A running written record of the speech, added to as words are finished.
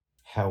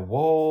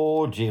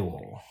Hello,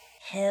 Jewel.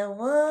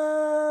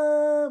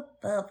 Hello,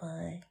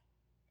 Bubba.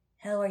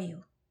 How are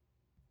you?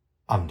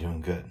 I'm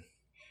doing good.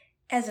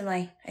 As am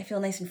I. I feel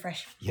nice and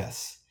fresh.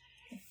 Yes.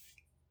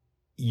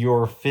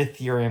 Your 5th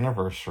year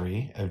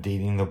anniversary of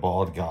dating the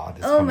bald god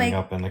is coming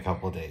up in a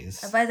couple of days.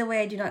 By the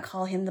way, I do not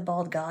call him the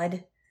bald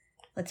god.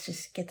 Let's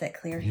just get that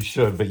clear. You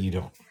should, but you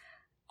don't.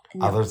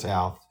 No. Others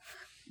have.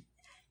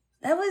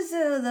 That was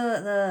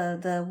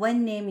the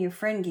one name your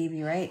friend gave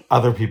you, right?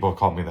 Other people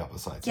call me that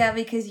besides. Yeah,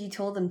 because you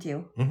told them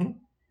to.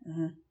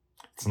 Mm-hmm.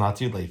 It's not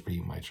too late for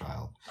you, my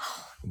child.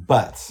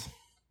 But...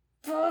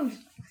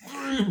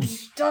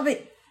 Stop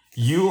it.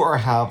 You are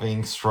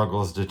having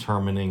struggles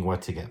determining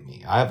what to get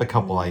me. I have a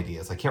couple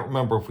ideas. I can't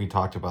remember if we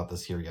talked about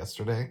this here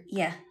yesterday.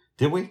 Yeah.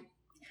 Did we?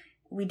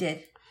 We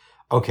did.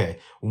 Okay.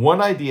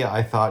 One idea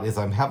I thought is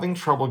I'm having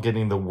trouble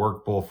getting the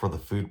work bowl for the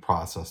food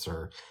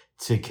processor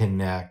to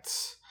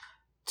connect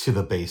to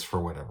the base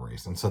for whatever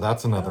reason. So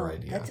that's another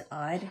idea. That's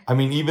odd. I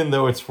mean, even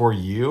though it's for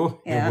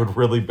you, it would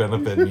really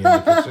benefit me in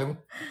the kitchen.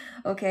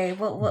 Okay.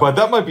 But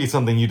that might be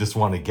something you just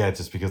want to get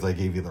just because I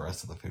gave you the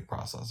rest of the food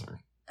processor.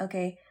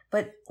 Okay.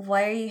 But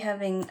why are you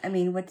having,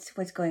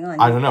 what's going on?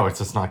 I don't know. It's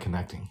just not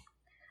connecting.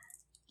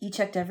 You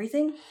checked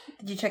everything?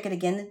 Did you check it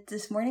again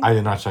this morning? I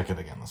did not check it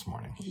again this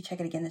morning. Did you check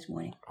it again this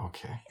morning?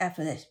 Okay.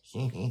 After this.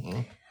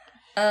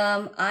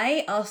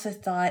 I also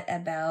thought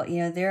about,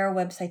 there are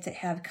websites that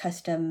have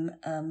custom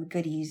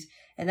goodies,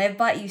 and I've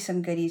bought you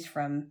some goodies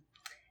from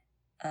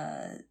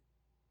a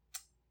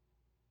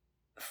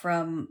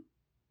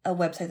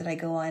website that I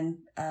go on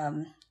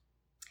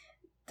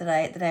that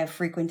I have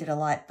frequented a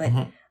lot, but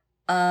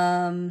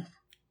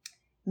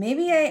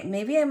maybe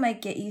I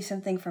might get you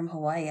something from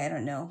Hawaii. I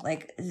don't know,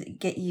 like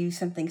get you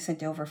something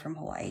sent over from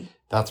Hawaii.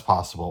 That's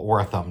possible, or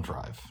a thumb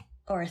drive.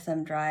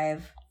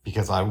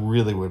 Because I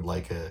really would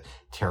like a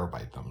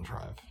terabyte thumb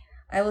drive.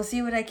 I will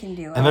see what I can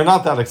do. And they're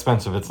not that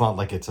expensive. It's not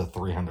like it's a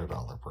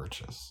 $300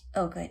 purchase.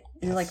 Oh, good.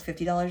 Is it like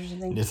 $50 or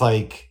something? It's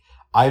like,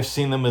 I've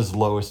seen them as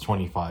low as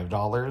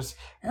 $25.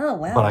 Oh,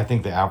 wow. But I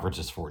think the average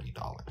is $40.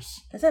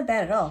 That's not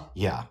bad at all.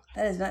 Yeah.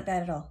 That is not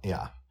bad at all.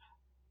 Yeah.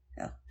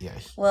 Oh. Yeah.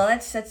 Well,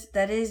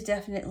 that is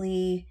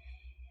definitely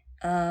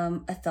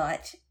a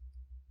thought.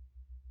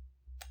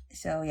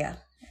 So, yeah.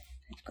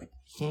 That's good.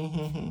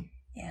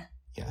 Yeah.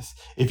 Yes.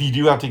 If you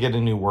do have to get a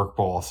new work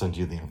bowl, I'll send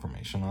you the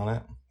information on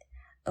it.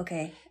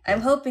 Okay. I'm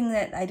hoping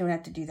that I don't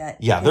have to do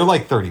that. Yeah, they're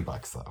like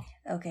 $30 though.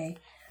 Okay.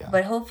 Yeah.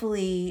 But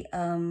hopefully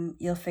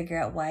you'll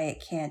figure out why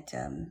it can't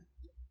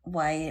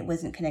why it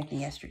wasn't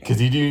connecting yesterday.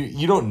 Because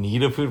you don't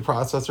need a food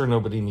processor,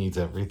 nobody needs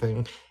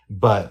everything.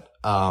 But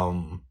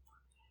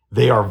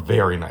they are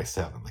very nice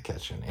to have in the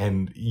kitchen.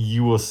 And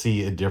you will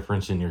see a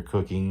difference in your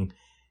cooking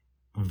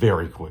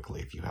very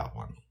quickly if you have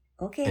one.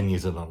 Okay. And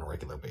use it on a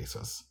regular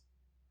basis.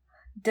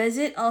 Does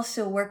it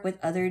also work with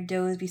other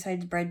doughs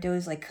besides bread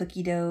doughs, like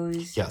cookie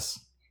doughs? Yes.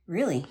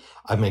 Really?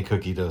 I've made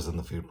cookie dough in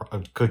the food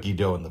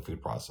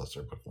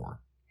processor before.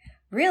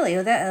 Really?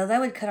 Oh, that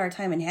would cut our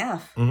time in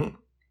half. Mm-hmm.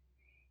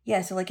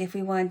 Yeah. So, like, if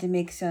we wanted to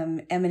make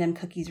some M&M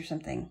cookies or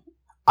something.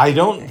 I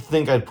don't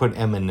think I'd put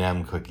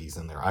M&M cookies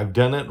in there. I've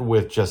done it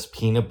with just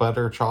peanut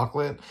butter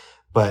chocolate,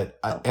 but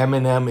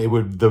M&M,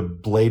 the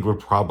blade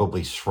would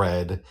probably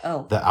shred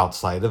the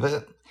outside of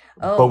it.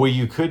 Oh. But what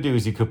you could do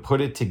is you could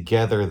put it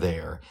together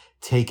there,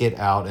 take it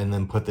out, and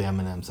then put the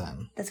M&Ms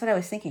in. That's what I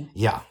was thinking.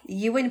 Yeah.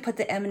 You wouldn't put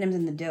the M&Ms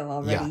in the dough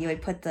already. Yeah. You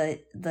would put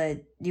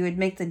you would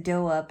make the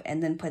dough up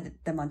and then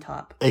put them on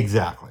top.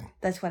 Exactly.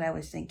 That's what I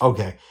was thinking.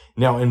 Okay.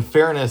 Now, in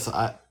fairness,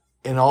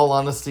 in all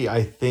honesty,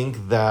 I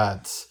think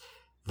that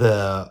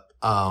the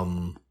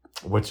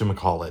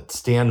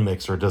stand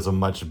mixer does a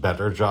much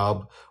better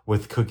job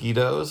with cookie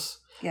doughs.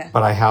 Yeah.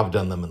 But I have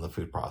done them in the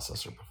food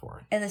processor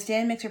before. And the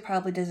stand mixer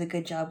probably does a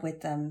good job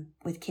with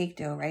cake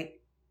dough, right?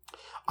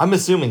 I'm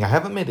assuming. I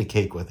haven't made a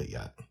cake with it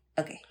yet.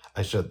 Okay.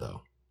 I should,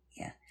 though.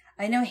 Yeah.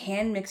 I know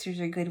hand mixers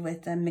are good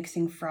with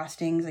mixing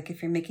frostings. Like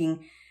if you're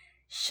making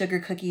sugar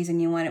cookies and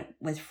you want it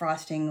with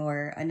frosting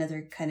or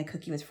another kind of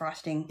cookie with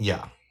frosting.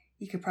 Yeah.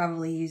 You could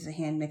probably use a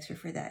hand mixer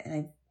for that.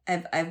 And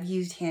I've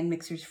used hand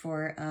mixers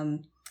for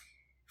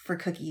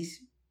cookies.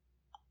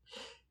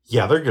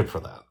 Yeah, they're good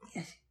for that.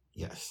 Yes.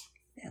 Yes.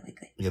 Really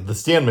good. Yeah, the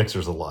stand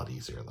mixer's a lot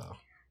easier though.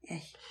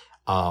 Yes.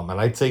 And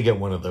I'd say get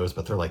one of those,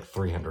 but they're like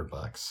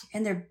 $300.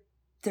 And they're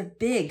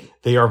big.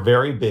 They are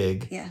very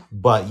big. Yeah.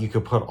 But you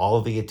could put all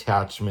of the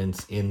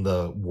attachments in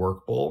the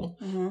work bowl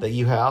that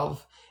you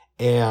have.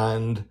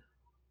 And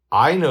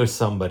I know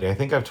somebody, I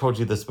think I've told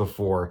you this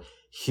before,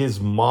 his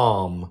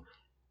mom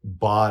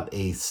bought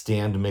a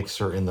stand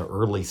mixer in the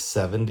early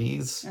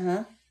 70s.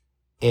 Uh-huh.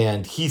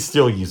 And he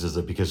still uses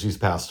it because she's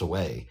passed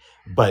away.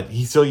 But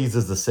he still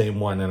uses the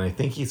same one. And I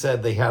think he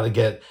said they had to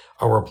get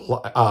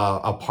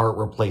a part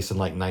replaced in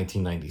like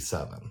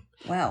 1997.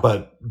 Wow.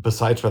 But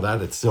besides for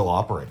that, it's still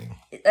operating.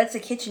 That's a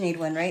KitchenAid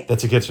one, right?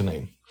 That's a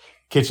KitchenAid.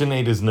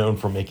 KitchenAid is known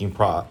for making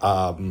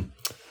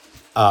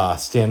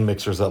stand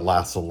mixers that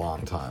last a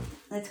long time.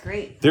 That's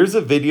great. There's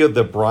a video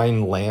that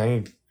Brian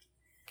Lang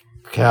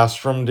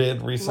Castrom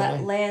did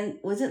recently.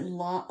 Was it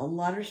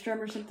Lauderstrom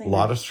or something?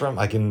 Lauderstrom?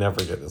 I can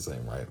never get his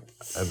name right.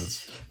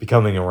 It's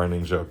becoming a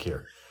running joke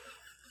here.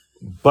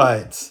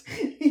 But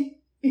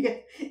yeah.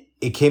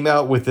 It came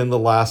out within the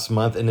last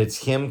month, and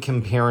it's him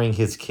comparing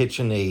his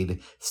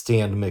KitchenAid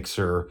stand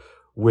mixer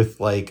with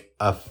like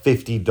a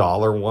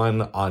 $50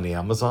 one on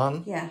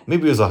Amazon. Yeah.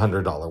 Maybe it was a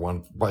 $100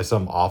 one by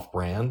some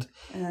off-brand.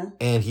 Uh-huh.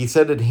 And he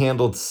said it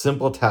handled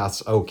simple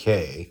tasks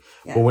okay.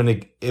 Yeah.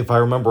 But if I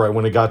remember right,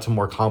 when it got to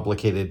more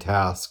complicated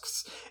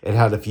tasks, it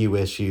had a few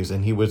issues.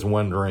 And he was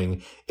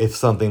wondering if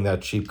something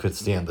that cheap could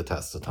stand the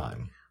test of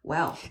time.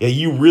 Wow. Yeah,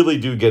 you really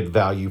do get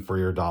value for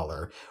your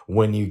dollar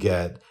when you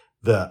get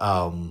the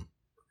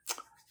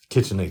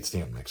KitchenAid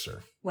stand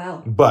mixer.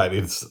 Wow. But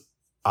it's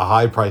a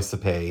high price to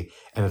pay,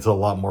 and it's a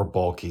lot more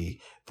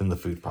bulky than the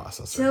food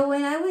processor. So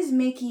when I was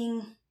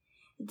making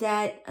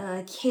that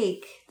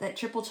cake, that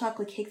triple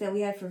chocolate cake that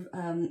we had for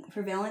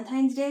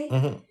Valentine's Day,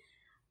 mm-hmm.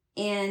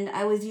 and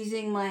I was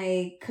using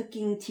my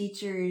cooking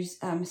teacher's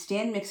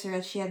stand mixer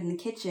that she had in the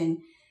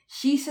kitchen,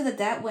 she said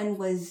that one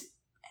was,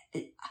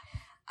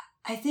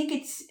 I think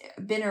it's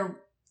been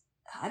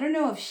I don't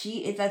know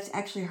if that's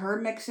actually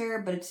her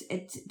mixer, but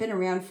it's been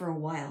around for a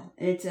while,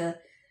 and it's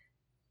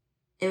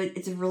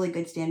a really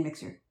good stand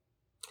mixer.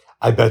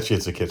 I bet you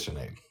it's a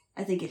KitchenAid.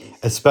 I think it is,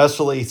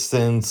 especially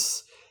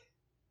since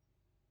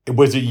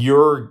was it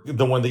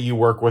the one that you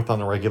work with on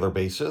a regular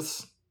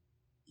basis?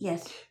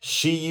 Yes.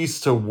 She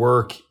used to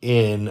work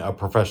in a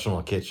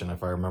professional kitchen,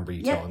 if I remember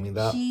you telling me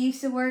that. She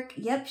used to work.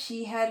 Yep,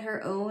 she had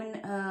her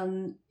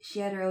own. She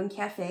had her own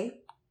cafe.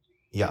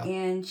 Yeah.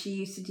 And she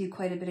used to do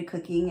quite a bit of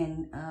cooking,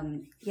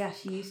 and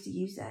she used to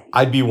use that.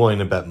 I'd be willing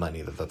to bet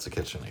money that that's a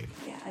KitchenAid.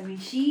 Yeah, I mean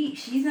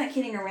she's not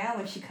kidding around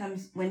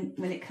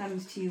when it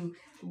comes to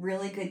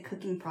really good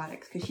cooking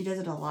products, because she does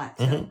it a lot.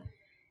 So, mm-hmm.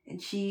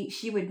 and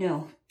she would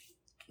know.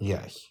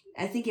 Yeah.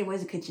 I think it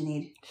was a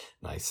KitchenAid.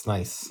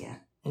 Nice. Yeah.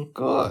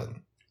 Good.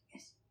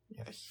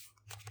 Yes.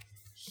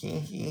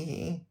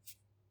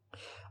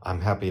 I'm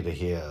happy to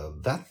hear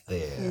that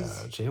there,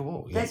 Jay.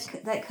 Yes.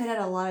 That cut out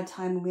a lot of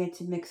time when we had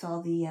to mix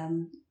all the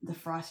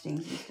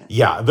frostings and stuff.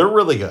 Yeah, they're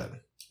really good.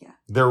 Yeah.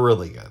 They're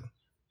really good.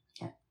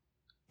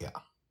 Yeah.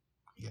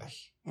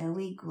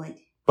 Really good.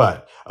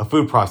 But a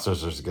food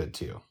processor is good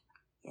too.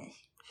 Yes.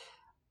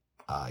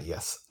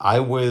 Yes.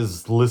 I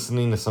was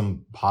listening to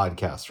some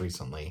podcasts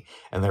recently,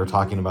 and they were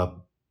talking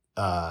about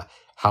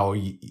how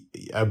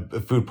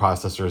a food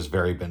processor is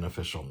very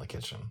beneficial in the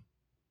kitchen.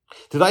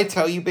 Did I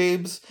tell you,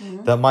 babes,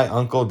 that my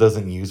uncle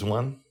doesn't use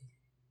one?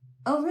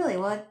 Oh, really?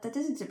 Well, that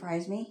doesn't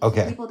surprise me.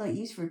 Okay. Some people don't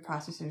use food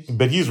processors.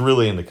 But he's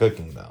really into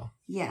cooking, though.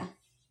 Yeah.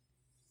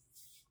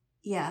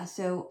 Yeah,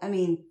 so, I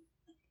mean,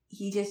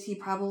 he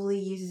probably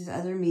uses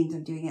other means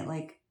of doing it.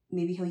 Like,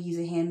 maybe he'll use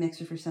a hand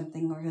mixer for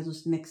something, or he'll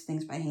just mix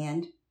things by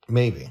hand.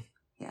 Maybe.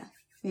 Yeah.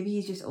 Maybe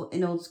he's just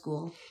an old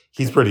school.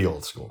 He's pretty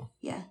old school.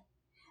 Yeah.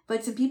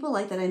 But some people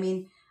like that. I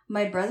mean,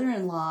 my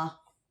brother-in-law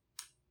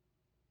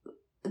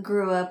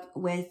grew up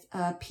with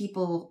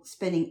people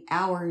spending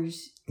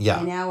hours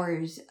and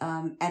hours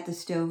at the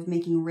stove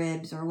making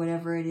ribs or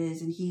whatever it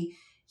is, and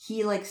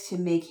he likes to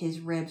make his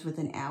ribs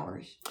within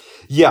hours.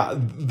 Yeah,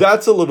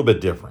 that's a little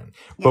bit different.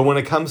 Yeah. But when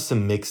it comes to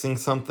mixing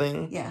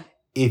something,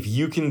 if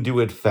you can do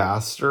it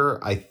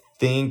faster, I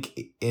think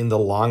in the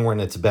long run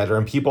it's better.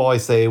 And people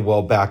always say,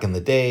 well, back in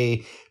the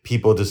day,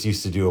 people just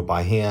used to do it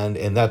by hand,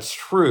 and that's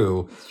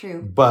true. It's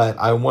true. But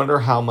I wonder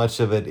how much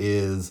of it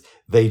is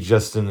they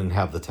just didn't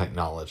have the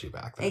technology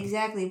back then.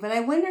 Exactly. But I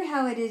wonder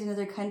how it is in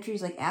other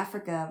countries like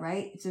Africa,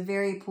 right? It's a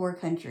very poor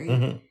country.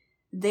 Mm-hmm.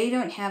 They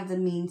don't have the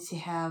means to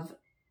have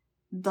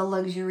the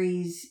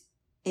luxuries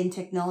in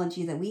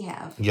technology that we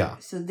have. Yeah.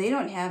 So they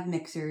don't have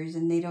mixers,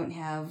 and they don't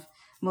have,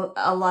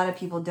 a lot of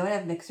people don't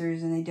have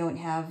mixers, and they don't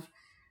have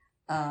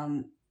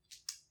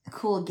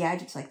cool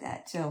gadgets like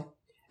that. So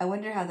I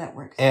wonder how that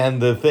works.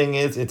 And the thing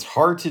is, it's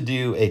hard to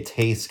do a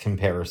taste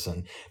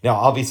comparison. Now,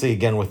 obviously,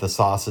 again, with the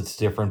sauce, it's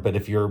different. But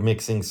if you're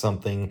mixing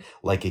something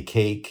like a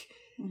cake,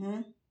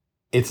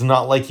 it's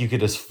not like you could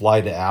just fly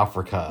to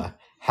Africa,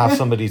 have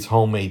somebody's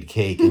homemade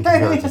cake, and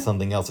compare it to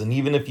something else. And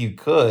even if you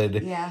could,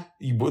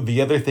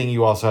 the other thing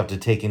you also have to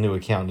take into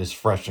account is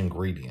fresh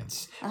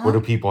ingredients. What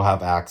do people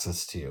have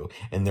access to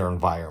in their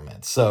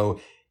environment? So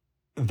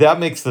that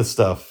makes this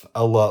stuff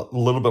a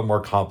little bit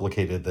more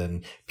complicated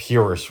than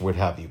purists would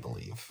have you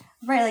believe.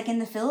 Right, like in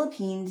the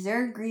Philippines,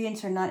 their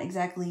ingredients are not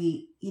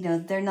exactly,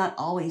 they're not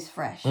always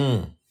fresh.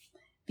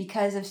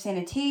 Because of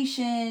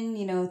sanitation,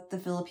 the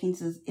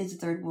Philippines is a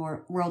third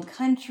world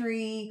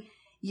country.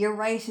 Your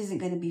rice isn't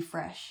going to be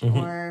fresh.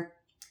 Or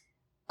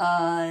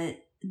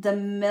the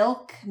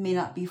milk may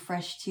not be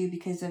fresh too,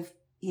 because of,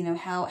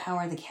 how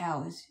are the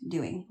cows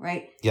doing,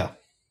 right? Yeah.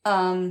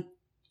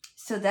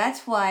 So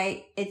that's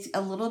why it's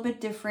a little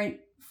bit different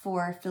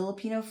for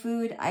Filipino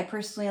food. I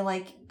personally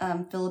like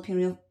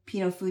Filipino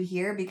food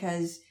here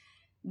because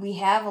we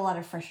have a lot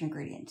of fresh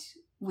ingredients.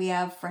 We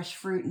have fresh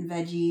fruit and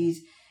veggies.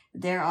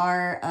 There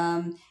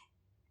are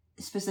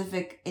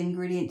specific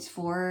ingredients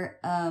for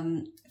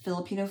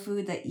Filipino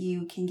food that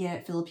you can get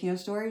at Filipino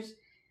stores.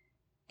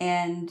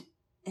 And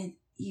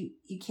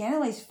you can't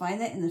always find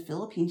that in the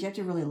Philippines. You have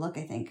to really look,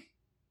 I think.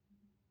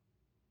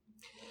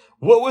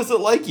 What was it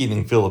like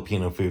eating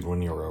Filipino food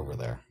when you were over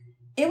there?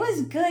 It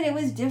was good. It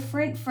was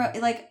different from,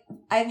 like,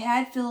 I've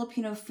had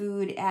Filipino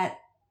food at,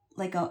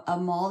 like, a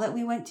mall that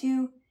we went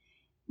to,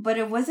 but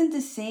it wasn't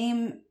the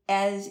same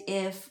as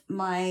if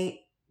my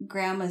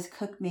grandma's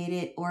cook made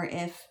it, or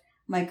if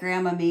my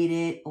grandma made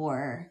it,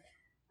 or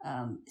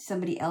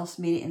somebody else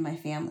made it in my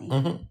family.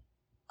 Mm-hmm.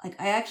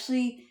 Like, I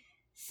actually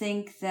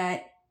think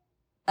that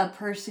a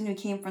person who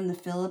came from the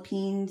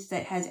Philippines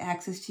that has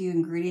access to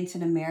ingredients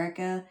in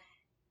America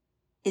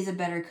is a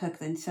better cook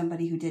than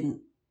somebody who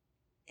didn't.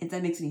 If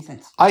that makes any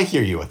sense. I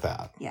hear you with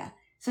that. Yeah.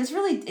 So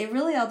it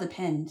really all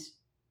depends.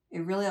 It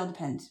really all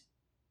depends.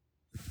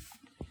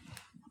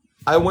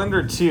 I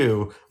wonder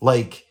too,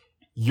 like,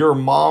 your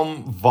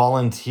mom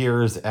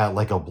volunteers at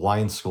like a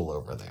blind school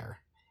over there.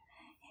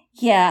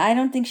 Yeah, I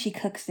don't think she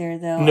cooks there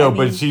though. No,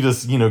 but she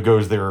just,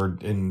 goes there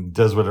and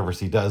does whatever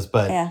she does.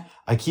 But yeah.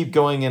 I keep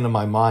going into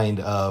my mind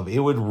of it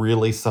would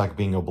really suck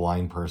being a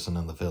blind person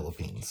in the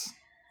Philippines.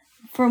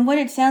 From what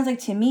it sounds like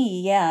to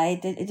me, yeah,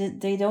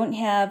 they don't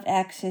have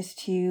access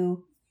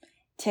to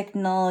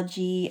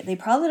technology. They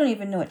probably don't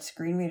even know what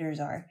screen readers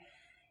are.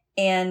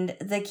 And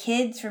the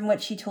kids, from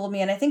what she told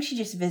me, and I think she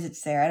just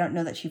visits there. I don't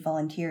know that she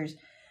volunteers.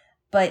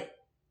 But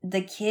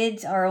the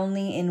kids are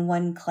only in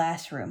one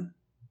classroom.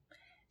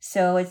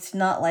 So it's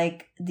not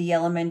like the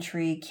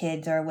elementary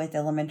kids are with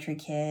elementary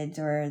kids,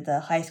 or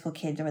the high school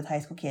kids are with high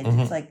school kids. Mm-hmm.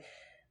 It's like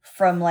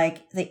from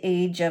like the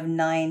age of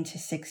 9 to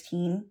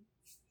 16.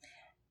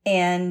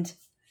 And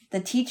the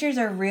teachers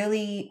are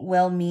really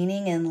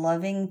well-meaning and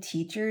loving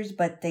teachers,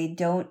 but they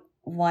don't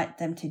want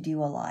them to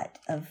do a lot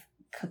of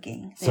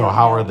cooking. So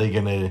how are they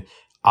going to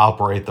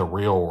operate the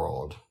real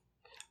world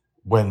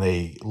when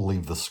they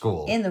leave the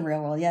school? In the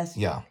real world, yes.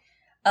 Yeah.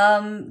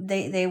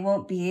 They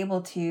won't be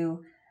able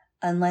to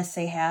unless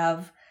they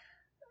have,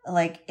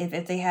 like,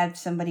 if they had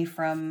somebody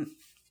from,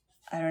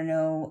 I don't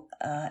know,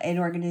 an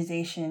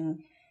organization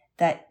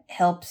that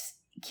helps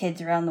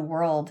kids around the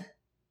world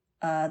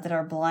that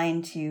are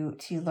blind to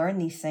learn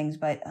these things.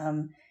 But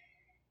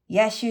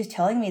yeah, she was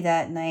telling me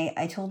that, and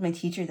I told my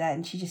teacher that,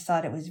 and she just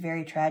thought it was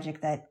very tragic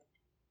that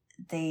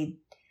they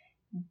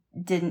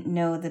didn't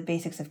know the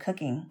basics of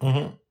cooking.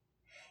 Mm-hmm.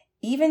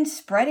 Even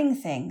spreading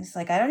things,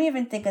 like, I don't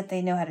even think that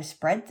they know how to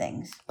spread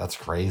things. That's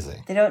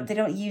crazy. They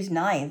don't use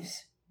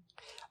knives.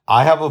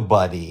 I have a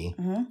buddy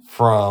mm-hmm.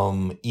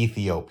 from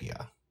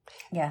Ethiopia.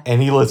 Yeah.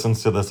 And he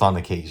listens to this on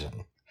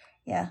occasion.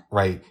 Yeah.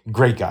 Right.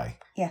 Great guy.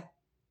 Yeah.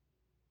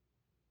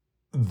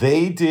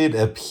 They did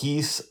a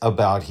piece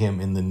about him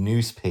in the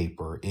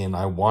newspaper in,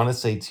 I want to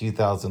say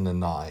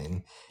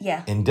 2009.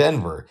 Yeah. In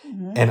Denver.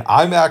 Mm-hmm. And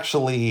I'm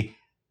actually,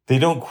 they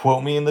don't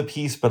quote me in the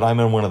piece, but I'm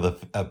in one of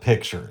the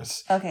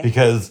pictures. Okay.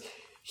 Because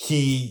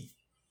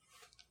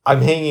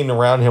I'm hanging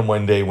around him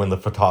one day when the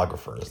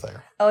photographer is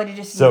there. Oh, did you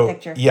just see the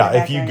picture?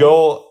 Yeah, if you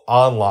go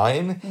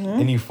online mm-hmm.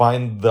 and you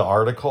find the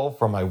article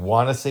from, I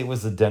want to say it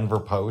was the Denver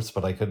Post,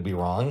 but I could be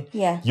wrong.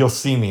 Yeah. You'll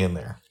see me in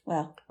there.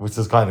 Wow. Which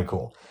is kind of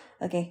cool.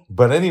 Okay.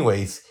 But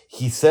anyways,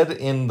 he said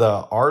in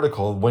the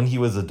article when he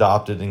was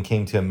adopted and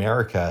came to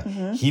America,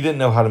 mm-hmm. he didn't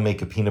know how to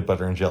make a peanut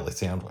butter and jelly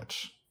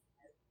sandwich.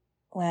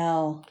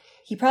 Wow.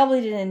 He probably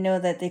didn't know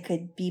that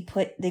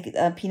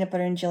peanut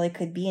butter and jelly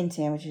could be in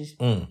sandwiches.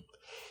 Mm.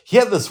 He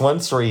had this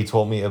one story he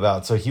told me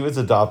about. So he was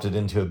adopted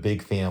into a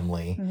big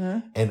family.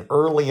 Mm-hmm. And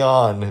early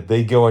on,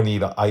 they go and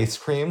eat ice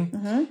cream.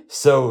 Mm-hmm.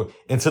 So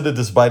instead of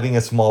just biting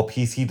a small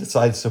piece, he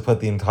decides to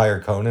put the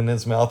entire cone in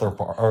his mouth,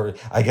 or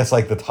I guess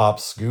like the top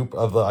scoop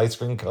of the ice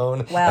cream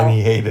cone. Wow. And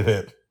he hated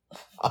it.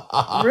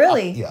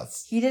 Really?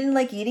 Yes. He didn't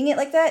like eating it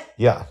like that?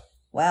 Yeah.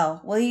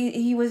 Wow. Well,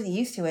 he wasn't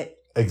used to it.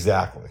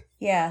 Exactly.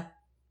 Yeah.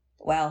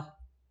 Wow.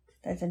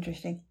 That's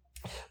interesting.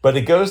 But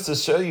it goes to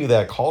show you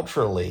that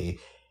culturally,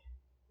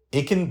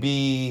 it can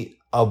be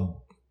a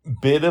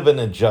bit of an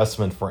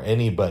adjustment for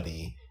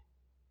anybody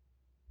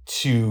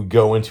to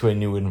go into a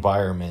new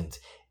environment,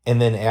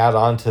 and then add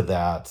on to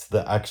that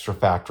the extra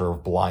factor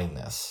of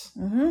blindness.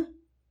 Mm-hmm.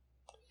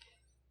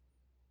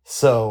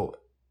 So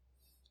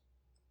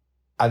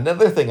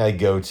another thing I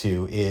go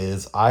to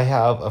is I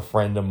have a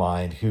friend of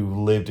mine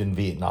who lived in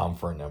Vietnam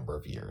for a number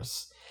of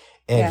years.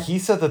 And he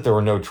said that there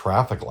were no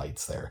traffic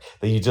lights there,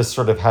 that you just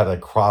sort of had to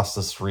cross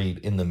the street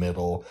in the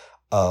middle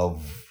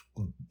of,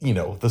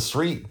 the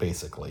street,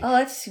 basically. Oh,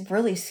 that's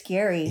really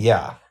scary.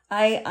 Yeah.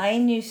 I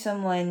knew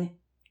someone,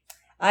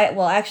 I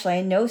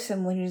know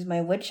someone who's my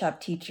woodshop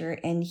teacher,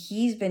 and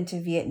he's been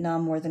to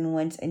Vietnam more than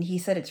once, and he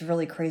said it's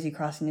really crazy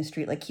crossing the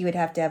street. Like, he would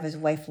have to have his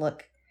wife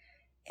look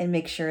and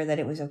make sure that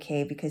it was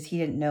okay, because he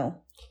didn't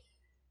know.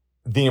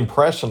 The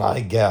impression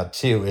I get,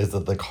 too, is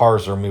that the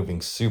cars are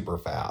moving super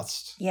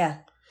fast. Yeah.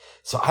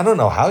 So I don't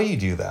know how you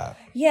do that.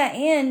 Yeah,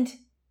 and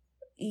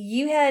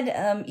you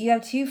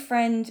have two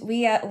friends. So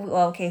we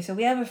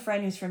have a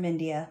friend who's from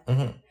India.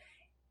 Mm-hmm.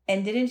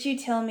 And didn't you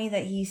tell me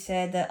that he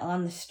said that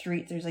on the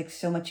street there's like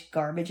so much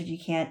garbage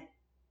that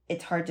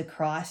it's hard to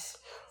cross.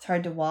 It's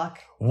hard to walk.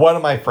 One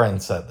of my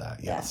friends said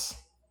that, yes.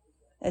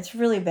 It's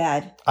really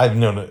bad. I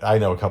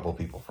know a couple of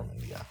people from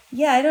India.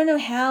 Yeah, I don't know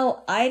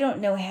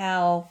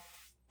how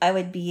I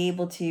would be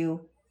able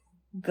to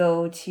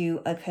go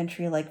to a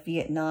country like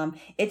Vietnam.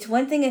 It's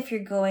one thing if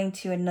you're going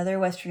to another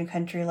Western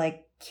country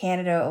like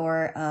Canada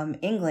or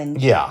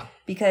England. Yeah.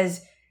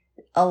 Because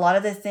a lot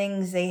of the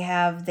things they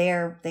have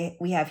there,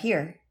 we have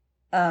here.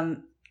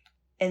 And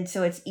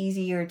so it's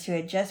easier to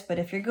adjust. But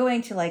if you're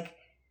going to like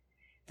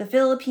the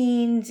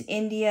Philippines,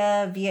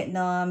 India,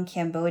 Vietnam,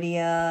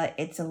 Cambodia,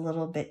 it's a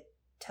little bit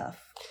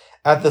tough.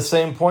 At the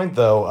same point,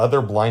 though,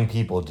 other blind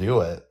people do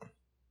it.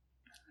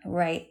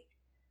 Right.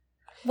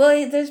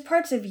 Well, there's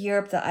parts of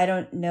Europe that I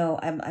don't know.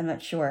 I'm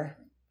not sure,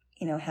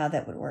 how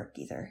that would work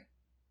either.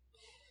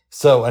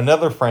 So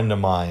another friend of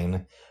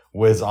mine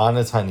was on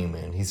his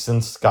honeymoon. He's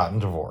since gotten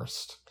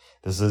divorced.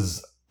 This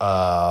is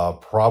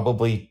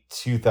probably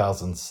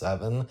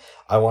 2007,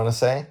 I want to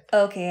say.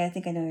 Okay, I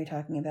think I know what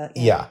you're talking about.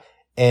 Yeah.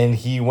 And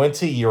he went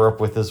to Europe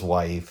with his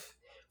wife.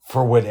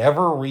 For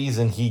whatever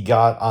reason, he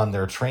got on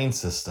their train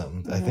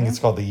system. Mm-hmm. I think it's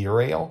called the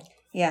Eurail.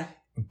 Yeah.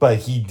 But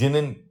he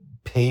didn't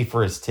pay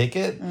for his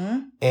ticket. Mm-hmm.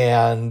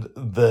 And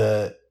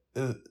their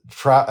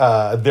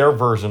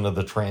version of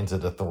the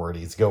transit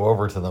authorities go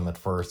over to them at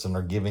first and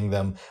are giving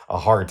them a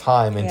hard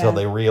time until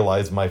they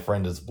realize my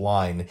friend is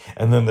blind.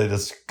 And then they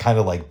just kind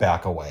of like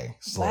back away.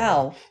 Slowly.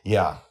 Wow.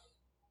 Yeah.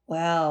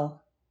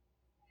 Wow.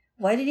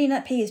 Why did he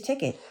not pay his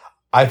ticket?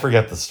 I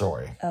forget the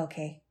story.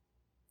 Okay.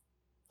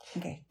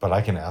 But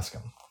I can ask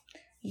him.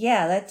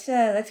 Yeah,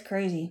 that's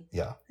crazy.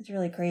 Yeah. That's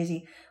really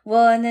crazy.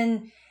 Well, and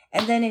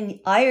then in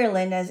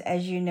Ireland,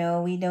 as you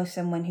know, we know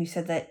someone who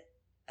said that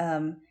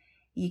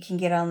you can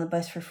get on the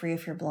bus for free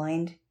if you're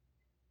blind,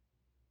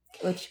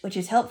 which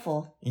is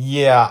helpful.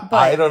 Yeah, but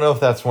I don't know if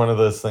that's one of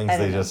those things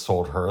they just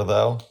told her,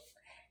 though.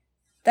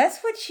 That's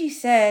what she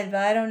said,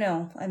 but I don't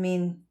know. I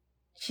mean,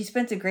 she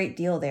spent a great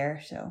deal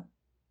there, so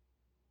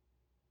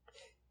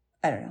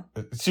I don't know.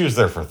 She was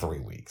there for 3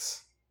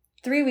 weeks.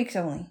 3 weeks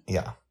only.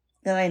 Yeah.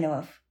 That I know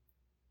of.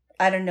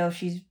 I don't know if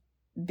she's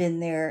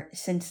been there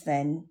since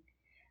then.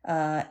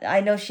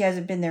 I know she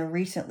hasn't been there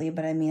recently,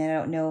 but I mean, I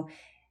don't know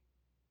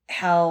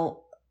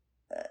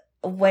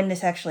when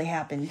this actually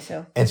happened.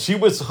 So. And she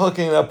was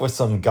hooking up with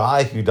some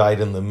guy who died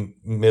in the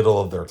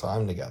middle of their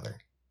time together.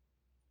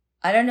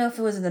 I don't know if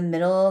it was in the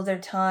middle of their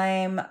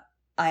time.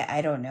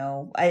 I don't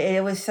know.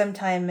 It was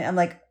sometime. I'm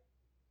like,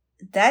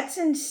 that's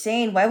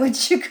insane. Why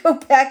would you go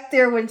back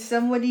there when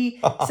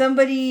somebody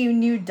you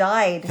knew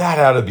died? That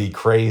ought to be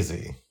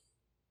crazy.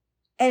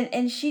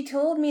 And she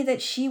told me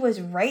that she was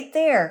right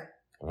there.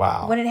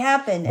 Wow. When it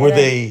happened. Were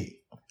they,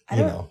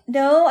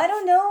 No, I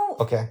don't know.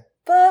 Okay.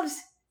 Bubs.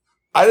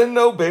 I didn't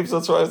know, babes.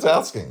 That's what I was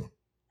asking.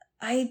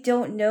 I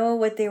don't know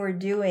what they were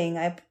doing.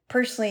 I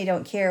personally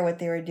don't care what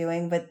they were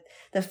doing. But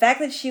the fact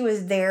that she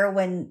was there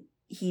when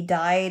he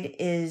died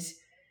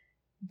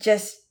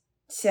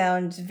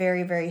sounds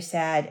very, very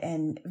sad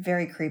and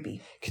very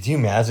creepy. Could you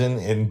imagine?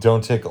 And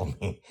don't tickle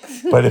me.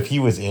 But if he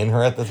was in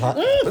her at the time.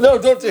 No,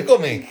 don't tickle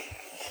me.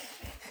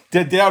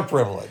 Down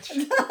privilege.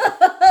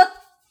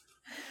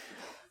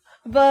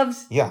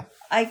 Bubs. Yeah.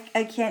 I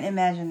can't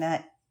imagine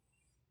that.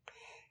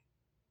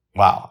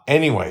 Wow.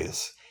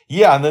 Anyways.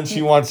 Yeah, and then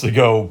she wants to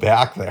go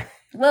back there.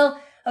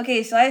 Well,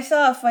 okay, so I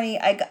saw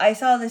I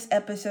saw this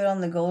episode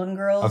on the Golden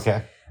Girls.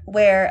 Okay.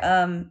 Where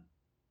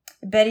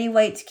Betty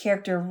White's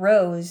character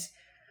Rose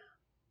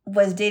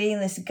was dating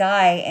this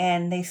guy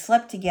and they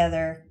slept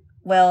together.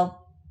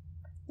 Well,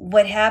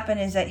 what happened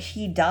is that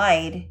he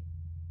died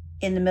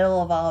in the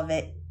middle of all of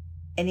it.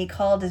 And he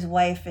called his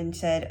wife and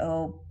said,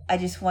 "Oh, I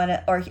just want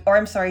to," or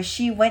I'm sorry,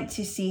 she went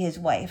to see his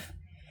wife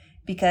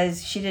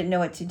because she didn't know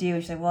what to do.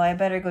 She said, "Well, I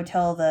better go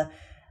tell the,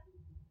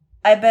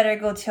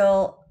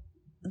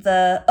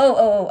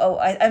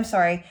 I'm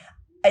sorry.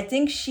 I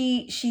think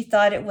she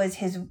thought it was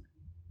his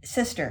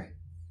sister.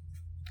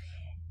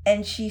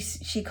 And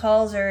she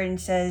calls her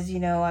and says,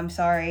 "I'm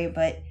sorry,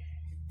 but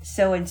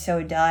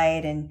so-and-so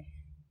died." And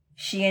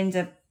she ends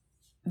up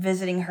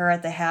visiting her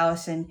at the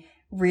house and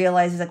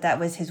realizes that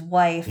was his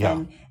wife. Yeah.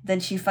 And then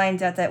she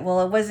finds out that, well,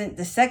 it wasn't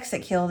the sex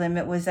that killed him.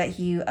 It was that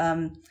he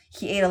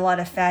ate a lot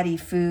of fatty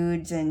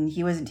foods and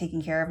he wasn't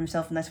taking care of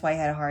himself. And that's why he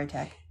had a heart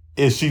attack.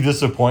 Is she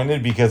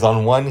disappointed? Because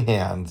on one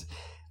hand,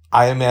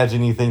 I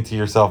imagine you think to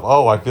yourself,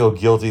 oh, I feel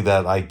guilty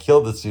that I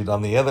killed this dude.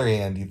 On the other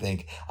hand, you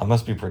think, I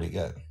must be pretty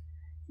good.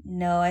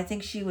 No, I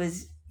think she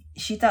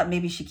thought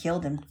maybe she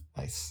killed him.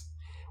 Nice.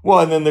 Well,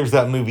 and then there's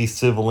that movie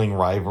Sibling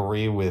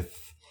Rivalry with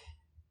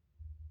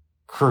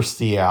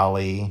Kirstie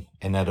Alley,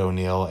 Annette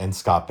O'Neal, and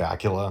Scott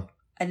Bakula.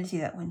 I didn't see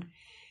that one.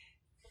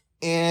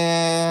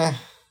 I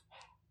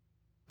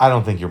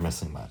don't think you're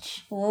missing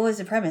much. Well, what was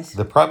the premise?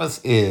 The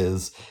premise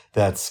is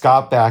that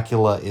Scott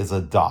Bakula is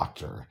a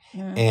doctor,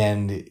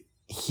 and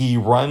he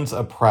runs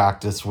a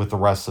practice with the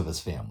rest of his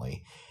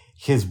family.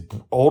 His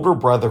older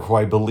brother, who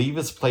I believe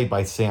is played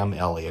by Sam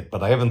Elliott,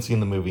 but I haven't seen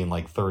the movie in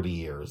like 30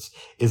 years,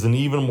 is an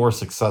even more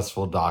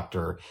successful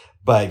doctor,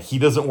 but he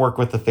doesn't work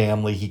with the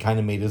family. He kind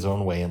of made his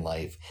own way in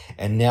life,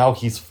 and now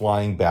he's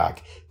flying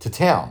back to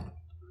town.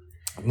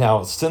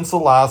 Now, since the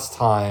last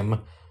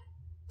time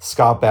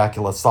Scott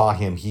Bakula saw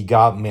him, he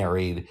got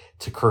married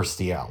to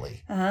Kirstie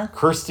Alley. Uh-huh.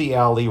 Kirstie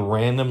Alley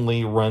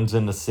randomly runs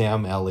into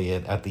Sam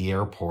Elliott at the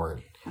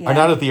airport. Yeah. Or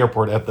not at the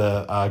airport, at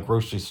the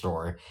grocery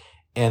store.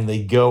 And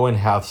they go and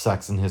have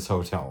sex in his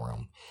hotel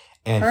room.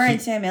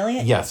 And Sam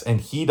Elliott? Yes, and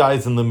he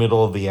dies in the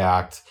middle of the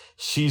act.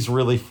 She's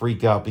really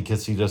freaked out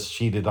because he just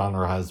cheated on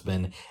her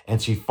husband.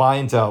 And she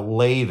finds out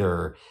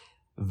later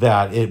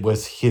that it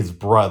was his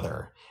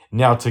brother.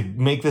 Now, to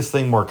make this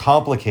thing more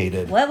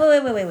complicated...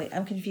 Wait.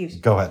 I'm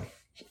confused. Go ahead.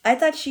 I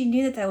thought she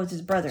knew that was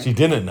his brother. She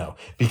didn't know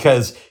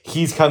because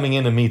he's coming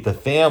in to meet the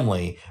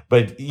family,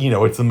 but,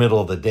 it's the middle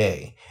of the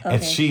day. Okay.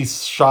 And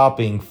she's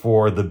shopping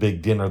for the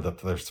big dinner that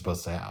they're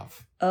supposed to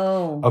have.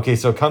 Oh. Okay,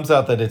 so it comes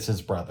out that it's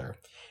his brother.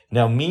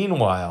 Now,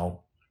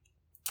 meanwhile,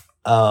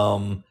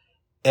 Ed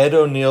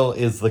O'Neill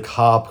is the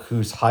cop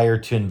who's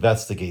hired to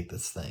investigate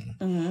this thing.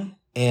 Mm-hmm.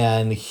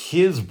 And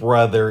his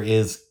brother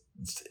is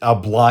a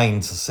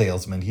blinds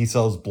salesman. He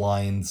sells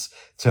blinds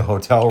to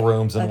hotel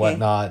rooms and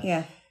whatnot.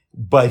 Yeah.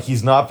 But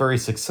he's not very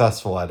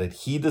successful at it.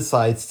 He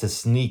decides to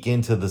sneak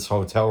into this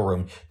hotel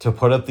room to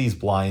put up these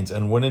blinds.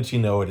 And wouldn't you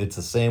know it, it's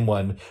the same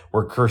one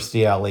where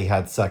Kirstie Alley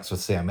had sex with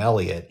Sam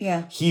Elliott.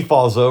 Yeah. He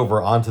falls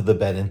over onto the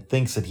bed and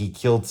thinks that he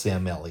killed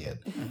Sam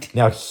Elliott. Mm-hmm.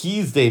 Now,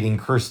 he's dating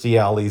Kirstie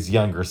Alley's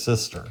younger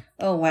sister.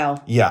 Oh,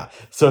 wow. Yeah.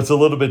 So it's a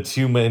little bit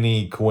too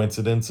many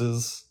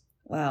coincidences.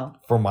 Wow.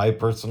 For my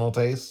personal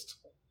taste.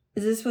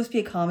 Is this supposed to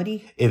be a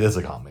comedy? It is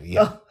a comedy,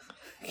 yeah. Oh,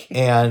 okay.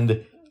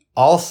 And...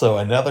 also,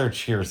 another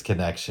Cheers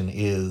connection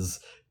is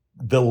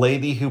the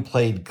lady who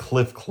played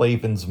Cliff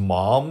Clavin's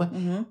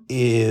mom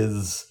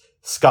is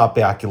Scott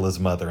Bakula's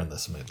mother in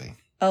this movie.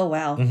 Oh,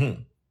 wow.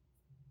 Mm-hmm.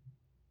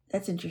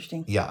 That's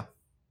interesting. Yeah.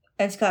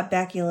 And Scott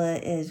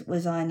Bakula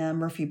was on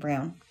Murphy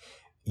Brown.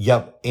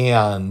 Yep.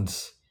 And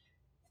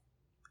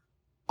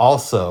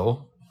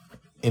also,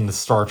 in the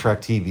Star Trek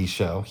TV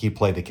show, he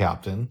played a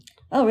captain.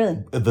 Oh,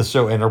 really? The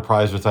show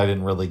Enterprise, which I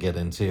didn't really get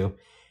into.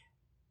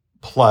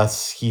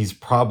 Plus, he's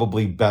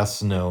probably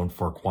best known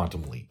for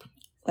Quantum Leap.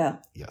 Wow.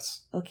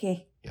 Yes.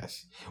 Okay.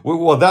 Yes.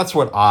 Well, that's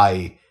what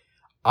I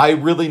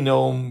really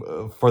know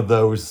him for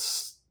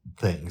those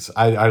things.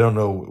 I don't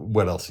know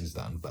what else he's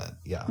done, but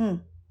yeah.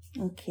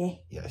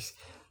 Okay. Yes.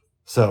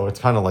 So it's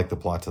kind of like the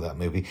plot to that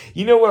movie.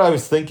 You know what I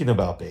was thinking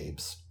about,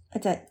 babes?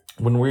 What's that?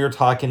 When we were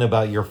talking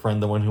about your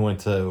friend, the one who went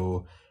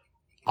to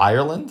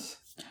Ireland?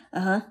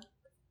 Uh-huh.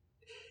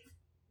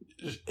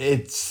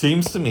 It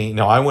seems to me,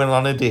 I went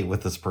on a date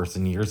with this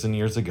person years and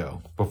years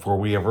ago before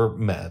we ever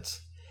met.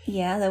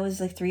 Yeah, that was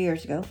like 3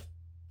 years ago.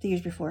 3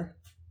 years before.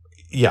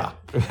 Yeah,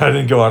 I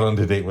didn't go out on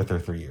a date with her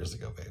 3 years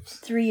ago, babes.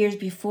 3 years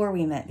before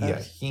we met,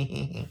 babes.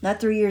 Yeah. Not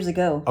 3 years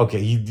ago.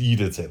 Okay, you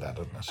did say that,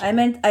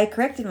 didn't I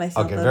corrected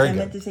myself. Okay, I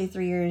meant to say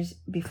 3 years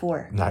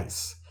before.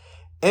 Nice.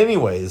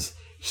 Anyways,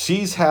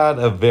 she's had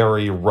a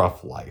very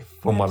rough life,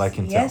 from what I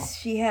can tell. Yes,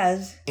 she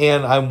has.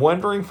 And I'm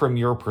wondering from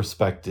your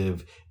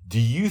perspective, do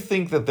you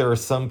think that there are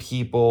some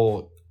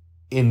people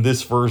in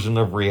this version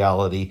of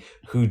reality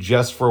who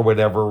just for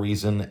whatever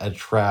reason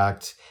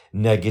attract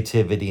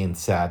negativity and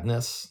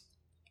sadness?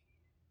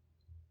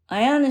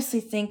 I honestly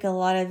think a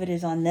lot of it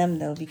is on them,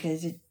 though,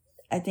 because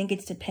I think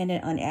it's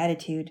dependent on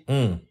attitude.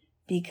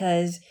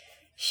 Because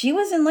she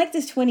wasn't like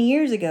this 20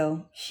 years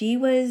ago. She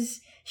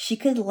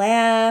could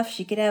laugh,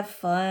 she could have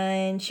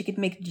fun, she could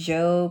make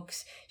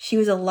jokes. She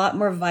was a lot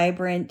more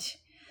vibrant.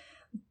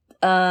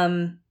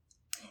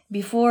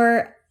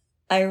 Before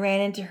I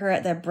ran into her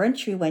at that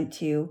brunch we went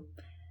to,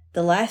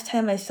 the last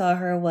time I saw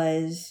her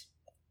was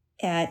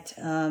at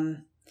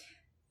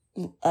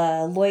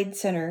Lloyd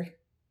Center,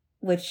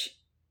 which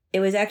it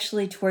was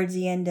actually towards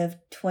the end of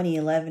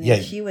 2011. Yeah,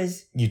 and she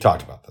was... You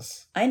talked about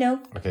this. I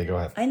know. Okay, go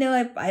ahead. I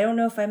know. I don't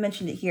know if I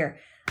mentioned it here.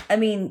 I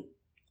mean,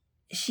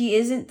 she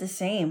isn't the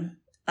same.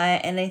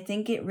 And I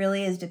think it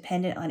really is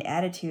dependent on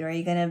attitude. Are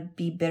you going to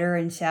be bitter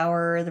and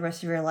sour the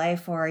rest of your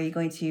life, or are you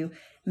going to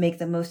make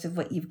the most of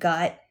what you've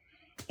got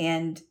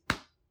and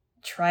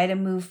try to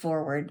move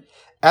forward?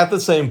 At the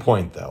same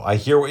point, though, I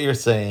hear what you're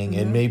saying,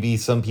 and maybe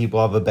some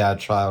people have a bad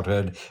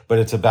childhood, but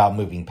it's about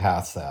moving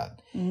past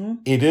that.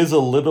 It is a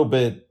little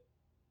bit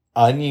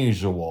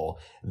unusual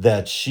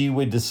that she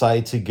would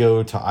decide to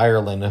go to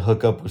Ireland and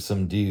hook up with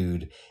some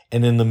dude,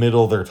 and in the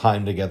middle of their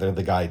time together,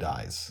 the guy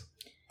dies.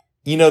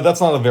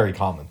 That's not a very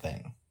common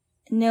thing.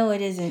 No,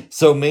 it isn't.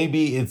 So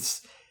maybe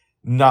it's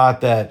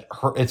not that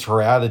it's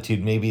her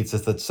attitude. Maybe it's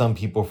just that some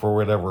people, for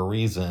whatever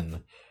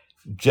reason,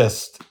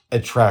 just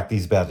attract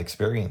these bad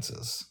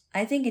experiences.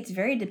 I think it's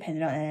very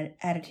dependent on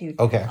attitude.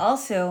 Okay.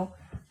 Also,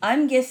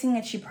 I'm guessing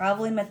that she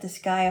probably met this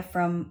guy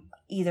from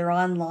either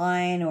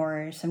online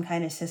or some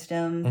kind of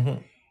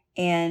system.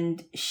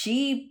 And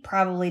she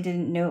probably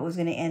didn't know it was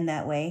going to end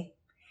that way.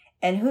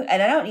 And I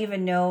don't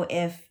even know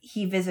if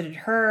he visited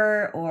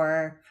her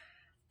or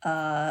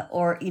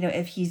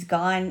if he's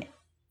gone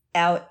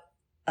out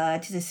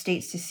to the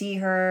States to see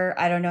her.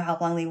 I don't know how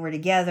long they were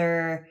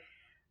together.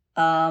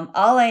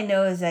 All I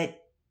know is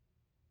that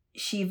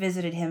she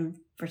visited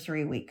him for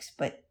 3 weeks,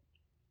 but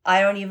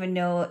I don't even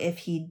know if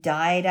he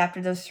died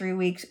after those 3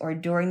 weeks or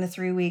during the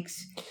 3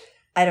 weeks.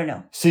 I don't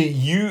know.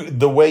 See,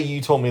 the way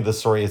you told me the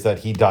story is that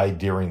he died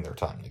during their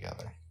time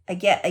together.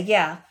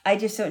 Yeah. I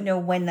just don't know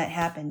when that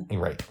happened.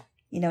 Right.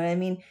 You know what I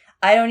mean?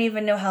 I don't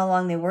even know how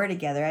long they were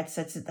together.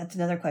 That's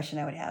another question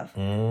I would have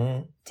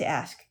to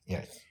ask.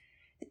 Yes.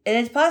 And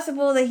it's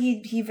possible that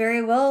he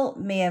very well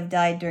may have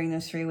died during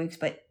those 3 weeks,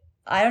 but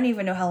I don't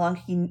even know how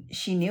long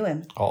she knew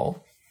him.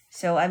 Oh.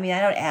 So, I mean,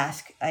 I don't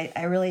ask.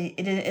 I really,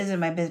 it isn't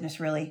my business,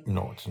 really.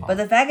 No, it's not. But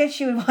the fact that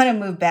she would want to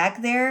move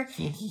back there,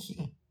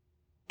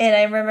 and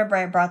I remember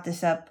I brought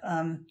this up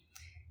when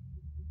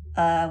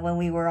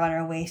we were on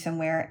our way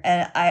somewhere,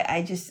 and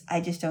I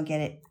just don't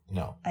get it.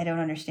 No. I don't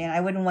understand. I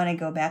wouldn't want to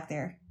go back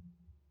there.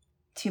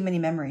 Too many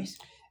memories.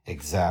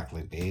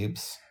 Exactly,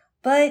 babes.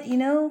 But,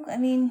 I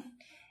mean,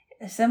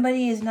 if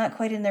somebody is not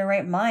quite in their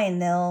right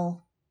mind,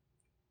 they'll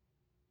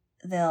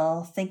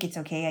think it's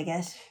okay, I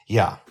guess.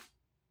 Yeah.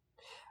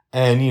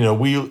 And,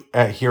 we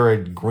here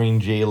at Green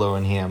J-Lo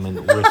and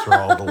Hammond wish her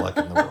all the luck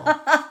in the world.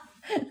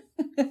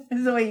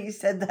 The way you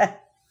said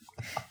that.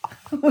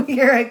 We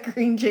are at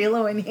Green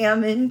J-Lo and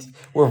Hammond.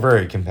 We're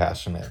very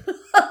compassionate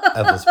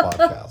at this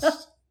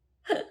podcast.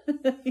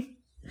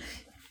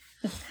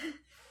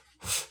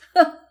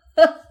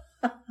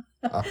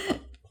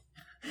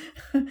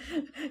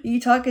 You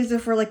talk as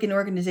if we're like an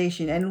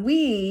organization, and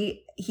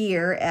we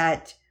here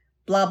at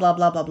blah blah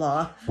blah blah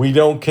blah. We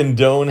don't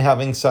condone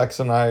having sex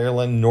in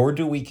Ireland, nor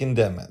do we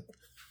condemn it.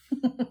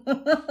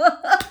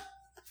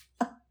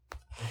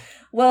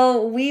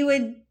 Well, we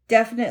would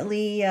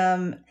definitely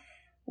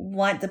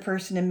want the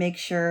person to make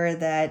sure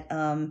that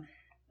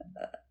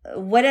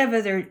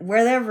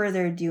wherever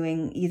they're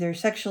doing, either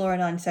sexual or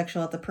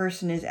non-sexual, that the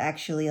person is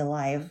actually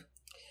alive.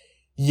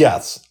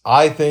 Yes,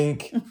 I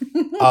think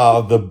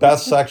the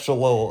best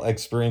sexual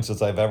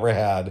experiences I've ever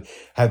had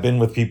have been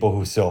with people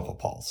who still have a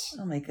pulse.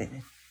 Oh my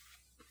goodness.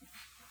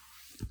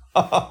 Nice.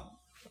 I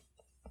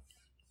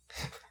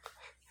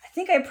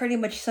think I pretty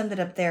much summed it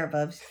up there,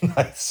 Bubs.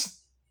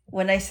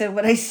 When I said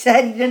what I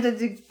said, you didn't have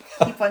to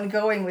keep on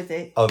going with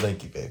it. Oh,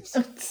 thank you, babes.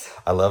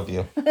 I love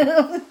you.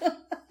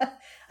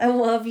 I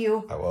love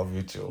you. I love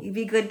you too. You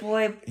be a good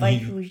boy by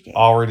Tuesday.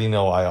 Already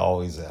know I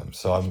always am,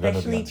 so I'm going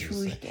to be on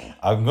Tuesday.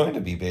 I'm going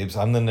to be, babes.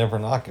 I'm the never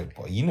not good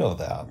boy. You know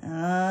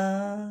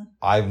that.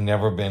 I've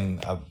never been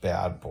a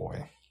bad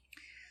boy.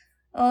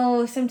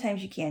 Oh,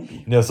 sometimes you can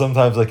be. No,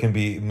 sometimes I can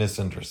be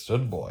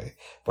misunderstood boy,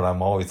 but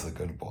I'm always the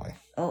good boy.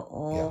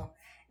 Oh. Yeah.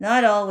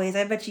 Not always.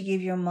 I bet you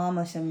gave your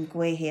mama some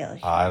gray hair.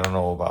 I don't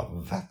know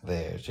about that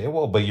there, Jay.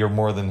 Well, but you're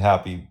more than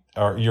happy,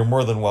 or you're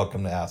more than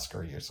welcome to ask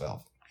her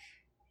yourself.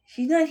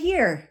 She's not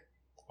here.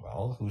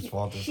 Well, whose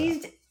fault is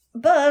that?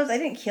 Bubs, I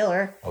didn't kill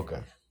her. Okay.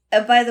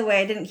 By the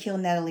way, I didn't kill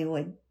Natalie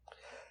Wood.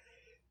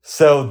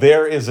 So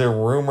there is a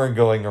rumor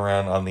going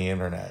around on the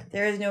internet.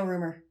 There is no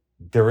rumor.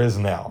 There is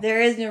now.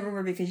 There is no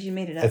rumor because you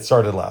made it up. It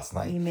started last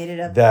night. You made it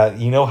up. That,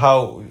 you know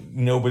how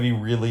nobody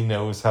really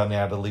knows how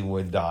Natalie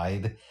Wood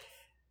died?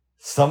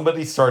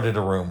 Somebody started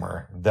a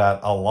rumor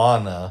that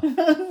Alana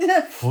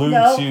flew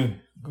to,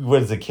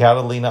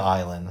 Catalina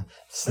Island,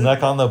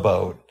 snuck on the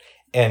boat,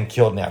 and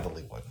killed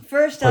Natalie Wood.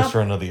 First off, pushed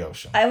her into the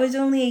ocean. I was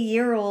only a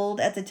year old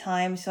at the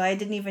time, so I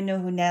didn't even know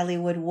who Natalie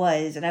Wood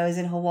was, and I was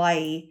in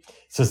Hawaii.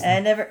 And I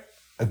never...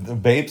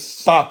 Babes,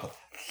 stop.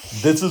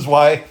 This is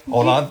why...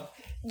 Hold on.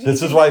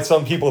 This is why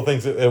some people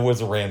think it was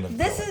a random.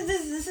 This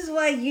is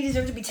why you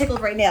deserve to be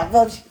tickled right now.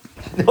 Well,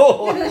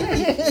 no.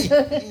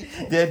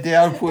 That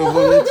down for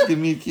let's give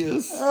me a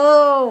kiss.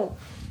 Oh.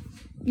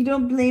 You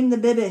don't blame the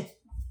baby.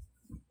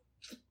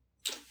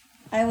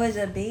 I was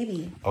a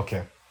baby.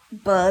 Okay.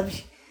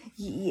 Bubs.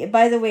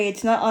 By the way,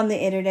 it's not on the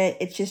internet.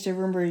 It's just a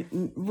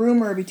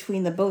rumor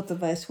between the both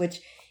of us,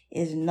 which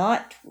is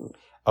not true.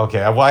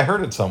 Okay. Well, I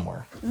heard it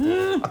somewhere.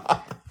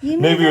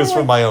 Maybe it was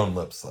from my own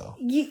lips, though.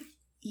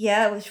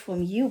 Yeah, it was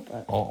from you,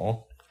 Bubs.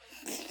 Oh.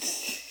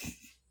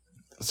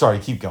 Sorry,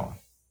 keep going.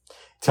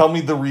 Tell me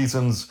the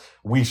reasons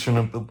we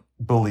shouldn't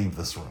believe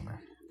this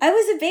rumor. I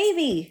was a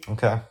baby.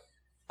 Okay.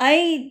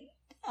 I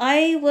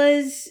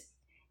was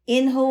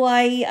in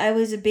Hawaii. I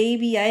was a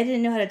baby. I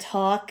didn't know how to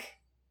talk.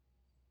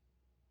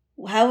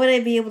 How would I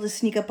be able to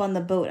sneak up on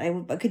the boat?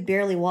 I could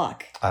barely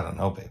walk. I don't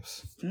know,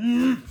 babes.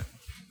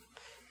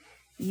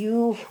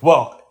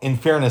 Well, in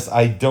fairness,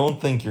 I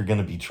don't think you're going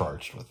to be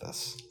charged with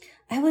this.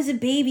 I was a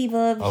baby,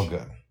 Bubs. Oh,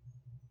 good.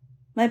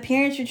 My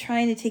parents were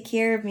trying to take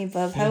care of me,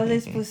 Bubs. How was I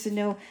supposed to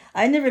know?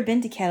 I've never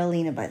been to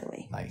Catalina, by the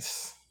way.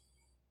 Nice.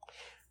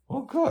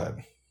 Well,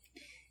 good.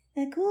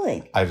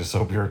 Good. I just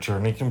hope your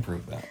attorney can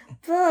prove that.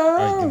 Bubs.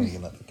 All right, give me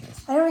another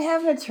kiss. I don't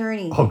have an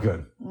attorney. Oh,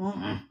 good.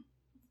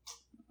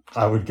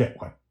 I would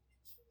get one.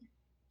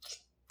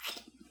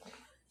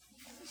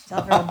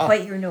 Stop or I'll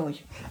bite your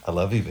nose. I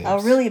love you, babes. I'll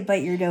really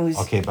bite your nose.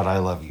 Okay, but I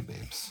love you,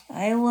 babes.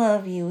 I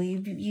love you.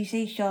 You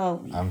say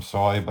sorry. I'm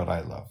sorry, but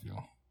I love you.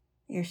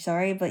 You're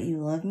sorry, but you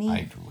love me?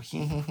 I do.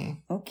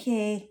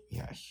 Okay.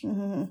 Yes.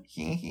 Oh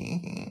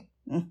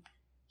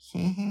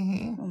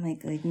my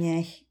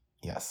goodness.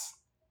 Yes.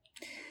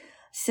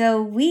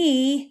 So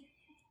we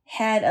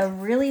had a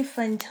really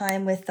fun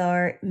time with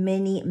our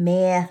mini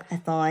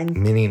math-a-thon.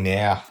 Mini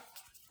math.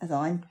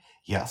 A-thon.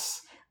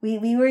 Yes.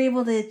 We were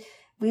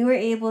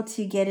able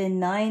to get in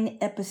 9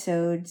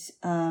 episodes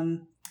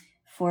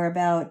for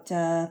about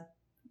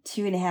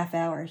 2.5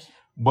 hours.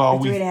 Well,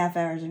 3.5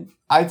 hours.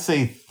 I'd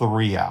say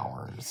 3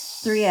 hours.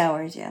 3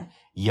 hours, yeah.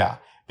 Yeah,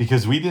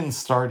 because we didn't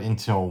start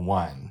until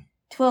 1.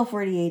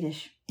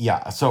 12:48ish.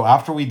 Yeah, so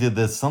after we did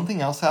this,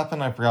 something else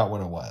happened. I forgot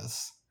what it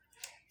was.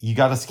 You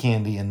got us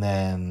candy, and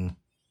then...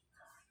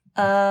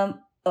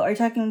 Are you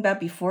talking about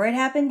before it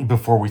happened?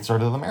 Before we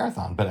started the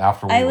marathon, but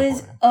after we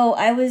recorded.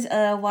 I was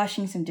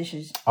washing some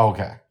dishes.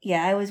 Okay.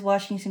 Yeah, I was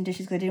washing some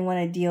dishes because I didn't want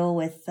to deal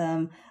with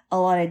a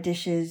lot of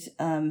dishes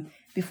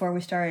before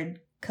we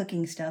started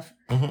cooking stuff.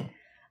 Mm-hmm.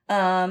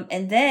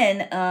 And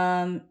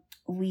then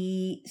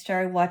we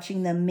started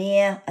watching the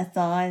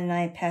marathon, and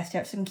I passed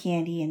out some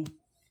candy, and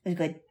it was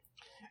good.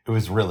 It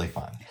was really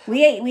fun.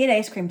 We ate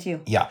ice cream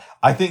too. Yeah,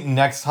 I think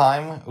next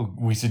time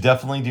we should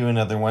definitely do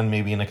another one,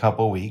 maybe in a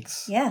couple of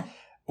weeks. Yeah.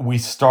 We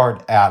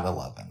start at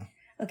 11.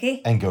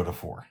 Okay. And go to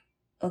 4.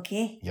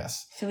 Okay.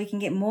 Yes. So we can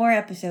get more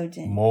episodes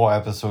in. More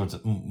episodes.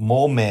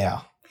 More.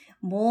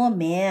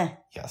 More.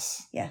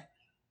 Yes. Yeah.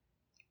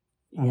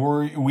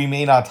 We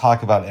may not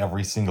talk about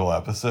every single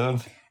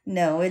episode.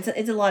 No, it's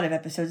a lot of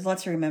episodes.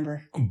 Lots to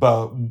remember.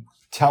 But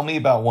tell me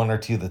about 1 or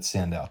 2 that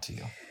stand out to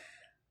you.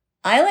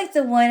 I like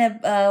the one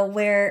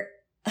where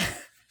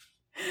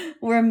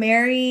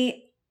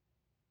Mary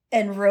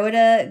and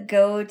Rhoda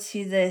go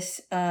to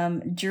this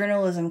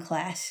journalism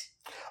class.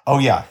 Oh,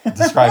 yeah.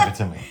 Describe it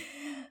to me.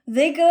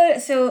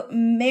 So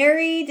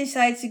Mary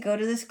decides to go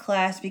to this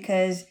class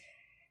because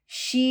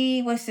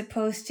she was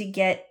supposed to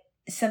get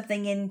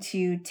something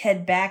into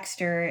Ted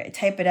Baxter,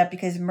 type it up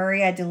because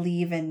Murray had to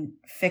leave and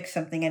fix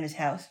something in his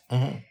house.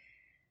 Mm-hmm.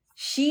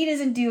 She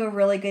doesn't do a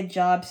really good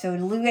job, so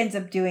Lou ends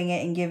up doing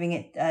it and giving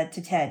it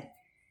to Ted.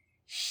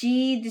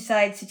 She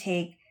decides to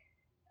take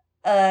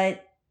a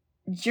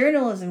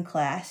journalism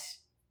class,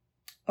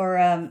 or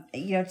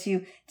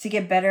to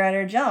get better at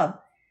her job.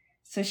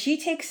 So she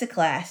takes the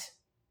class.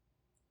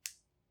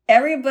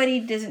 Everybody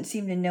doesn't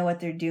seem to know what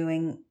they're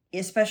doing,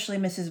 especially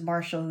Mrs.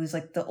 Marshall, who's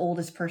like the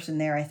oldest person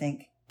there, I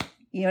think.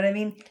 You know what I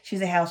mean?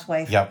 She's a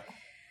housewife. Yep.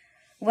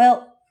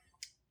 Well,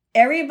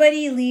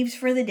 everybody leaves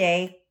for the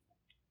day.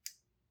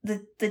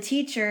 The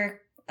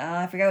teacher,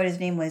 I forgot what his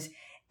name was,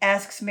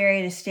 asks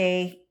Mary to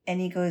stay,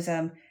 and he goes,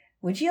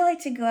 would you like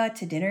to go out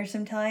to dinner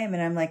sometime?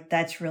 And I'm like,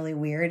 that's really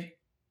weird.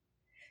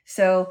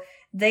 So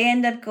they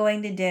end up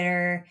going to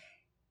dinner,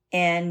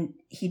 and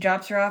he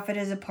drops her off at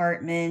his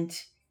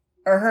apartment,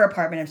 or her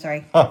apartment, I'm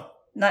sorry. Huh.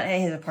 Not at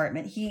his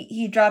apartment.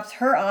 He drops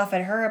her off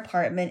at her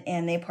apartment,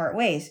 and they part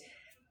ways.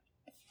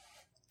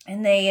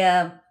 And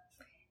they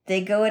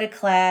go to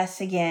class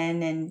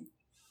again, and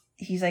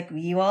he's like,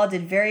 you all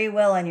did very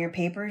well on your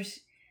papers,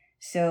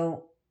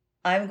 so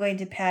I'm going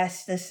to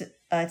pass this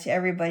to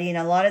everybody, and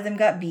a lot of them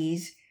got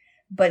B's,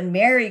 but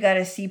Mary got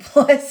a C+.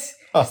 It's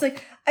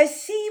like, a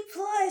C+?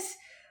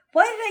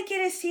 Why did I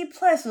get a C+?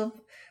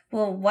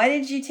 Well, why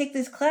did you take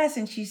this class?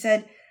 And she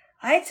said,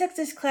 I took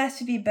this class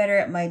to be better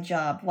at my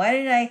job. Why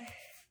did I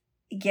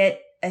get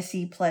a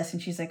C+?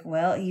 And he's like,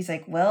 well,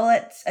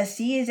 it's a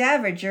C is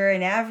average. You're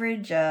an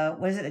average,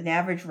 an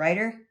average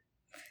writer?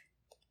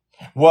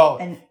 Well,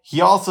 and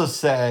he also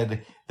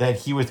said that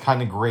he was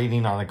kind of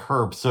grading on a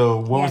curve. So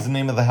what was the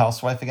name of the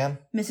housewife again?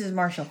 Mrs.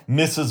 Marshall.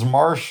 Mrs.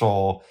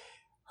 Marshall,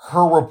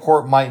 her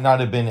report might not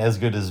have been as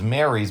good as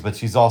Mary's, but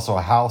she's also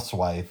a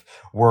housewife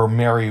where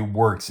Mary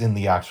works in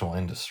the actual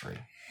industry.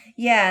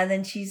 Yeah, and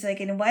then she's like,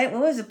 and what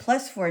was a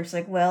plus for? And she's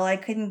like, well, I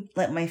couldn't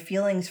let my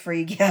feelings for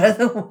you get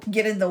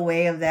in the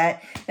way of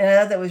that. And I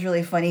thought that was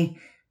really funny.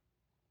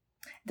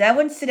 That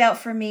one stood out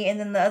for me, and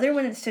then the other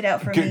one that stood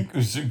out for me...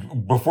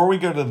 Before we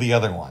go to the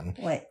other one...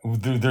 What?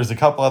 There's a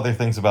couple other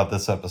things about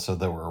this episode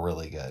that were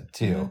really good,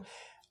 too.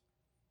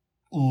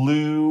 Mm-hmm.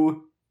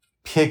 Lou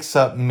picks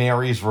up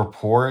Mary's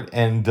report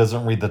and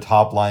doesn't read the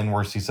top line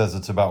where she says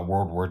it's about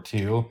World War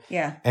II.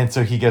 Yeah. And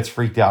so he gets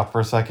freaked out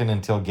for a second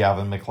until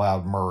Gavin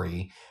MacLeod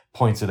Murray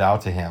points it out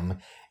to him.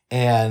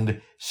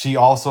 And she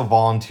also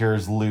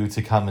volunteers Lou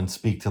to come and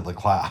speak to the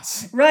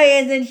class. Right,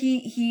 and then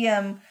he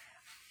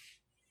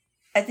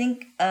I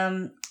think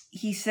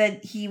he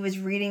said he was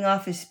reading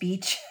off his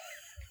speech.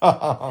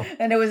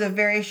 And it was a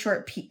very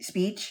short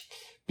speech.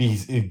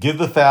 Give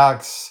the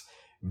facts,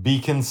 be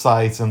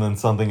concise, and then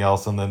something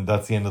else, and then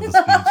that's the end of the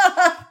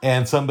speech.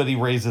 And somebody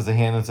raises a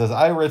hand and says,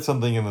 I read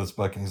something in this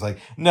book. And he's like,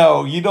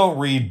 no, you don't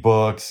read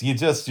books. You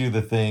just do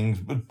the things.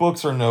 But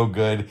books are no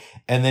good.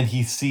 And then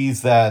he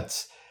sees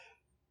that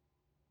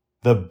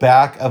the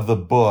back of the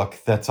book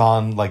that's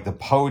on like the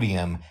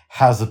podium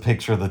has a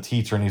picture of the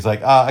teacher. And he's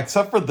like,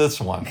 except for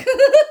this one.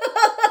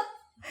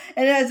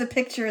 And it has a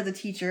picture of the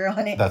teacher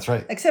on it. That's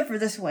right. Except for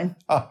this one.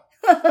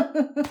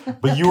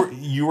 But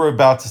you were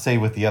about to say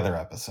with the other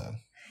episode.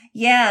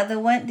 Yeah,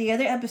 the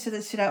other episode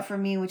that stood out for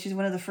me, which is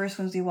one of the first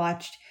ones we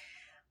watched,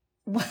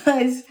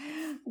 was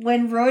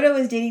when Rhoda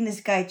was dating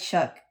this guy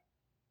Chuck,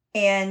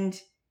 and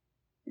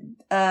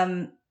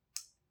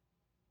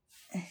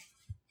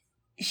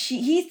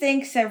he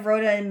thinks that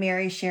Rhoda and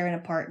Mary share an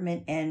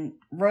apartment, and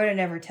Rhoda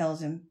never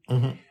tells him.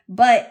 Mm-hmm.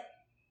 But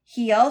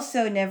he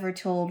also never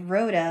told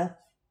Rhoda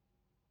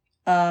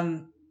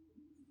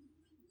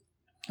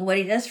what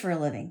he does for a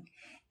living.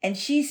 And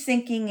she's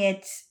thinking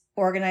it's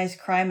organized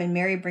crime, and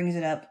Mary brings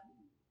it up.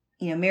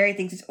 Mary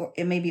thinks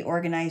it may be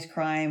organized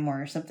crime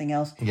or something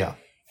else. Yeah.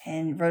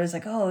 And Rhoda's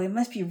like, oh, it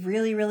must be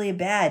really, really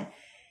bad.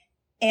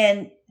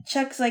 And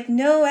Chuck's like,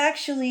 no,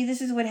 actually,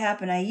 this is what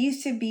happened. I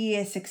used to be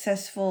a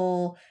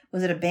successful,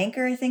 was it a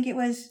banker, I think it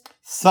was?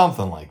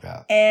 Something like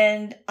that.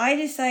 And I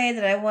decided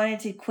that I wanted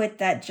to quit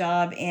that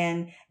job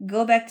and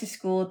go back to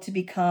school to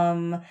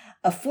become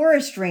a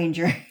forest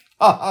ranger.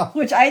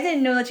 Which I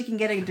didn't know that you can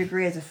get a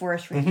degree as a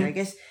forest ranger. I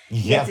guess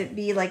you have to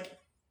be like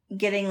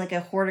getting like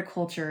a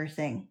horticulture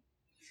thing,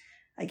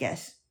 I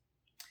guess.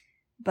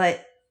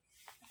 But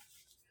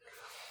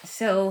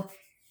so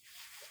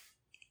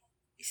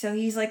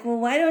he's like, well,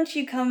 why don't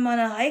you come on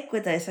a hike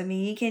with us? I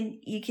mean,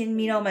 you can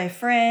meet all my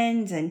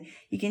friends and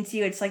you can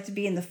see what it's like to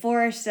be in the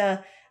forest.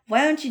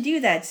 Why don't you do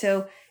that?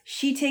 So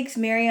she takes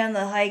Mary on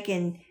the hike,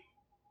 and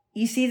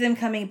you see them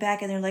coming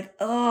back, and they're like,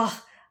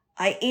 oh,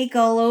 I ache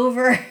all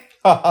over.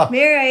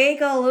 Mary, I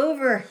ache all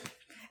over.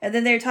 And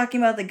then they're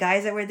talking about the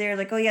guys that were there.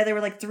 Like, oh yeah, there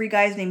were like 3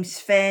 guys named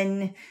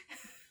Sven.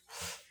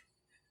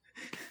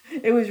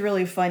 It was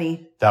really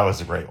funny. That was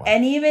a great one.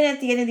 And even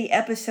at the end of the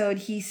episode,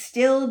 he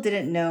still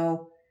didn't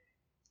know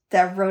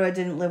that Rhoda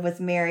didn't live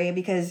with Mary,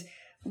 because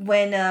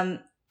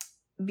when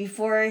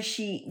before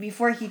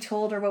he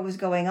told her what was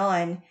going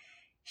on,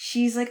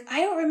 she's like, I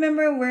don't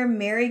remember where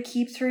Mary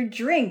keeps her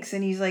drinks.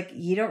 And he's like,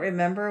 you don't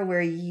remember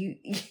where you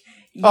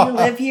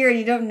live here and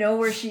you don't know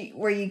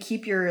where you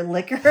keep your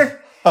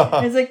liquor?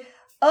 And it's like,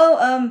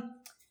 oh,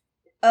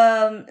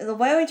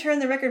 why don't we turn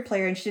the record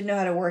player? And she didn't know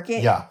how to work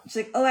it. Yeah. She's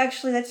like, oh,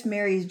 actually, that's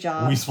Mary's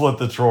job. We split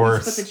the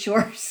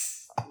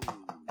chores.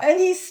 And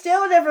he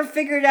still never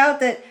figured out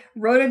that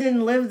Rhoda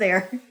didn't live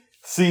there.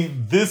 See,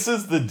 this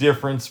is the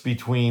difference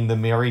between the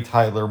Mary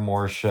Tyler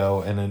Moore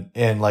Show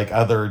and like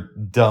other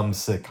dumb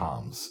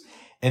sitcoms.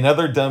 In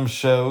other dumb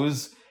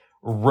shows,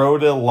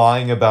 Rhoda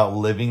lying about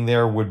living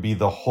there would be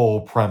the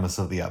whole premise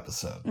of the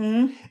episode.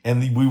 Mm-hmm.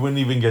 And we wouldn't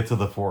even get to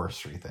the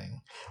forestry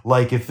thing.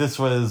 Like if this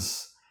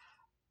was,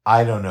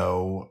 I don't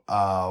know,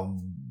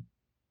 I'm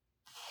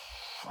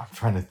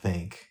trying to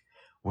think.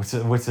 What's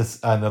this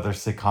another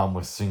sitcom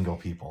with single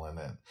people in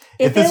it?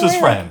 If this was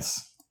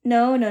Friends.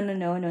 No,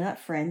 not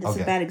Friends. It's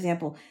a bad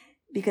example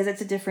because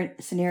it's a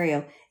different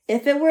scenario.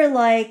 If it were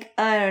like,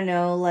 I don't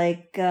know,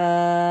 like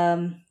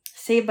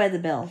Saved by the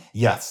Bell.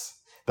 Yes.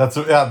 That's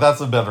a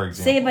better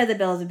example. Saved by the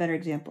Bell is a better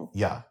example.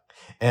 Yeah.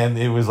 And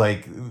it was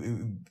like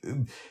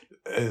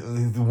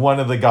one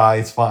of the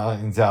guys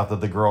finds out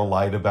that the girl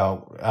lied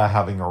about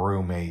having a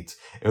roommate.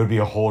 It would be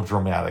a whole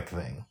dramatic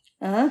thing.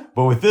 Uh-huh.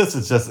 But with this,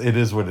 it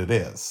is what it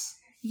is.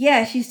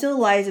 Yeah, she still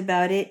lies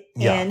about it.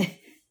 Yeah. And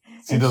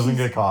she doesn't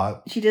get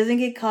caught. She doesn't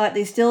get caught.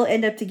 They still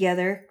end up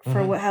together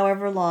for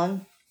however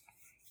long.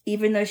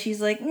 Even though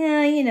she's like, yeah,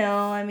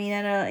 I mean,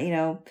 I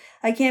don't,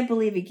 I can't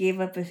believe he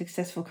gave up a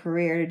successful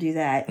career to do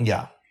that.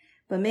 Yeah.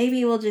 But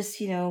maybe we'll just,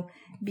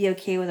 be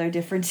okay with our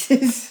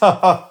differences.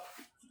 That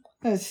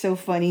was so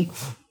funny.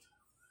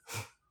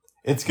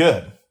 It's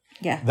good.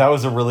 Yeah. That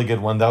was a really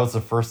good one. That was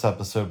the first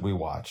episode we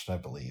watched, I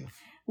believe.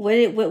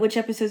 Which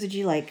episodes did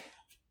you like?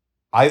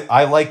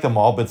 I like them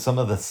all, but some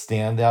of the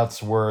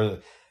standouts were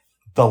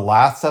the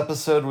last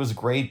episode was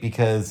great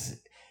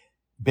because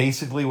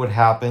basically what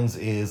happens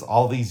is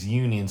all these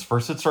unions,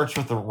 first it starts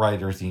with the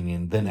writers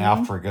union, then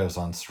AFTRA goes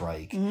on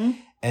strike. Mm-hmm.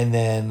 And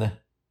then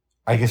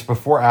I guess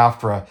before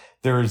AFTRA,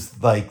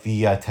 there's like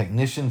the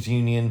technicians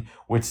union,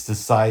 which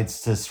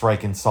decides to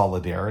strike in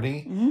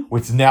solidarity,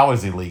 which now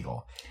is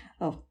illegal.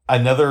 Oh.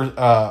 Another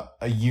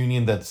a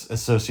union that's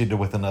associated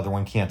with another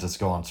one can't just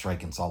go on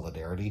strike in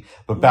solidarity.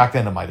 But back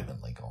then it might have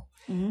been legal.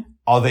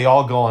 Mm-hmm. They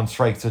all go on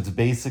strike. So it's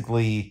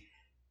basically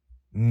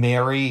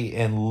Mary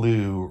and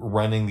Lou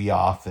running the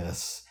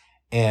office.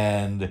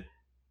 And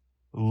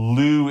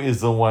Lou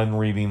is the one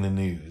reading the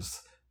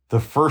news. The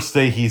first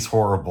day he's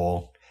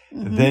horrible.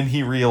 Mm-hmm. Then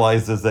he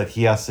realizes that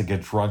he has to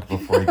get drunk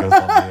before he goes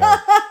on the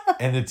air.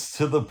 And it's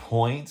to the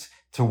point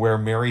to where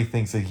Mary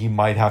thinks that he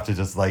might have to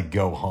just like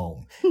go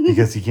home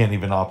because he can't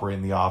even operate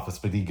in the office.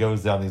 But he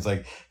goes down and he's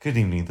like, good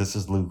evening, this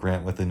is Lou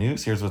Grant with the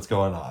news. Here's what's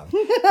going on.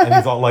 And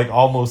he's all like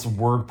almost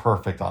word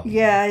perfect on the news.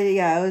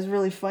 Yeah, it was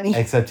really funny.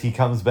 Except he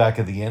comes back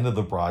at the end of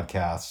the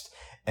broadcast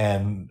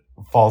and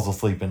falls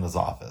asleep in his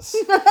office.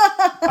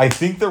 I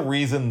think the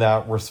reason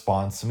that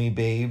responds to me,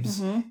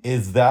 babes,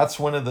 is that's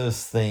one of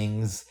those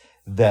things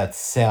that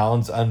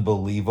sounds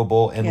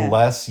unbelievable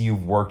unless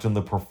you've worked in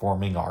the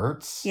performing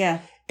arts. Yeah.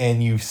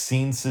 And you've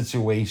seen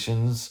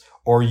situations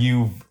or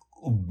you've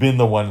been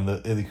the one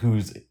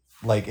who's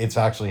like it's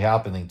actually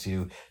happening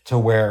to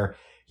where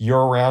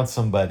you're around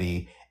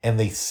somebody and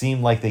they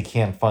seem like they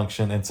can't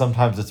function. And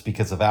sometimes it's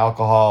because of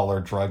alcohol or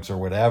drugs or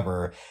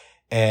whatever.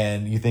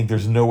 And you think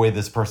there's no way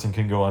this person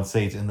can go on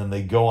stage. And then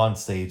they go on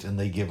stage and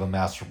they give a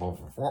masterful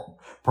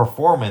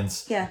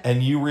performance. Yeah.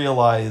 And you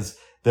realize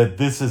that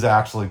this is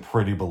actually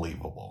pretty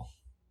believable.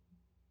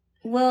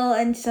 Well,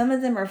 and some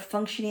of them are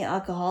functioning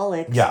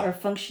alcoholics or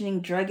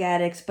functioning drug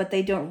addicts, but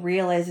they don't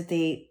realize that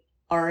they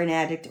are an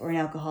addict or an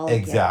alcoholic.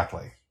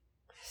 Exactly. Yet.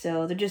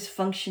 So they're just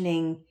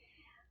functioning.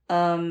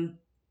 Yeah,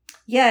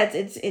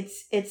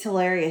 it's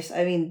hilarious.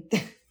 I mean,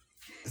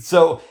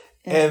 so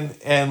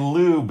and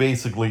Lou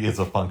basically is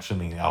a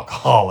functioning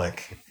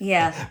alcoholic.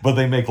 Yeah. But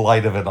they make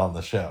light of it on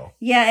the show.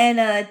 Yeah,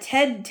 and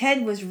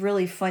Ted was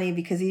really funny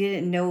because he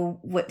didn't know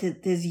what his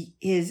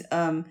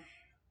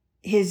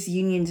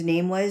union's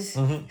name was.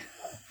 Mm-hmm.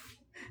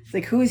 It's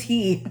like, who is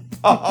he?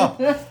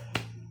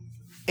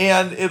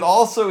 And it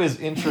also is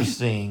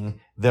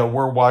interesting that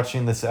we're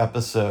watching this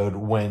episode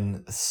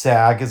when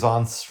SAG is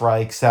on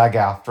strike,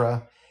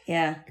 SAG-AFTRA.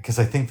 Yeah. Because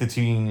I think the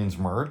two unions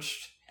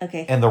merged.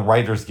 Okay. And the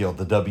Writers Guild,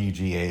 the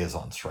WGA, is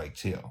on strike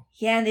too.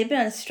 Yeah, and they've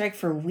been on strike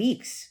for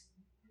weeks.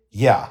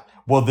 Yeah.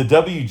 Well, the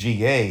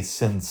WGA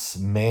since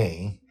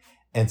May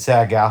and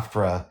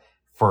SAG-AFTRA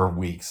for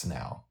weeks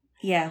now.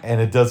 Yeah.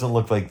 And it doesn't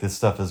look like this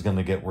stuff is going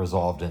to get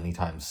resolved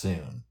anytime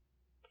soon.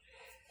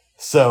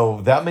 So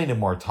that made it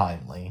more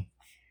timely.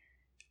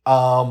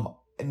 Now,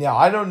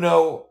 I don't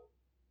know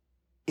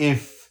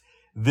if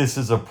this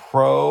is a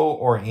pro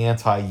or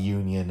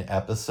anti-union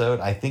episode.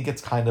 I think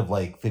it's kind of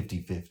like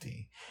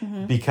 50-50.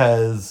 Mm-hmm.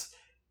 Because,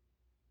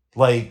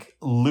 like,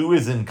 Lou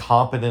is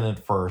incompetent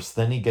at first,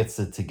 then he gets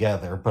it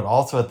together. But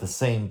also at the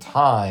same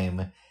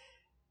time,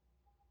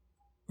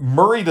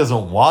 Murray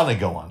doesn't want to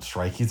go on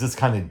strike. He's just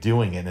kind of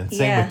doing it. And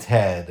same with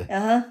Ted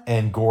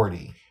and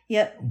Gordy.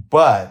 Yep.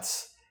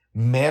 But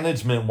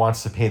management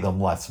wants to pay them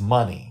less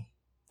money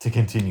to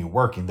continue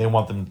working. They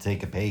want them to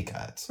take a pay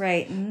cut.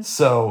 Right. Mm-hmm.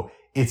 So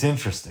it's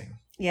interesting.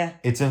 Yeah.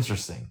 It's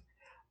interesting.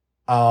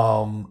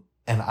 And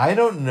I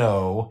don't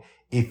know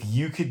if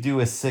you could do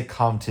a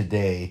sitcom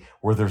today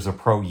where there's a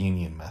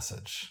pro-union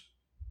message.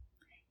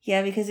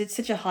 Yeah, because it's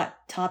such a hot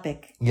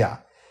topic. Yeah.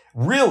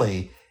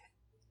 Really,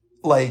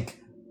 like,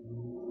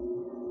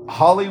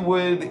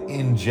 Hollywood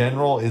in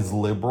general is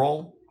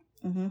liberal,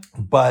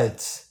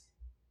 but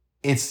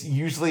it's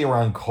usually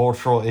around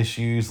cultural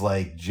issues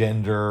like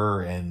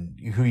gender and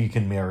who you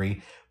can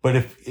marry. But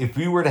if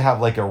we were to have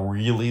like a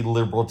really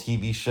liberal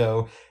TV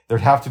show,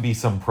 there'd have to be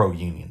some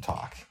pro-union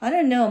talk. I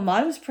don't know.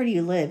 Maude was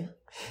pretty lib.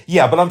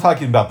 Yeah, but I'm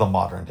talking about the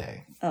modern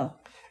day. Oh.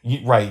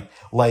 Right.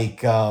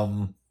 Like,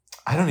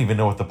 I don't even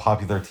know what the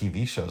popular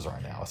TV shows are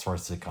now as far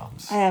as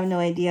sitcoms. I have no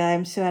idea.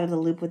 I'm so out of the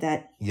loop with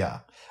that. Yeah.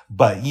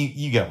 But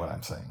you get what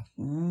I'm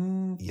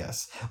saying.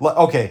 Yes.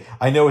 Okay,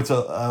 I know it's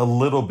a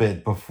little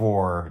bit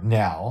before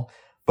now,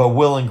 but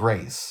Will and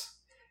Grace.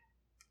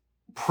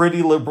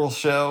 Pretty liberal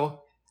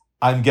show.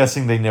 I'm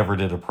guessing they never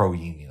did a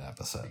pro-union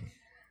episode.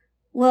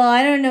 Well,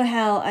 I don't know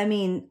how. I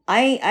mean,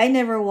 I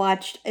never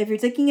watched. If you're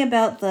thinking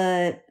about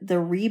the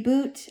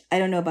reboot, I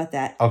don't know about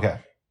that. Okay.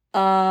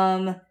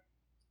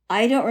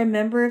 I don't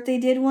remember if they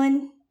did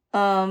one.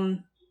 The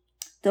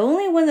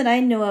only one that I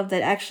know of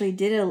that actually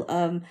did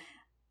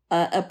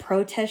a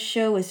protest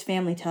show was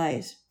Family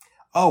Ties.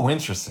 Oh,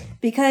 interesting.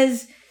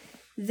 Because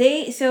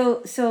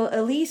so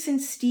Elise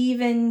and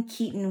Steven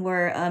Keaton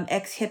were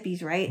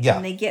ex-hippies, right? Yeah.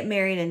 And they get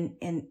married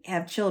and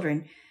have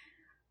children.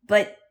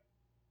 But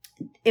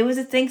it was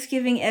a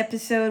Thanksgiving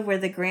episode where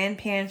the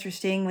grandparents were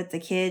staying with the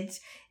kids,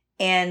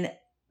 and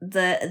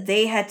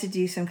they had to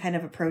do some kind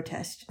of a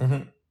protest.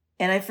 Mm-hmm.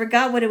 And I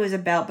forgot what it was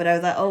about, but I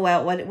was like, oh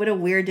wow, what a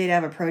weird day to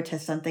have a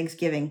protest on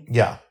Thanksgiving.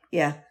 Yeah.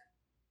 Yeah.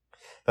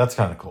 That's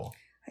kind of cool.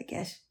 I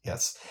guess.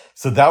 Yes.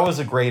 So that was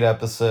a great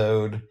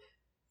episode.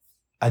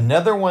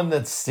 Another one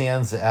that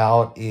stands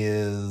out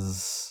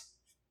is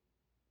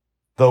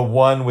the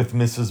one with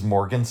Mrs.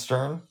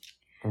 Morgenstern,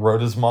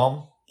 Rhoda's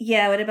mom.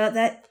 Yeah, what about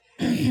that?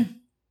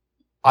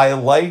 I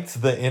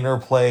liked the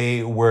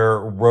interplay where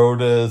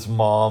Rhoda's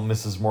mom,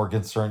 Mrs.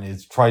 Morgenstern,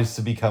 tries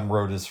to become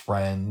Rhoda's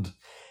friend.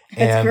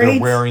 And they're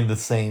wearing the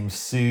same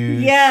suit.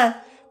 Yeah.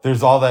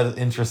 There's all that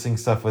interesting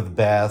stuff with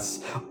Bess.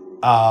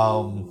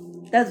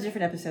 That was a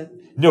different episode.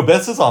 No,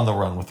 Bess is on the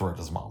run with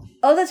Rhoda's mom.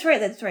 Oh, that's right.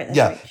 That's right.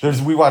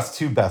 We watched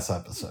 2 Bess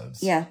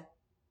episodes. Yeah.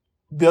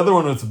 The other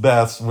one with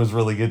Bess was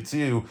really good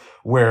too,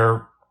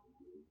 where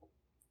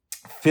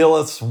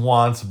Phyllis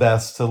wants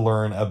Bess to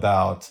learn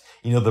about,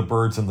 the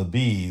birds and the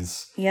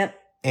bees. Yep.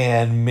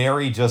 And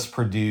Mary just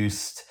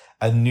produced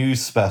a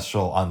news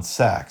special on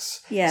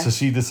sex. Yeah. So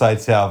she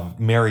decides to have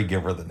Mary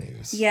give her the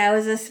news. Yeah, it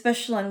was a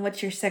special on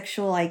what's your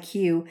sexual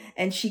IQ,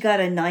 and she got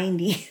a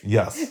 90.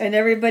 Yes. And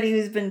everybody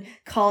who's been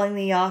calling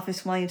the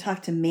office wanting to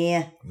talk to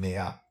Mia.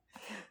 Yeah.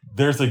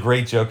 There's a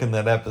great joke in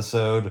that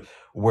episode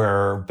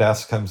where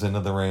Bess comes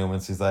into the room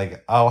and she's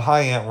like, oh,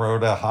 hi, Aunt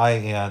Rhoda. Hi,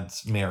 Aunt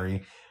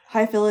Mary.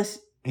 Hi, Phyllis.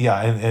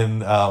 Yeah,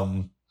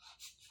 and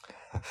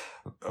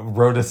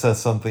Rhoda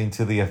says something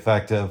to the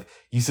effect of,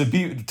 you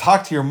should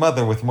talk to your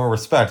mother with more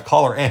respect.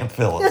 Call her Aunt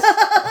Phyllis.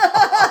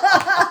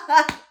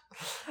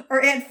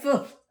 Or Aunt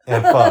Phil.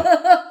 Aunt Phil.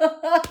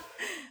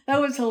 That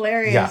was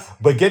hilarious. Yeah,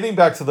 but getting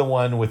back to the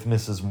one with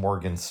Mrs.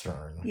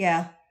 Morgenstern.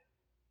 Yeah.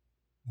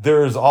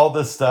 There's all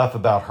this stuff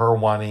about her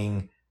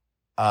wanting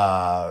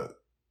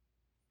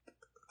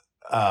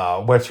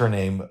what's her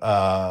name?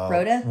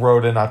 Rhoda?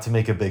 Rhoda, not to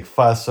make a big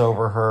fuss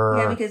over her.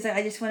 Yeah, because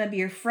I just want to be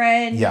your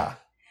friend. Yeah.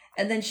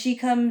 And then she's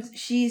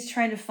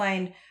trying to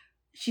find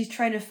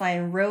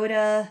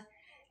Rhoda,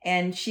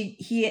 and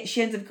she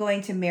ends up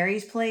going to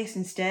Mary's place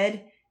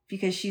instead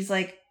because she's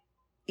like,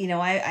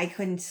 I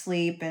couldn't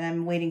sleep and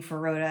I'm waiting for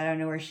Rhoda. I don't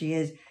know where she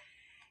is.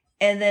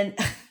 And then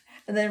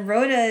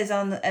Rhoda is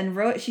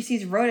she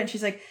sees Rhoda and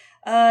she's like,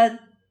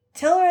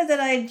 tell her that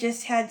I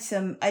just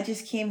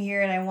came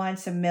here and I wanted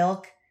some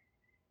milk.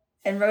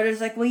 And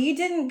Rhoda's like, well, you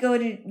didn't go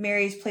to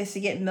Mary's place to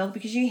get milk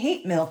because you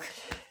hate milk.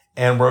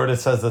 And Rhoda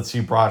says that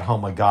she brought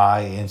home a guy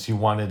and she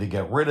wanted to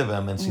get rid of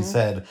him. And she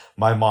said,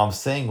 my mom's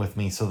staying with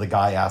me. So the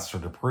guy asked her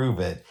to prove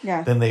it.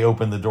 Yeah. Then they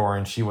opened the door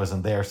and she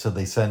wasn't there. So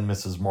they send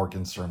Mrs.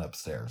 Morgenstern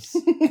upstairs.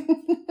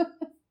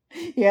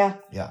 Yeah.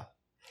 Yeah.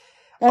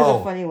 That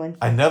was a funny one.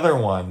 Another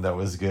one that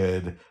was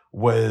good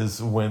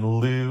was when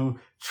Lou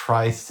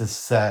tries to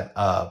set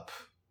up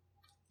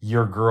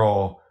your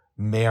girl,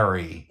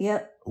 Mary.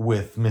 Yep.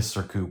 With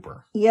Mr.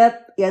 Cooper.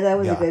 Yep. Yeah, that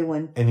was a good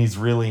one. And he's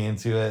really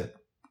into it.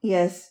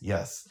 Yes.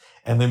 Yes.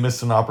 And they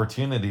missed an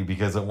opportunity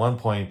because at one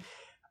point,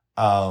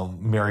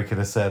 Mary could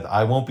have said,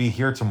 I won't be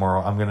here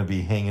tomorrow. I'm going to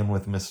be hanging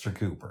with Mr.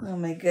 Cooper. Oh,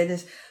 my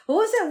goodness. What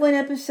was that one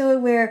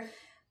episode where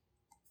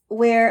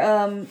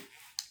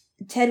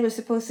Ted was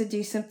supposed to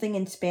do something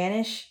in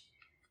Spanish?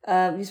 He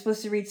was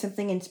supposed to read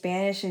something in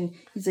Spanish, and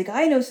he's like,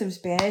 I know some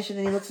Spanish. And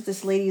then he looks at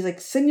this lady. He's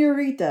like,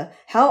 Senorita,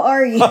 how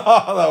are you?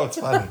 That was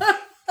funny.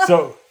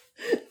 So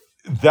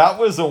that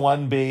was the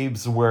one,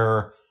 babes,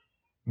 where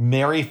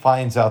Mary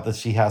finds out that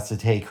she has to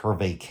take her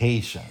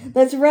vacation.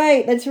 That's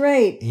right.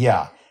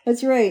 Yeah.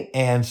 That's right.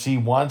 And she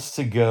wants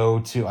to go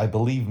to, I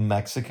believe,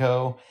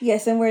 Mexico. Yeah,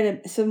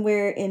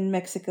 somewhere in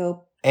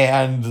Mexico.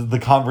 And the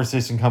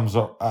conversation comes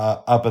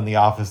up in the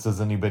office.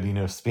 Does anybody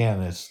know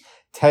Spanish?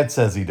 Ted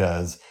says he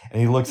does. And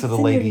he looks at a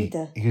lady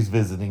who's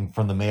visiting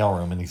from the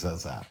mailroom and he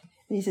says that.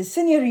 And he says,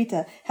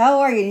 Senorita, how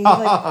are you? And he's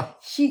like,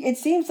 it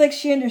seems like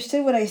she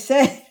understood what I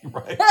said.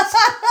 Right.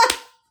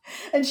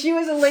 And she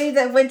was a lady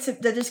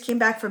that just came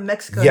back from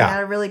Mexico and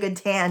had a really good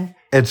tan.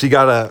 And she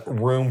got a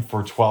room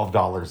for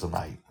 $12 a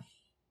night.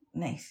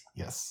 Nice.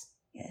 Yes.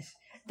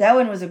 That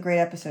one was a great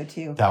episode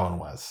too. That one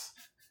was.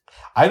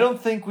 I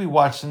don't think we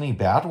watched any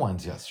bad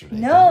ones yesterday.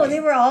 No, they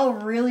were all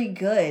really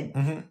good.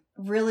 Mm-hmm.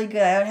 Really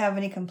good. I don't have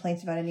any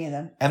complaints about any of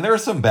them. And there are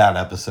some bad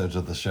episodes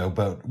of the show,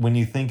 but when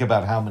you think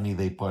about how many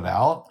they put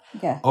out,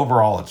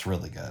 overall it's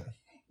really good.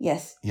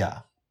 Yes.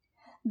 Yeah.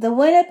 The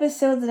one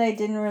episode that I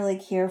didn't really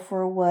care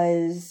for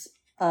was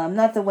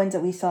not the ones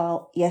that we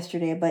saw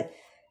yesterday, but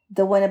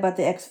the one about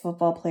the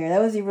ex-football player.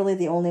 That was really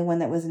the only one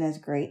that wasn't as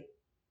great.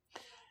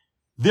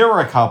 There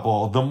were a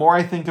couple. The more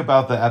I think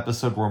about the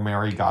episode where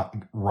Mary got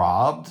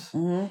robbed,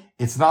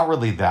 it's not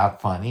really that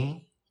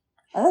funny.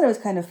 I thought it was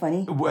kind of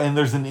funny. And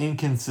there's an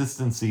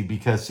inconsistency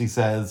because she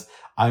says,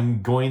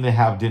 I'm going to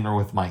have dinner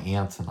with my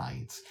aunt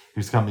tonight,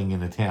 who's coming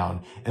into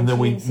town. And then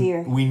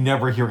we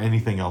never hear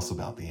anything else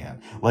about the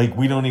aunt. Like,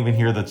 we don't even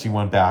hear that she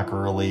went back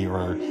early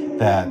or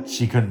that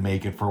she couldn't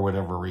make it for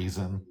whatever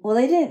reason. Well,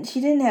 she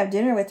didn't have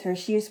dinner with her.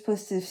 She was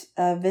supposed to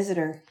visit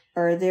her.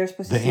 Or they were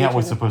supposed to. The aunt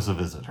was supposed to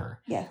visit her.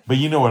 Yeah. But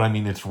you know what I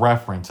mean? It's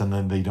reference and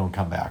then they don't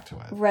come back to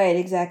it. Right,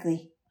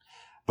 exactly.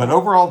 But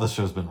overall, the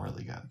show's been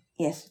really good.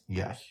 Yes.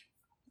 Yes.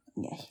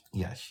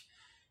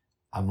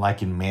 I'm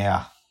liking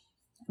Maya.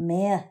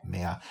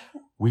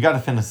 We got to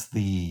finish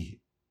the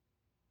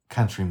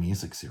country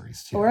music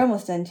series too. We're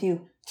almost done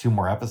too. 2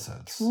 more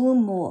episodes. 2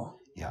 more.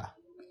 Yeah.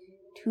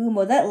 2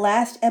 more. That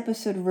last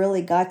episode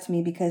really got to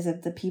me because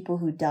of the people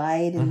who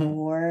died in the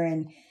war,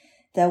 and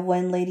that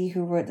one lady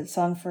who wrote the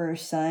song for her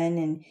son,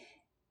 and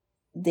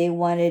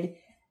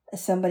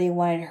somebody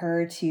wanted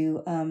her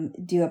to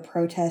do a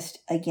protest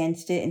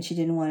against it, and she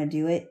didn't want to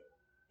do it.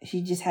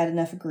 She just had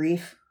enough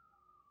grief.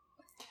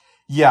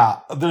 Yeah,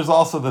 there's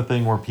also the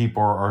thing where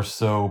people are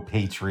so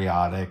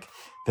patriotic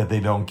that they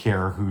don't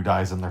care who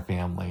dies in their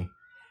family.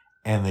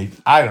 And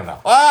I don't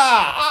know.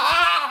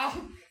 I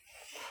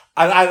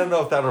don't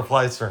know if that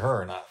applies to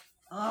her or not.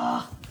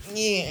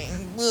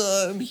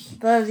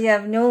 Bubs, you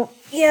have no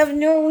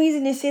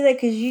reason to say that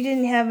because you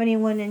didn't have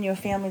anyone in your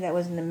family that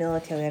was in the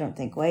military, I don't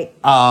think, right?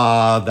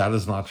 That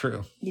is not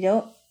true. You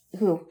don't?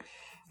 Who?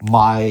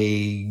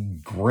 My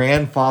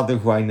grandfather,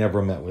 who I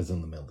never met, was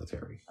in the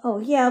military. Oh,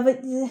 yeah,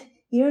 but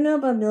you don't know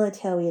about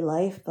military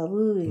life,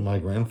 babu. My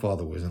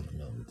grandfather was in the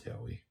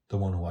military. The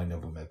one who I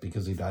never met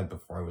because he died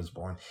before I was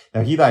born.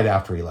 Now, he died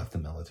after he left the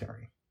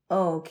military.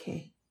 Oh,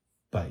 okay.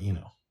 But,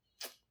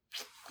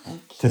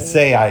 to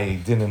say I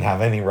didn't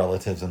have any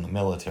relatives in the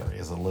military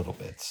is a little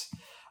bit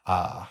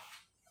of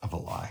a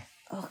lie.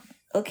 Oh,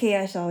 okay,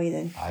 I saw you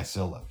then. I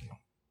still love you.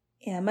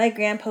 Yeah, my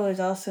grandpa was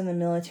also in the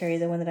military,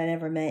 the one that I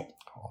never met.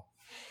 Oh.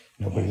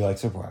 Nobody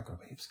likes a Barack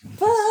babes.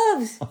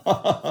 Bubs!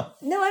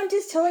 No, I'm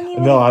just telling you.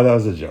 No, that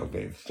was a joke,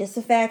 babe. Just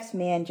the facts,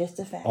 man. Just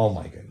the facts. Oh,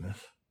 my goodness.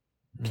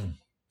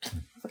 I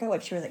forgot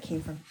what show that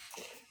came from.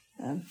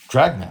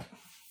 Dragnet.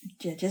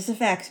 Just the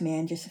facts,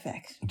 man. Just the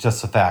facts.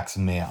 Just the facts,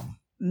 ma'am.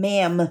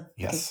 Ma'am.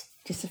 Yes.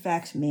 Okay. Just the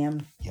facts,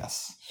 ma'am.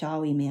 Yes.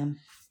 Shall we, ma'am?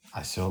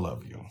 I still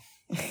love you.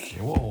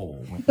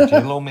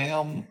 J-Lo,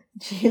 ma'am.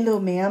 J-Lo,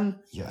 ma'am.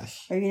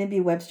 Yes. Are you going to be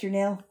Webster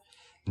now?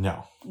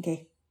 No.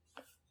 Okay.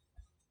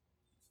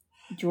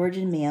 George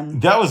and ma'am.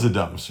 That was a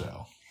dumb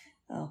show.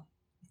 Oh.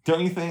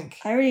 Don't you think?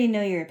 I already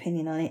know your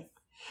opinion on it.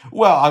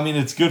 Well, I mean,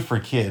 it's good for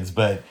kids,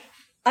 but...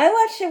 I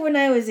watched it when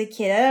I was a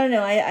kid. I don't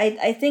know.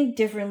 I think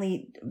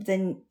differently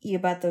than you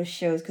about those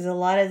shows because a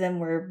lot of them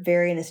were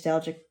very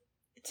nostalgic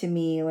to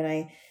me when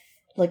I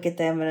look at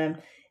them.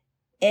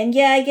 And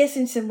yeah, I guess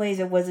in some ways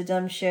it was a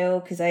dumb show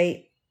because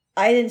I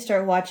didn't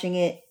start watching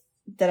it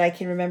that I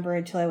can remember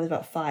until I was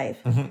about 5.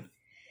 Mm-hmm.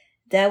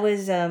 That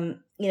was, a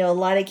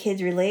lot of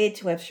kids related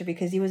to Webster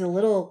because he was a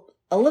little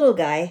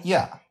guy.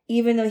 Yeah.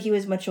 Even though he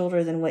was much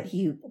older than what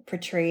he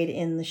portrayed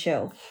in the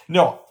show.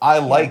 No, I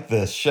like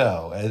this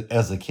show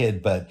as a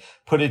kid, but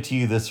put it to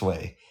you this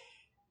way.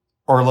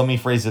 Or let me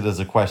phrase it as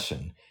a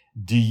question.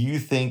 Do you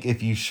think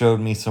if you showed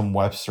me some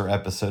Webster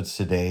episodes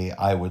today,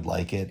 I would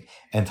like it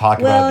and talk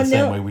about it the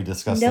same way we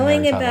discussed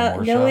knowing the Mary Tyler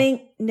Moore show?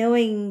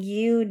 Knowing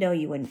you, no,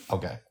 you wouldn't.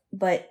 Okay.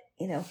 But,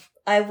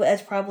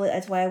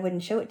 that's why I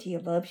wouldn't show it to you,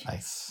 Bubs.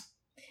 Nice.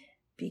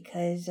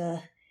 Because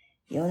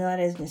you're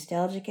not as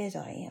nostalgic as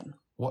I am.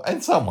 Well,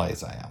 in some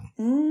ways I am.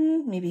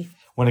 Maybe.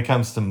 When it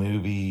comes to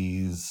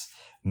movies,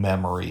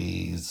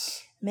 memories.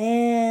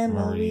 And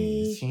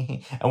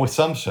with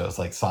some shows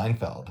like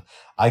Seinfeld,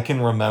 I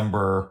can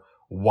remember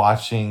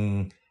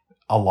watching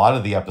a lot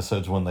of the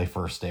episodes when they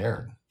first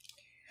aired.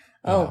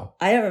 I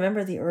don't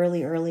remember the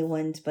early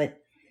ones, but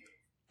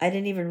I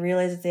didn't even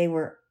realize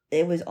that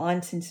it was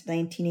on since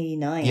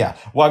 1989. Yeah.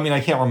 Well, I mean, I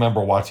can't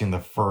remember watching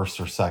the first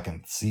or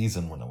second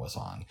season when it was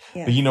on.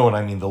 Yeah. But you know what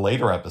I mean? The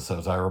later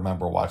episodes, I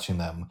remember watching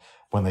them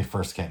when they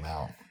first came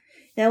out.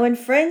 Now, when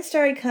Friends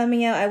started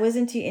coming out, I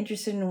wasn't too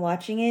interested in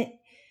watching it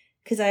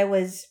because I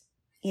was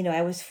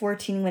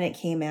 14 when it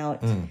came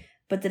out.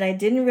 But then I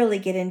didn't really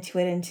get into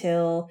it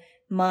until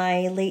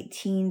my late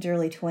teens,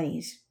 early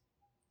 20s.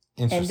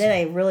 And then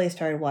I really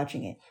started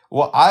watching it.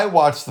 Well, I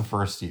watched the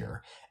first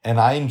year and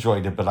I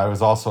enjoyed it, but I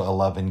was also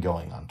 11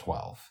 going on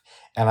 12.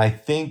 And I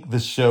think the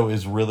show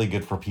is really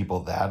good for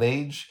people that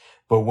age.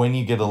 But when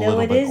you get a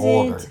little bit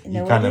older, it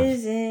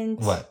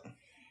isn't. What?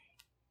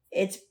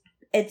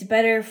 It's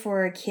better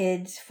for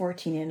kids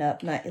 14 and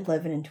up, not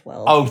 11 and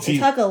 12. Oh, see, they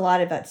talk a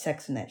lot about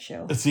sex in that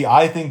show. See,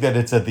 I think that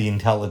it's at the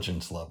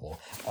intelligence level.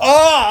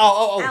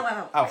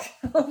 Ow.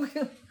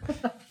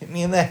 Hit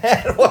me in the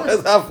head. What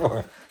is that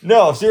for?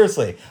 No,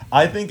 seriously.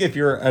 I think if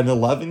you're an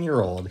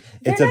 11-year-old,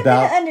 it's about... They're not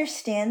going to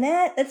understand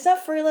that. That's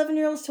not for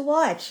 11-year-olds to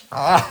watch.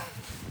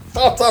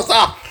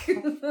 Stop.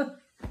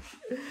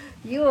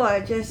 You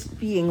are just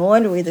being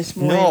ornery this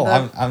morning.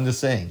 No, I'm just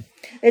saying.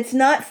 It's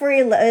not for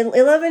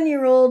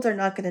 11-year-olds are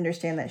not going to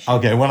understand that show.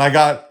 Okay, when I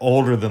got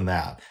older than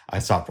that, I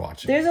stopped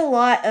watching. There's a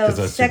lot of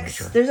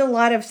sex. There's a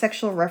lot of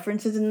sexual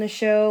references in the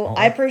show. Oh.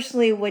 I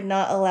personally would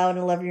not allow an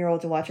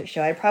 11-year-old to watch a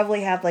show. I'd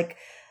probably have like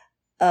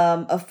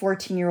a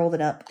 14-year-old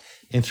and up.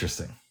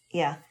 Interesting.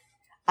 Yeah.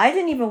 I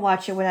didn't even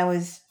watch it when I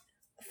was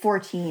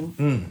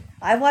 14.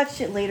 I watched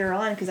it later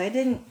on because I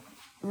didn't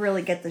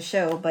really get the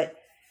show, but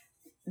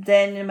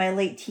then in my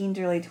late teens,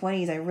 early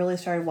 20s, I really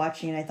started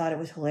watching it and I thought it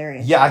was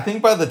hilarious. Yeah, I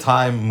think by the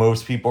time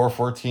most people are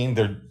 14,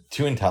 they're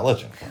too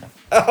intelligent for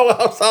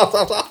it.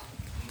 Stop.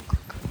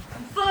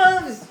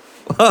 Bugs!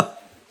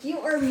 You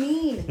are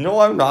mean. No,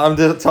 I'm not. I'm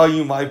just telling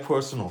you my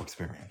personal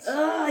experience.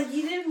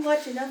 You didn't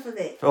watch enough of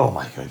it. Oh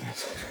my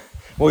goodness.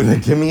 Well, then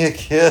give me a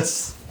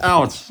kiss.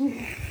 Ouch.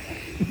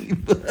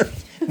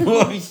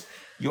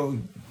 You're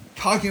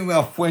talking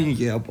about friends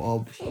here,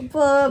 Bob.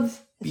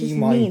 Bubs. It's just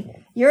mean.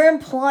 You're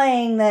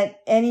implying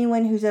that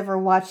anyone who's ever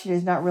watched it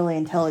is not really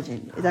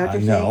intelligent. Is that what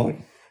you're saying? No.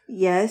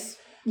 Yes,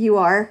 you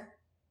are.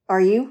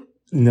 Are you?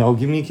 No,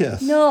 give me a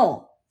kiss.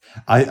 No.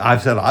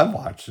 I've said I've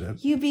watched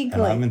it. You be good.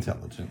 And I'm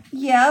intelligent.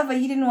 Yeah, but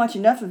you didn't watch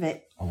enough of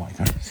it. Oh my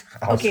goodness.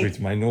 I'll scratch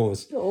my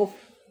nose. Oh.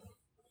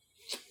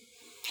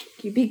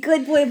 You be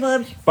good, boy,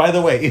 Bubs. By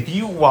the way, if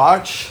you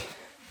watch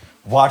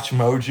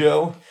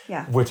Mojo...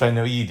 Yeah. Which I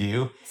know you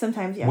do.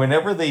 Sometimes, yeah.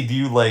 Whenever they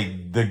do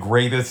like the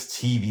greatest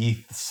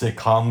TV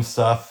sitcom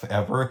stuff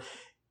ever,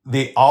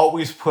 they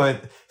always put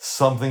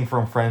something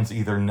from Friends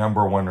either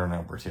number 1 or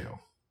number 2.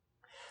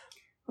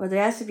 Well,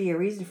 there has to be a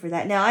reason for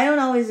that. Now, I don't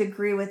always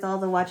agree with all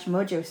the Watch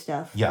Mojo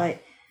stuff. Yeah.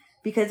 But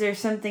because there's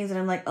some things that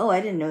I'm like, oh, I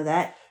didn't know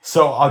that.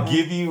 So I'll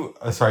give you...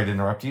 sorry to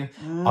interrupt you.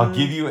 I'll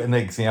give you an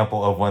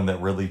example of one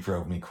that really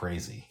drove me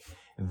crazy.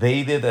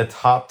 They did a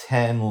top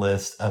 10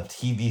 list of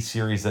TV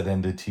series that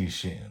ended too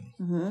soon.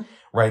 Mm-hmm.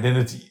 Right? And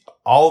it's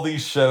all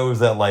these shows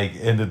that like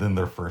ended in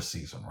their first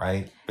season,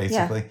 right?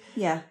 Basically.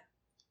 Yeah.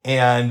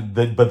 And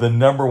but the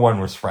number 1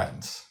 was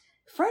Friends.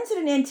 Friends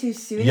didn't end too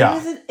soon.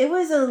 Yeah. It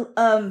was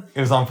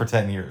on for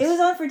 10 years. It was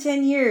on for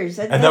 10 years.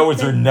 And that was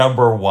their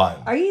number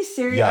 1. Are you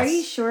serious? Yes. Are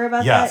you sure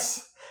about that?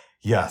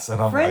 Yes.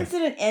 And I'm Friends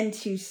didn't end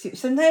too soon.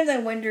 Sometimes I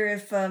wonder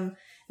if now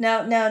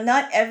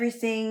not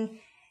everything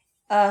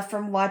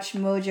from Watch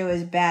Mojo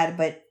is bad,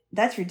 but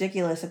that's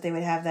ridiculous that they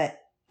would have that.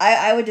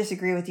 I would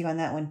disagree with you on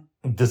that one.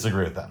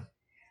 Disagree with them.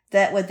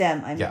 That with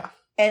them, I mean. Yeah.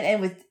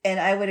 And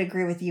I would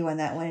agree with you on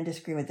that one and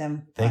disagree with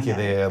them. Thank you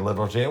there,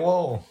 little J.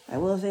 Whoa. I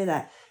will say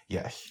that.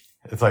 Yes.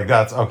 It's like,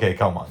 that's okay,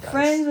 come on, guys.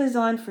 Friends was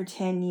on for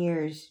 10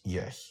 years.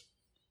 Yes.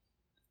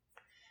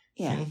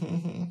 Yeah.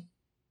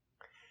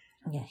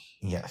 Yes.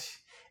 Yes.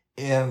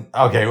 And,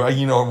 okay, well,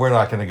 you know, we're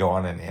not going to go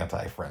on an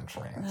anti-French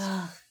rant.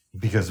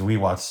 Because we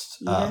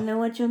watched... You don't know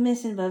what you're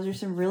missing, Bubs. There's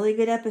some really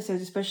good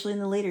episodes, especially in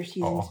the later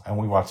seasons. Oh, and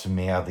we watched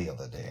Maya the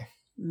other day.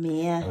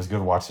 Maya. It was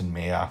good watching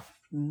Maya.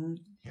 Mm-hmm.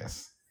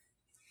 Yes.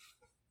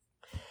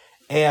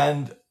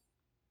 And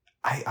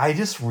I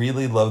just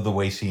really love the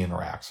way she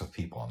interacts with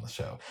people on the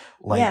show.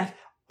 Like,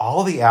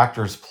 all the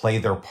actors play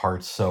their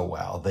parts so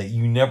well that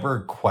you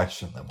never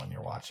question them when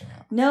you're watching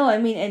it. No,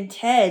 and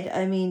Ted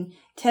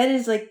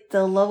is like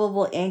the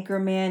lovable anchor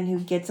man who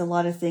gets a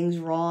lot of things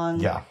wrong.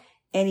 Yeah.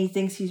 And he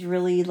thinks he's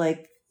really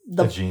like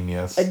a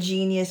genius. A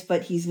genius,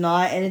 but he's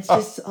not. And it's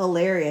just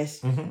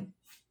hilarious. Mm-hmm.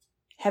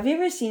 Have you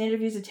ever seen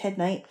interviews of Ted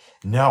Knight?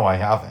 No, I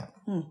haven't.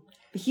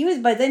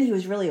 But by then he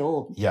was really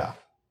old. Yeah.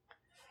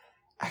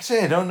 Actually,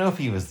 I don't know if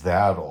he was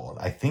that old.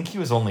 I think he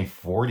was only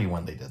 40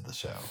 when they did the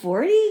show.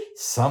 40?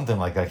 Something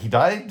like that. He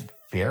died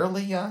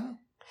fairly young.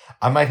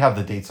 I might have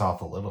the dates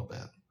off a little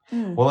bit.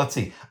 Well, let's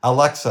see.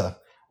 Alexa,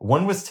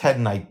 when was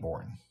Ted Knight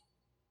born?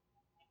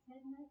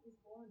 Ted Knight was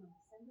born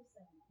on December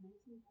 7th,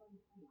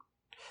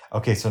 1923.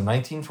 Okay, so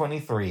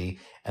 1923,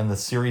 and the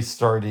series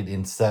started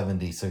in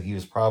 70, so he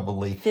was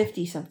probably...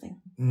 50-something.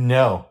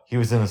 No, he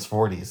was in his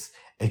 40s.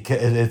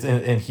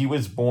 And he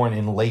was born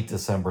in late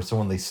December, so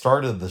when they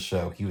started the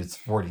show, he was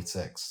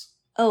 46.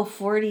 Oh,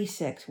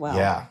 46. Wow.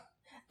 Yeah.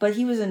 But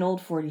he was an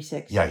old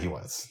 46. Yeah, he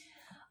was.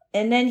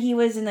 And then he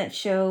was in that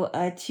show,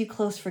 Too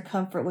Close for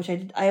Comfort, which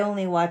I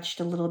only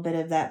watched a little bit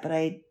of that, but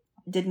I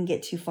didn't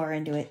get too far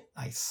into it.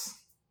 Nice.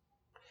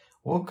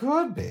 Well,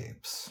 good,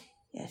 babes.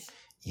 Yes.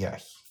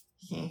 Yes.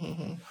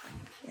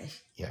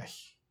 Yes.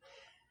 Yes.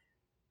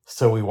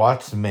 So we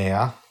watched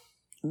Maya.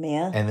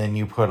 Maya. And then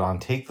you put on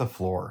Take the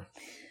Floor.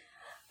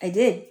 I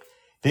did.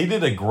 They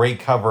did a great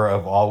cover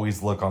of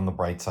Always Look on the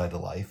Bright Side of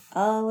Life.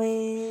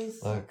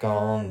 Always look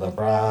on the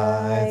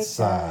bright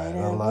side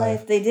of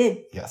life. They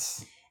did.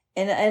 Yes.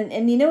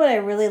 And you know what I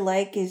really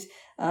like is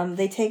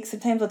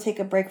sometimes they'll take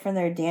a break from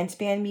their dance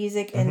band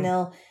music and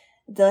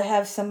they'll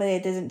have somebody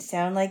that doesn't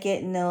sound like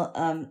it and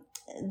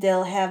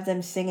they'll have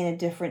them sing in a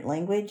different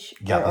language.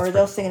 Yeah, or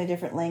they'll sing in a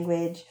different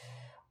language.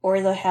 Or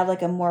they'll have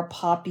like a more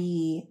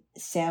poppy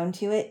sound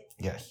to it.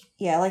 Yes.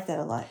 Yeah, I like that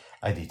a lot.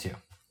 I do too.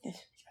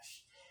 Yes.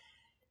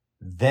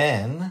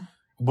 Then,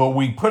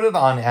 we put it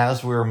on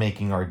as we were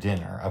making our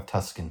dinner of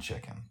Tuscan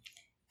chicken.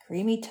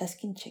 Creamy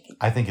Tuscan chicken.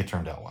 I think it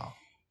turned out well.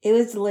 It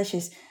was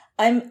delicious.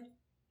 I'm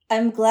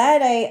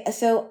glad I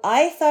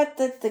thought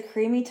that the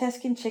creamy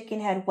Tuscan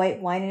chicken had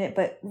white wine in it,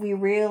 but we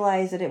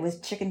realized that it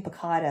was chicken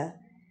piccata.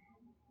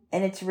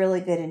 And it's really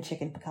good in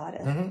chicken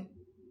piccata.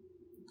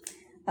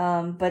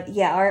 Mm-hmm. But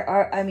yeah,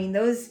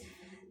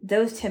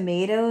 those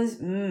tomatoes,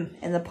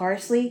 and the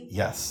parsley.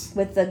 Yes.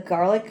 With the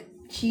garlic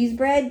cheese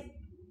bread.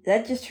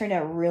 That just turned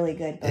out really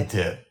good. It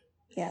did.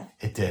 Yeah.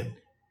 It did.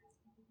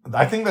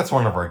 I think that's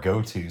one of our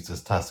go-tos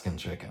is Tuscan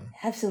chicken.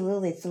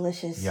 Absolutely. It's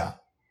delicious. Yeah.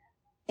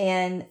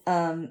 And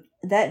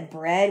that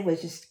bread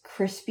was just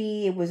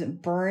crispy. It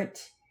wasn't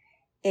burnt.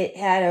 It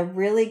had a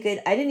really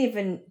good...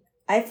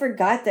 I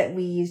forgot that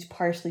we used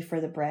parsley for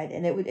the bread.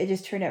 And it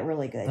just turned out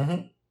really good.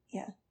 Mm-hmm.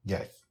 Yeah.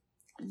 Yes.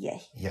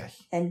 Yes.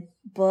 Yes. And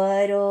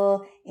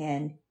butter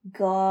and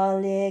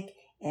garlic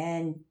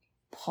and...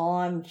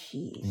 Parm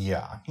cheese.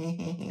 Yeah.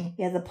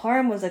 Yeah, the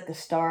parm was like the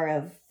star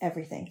of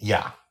everything.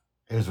 Yeah.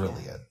 It was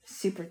really good.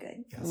 Super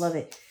good. Yes. Love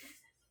it.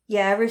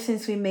 Yeah, ever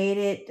since we made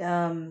it,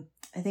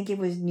 I think it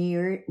was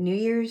New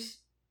Year's,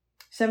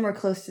 somewhere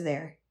close to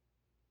there.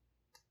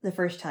 The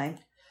first time.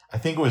 I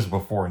think it was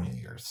before New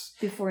Year's.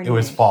 Before New Year's.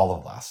 It was fall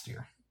of last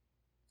year.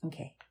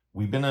 Okay.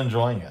 We've been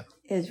enjoying it.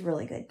 It was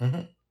really good.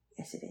 Mm-hmm.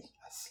 Yes, it is.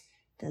 Yes.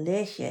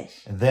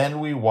 Delicious. And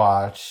then we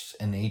watched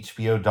an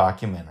HBO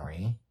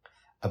documentary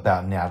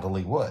about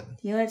Natalie Wood.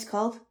 You know what it's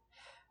called?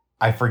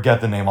 I forget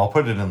the name. I'll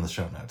put it in the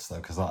show notes, though,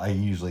 because I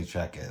usually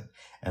check it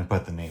and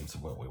put the names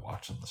of what we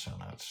watch in the show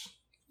notes.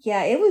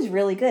 Yeah, it was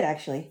really good,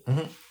 actually.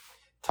 Mm-hmm.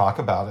 Talk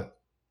about it.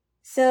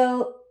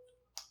 So,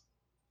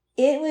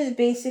 it was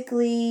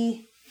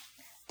basically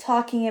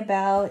talking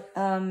about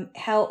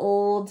how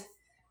old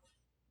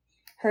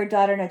her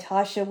daughter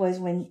Natasha was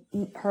when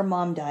her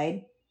mom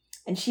died.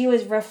 And she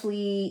was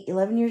roughly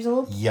 11 years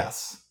old?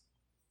 Yes.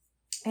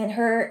 And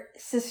her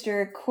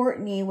sister,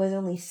 Courtney, was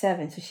only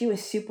 7, so she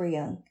was super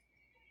young.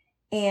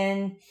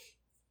 And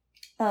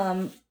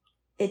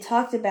it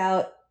talked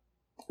about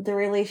the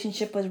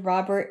relationship with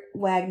Robert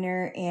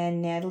Wagner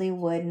and Natalie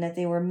Wood, and that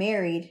they were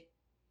married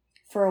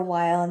for a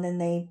while, and then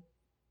they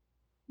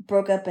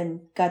broke up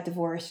and got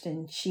divorced,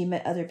 and she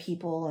met other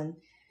people,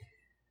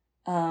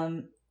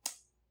 and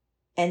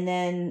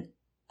then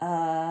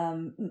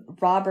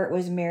Robert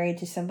was married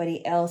to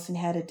somebody else and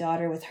had a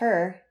daughter with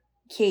her,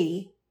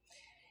 Katie.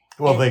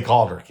 Well, they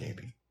called her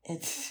Katie.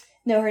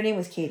 Her name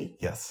was Katie.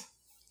 Yes.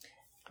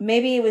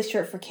 Maybe it was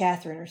short for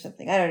Catherine or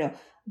something. I don't know.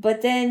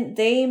 But then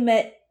they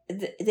met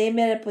they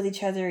met up with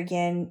each other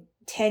again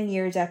 10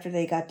 years after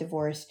they got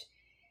divorced.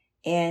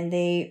 And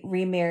they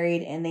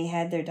remarried and they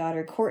had their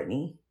daughter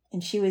Courtney.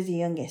 And she was the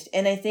youngest.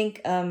 And I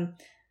think,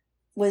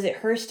 was it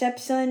her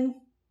stepson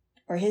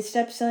or his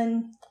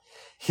stepson?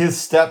 His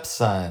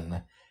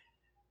stepson,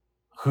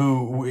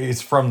 who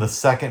is from the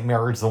second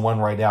marriage, the one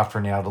right after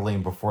Natalie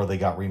and before they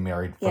got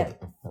remarried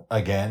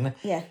again,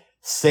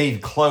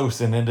 stayed close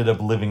and ended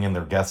up living in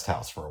their guest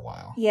house for a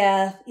while.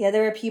 Yeah,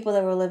 there were people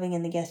that were living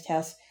in the guest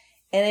house.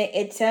 And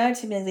it sounded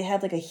to me like they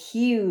had like a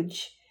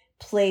huge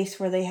place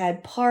where they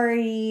had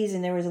parties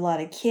and there was a lot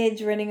of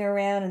kids running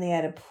around and they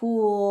had a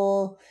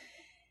pool.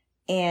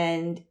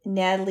 And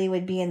Natalie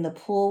would be in the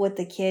pool with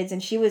the kids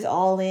and she was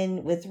all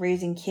in with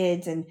raising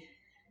kids. And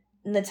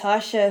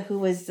Natasha, who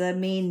was the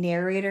main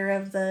narrator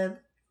of the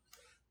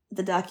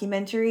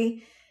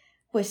documentary,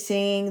 was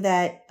saying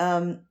that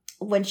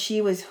when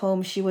she was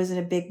home, she wasn't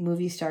a big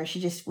movie star. She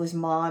just was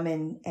mom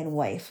and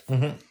wife.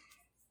 Mm-hmm.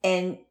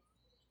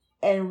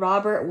 And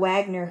Robert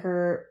Wagner,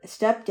 her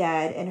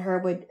stepdad, and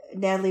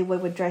Natalie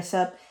Wood would dress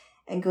up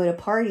and go to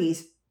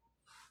parties.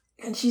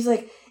 And she's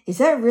like, is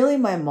that really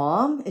my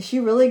mom? Is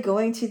she really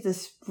going to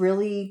this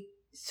really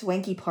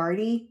swanky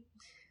party?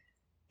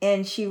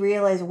 And she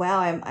realized, wow,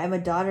 I'm a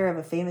daughter of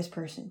a famous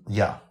person.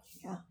 Yeah.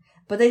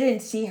 But they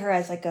didn't see her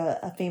as like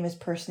a famous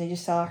person. They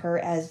just saw her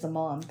as the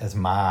mom. As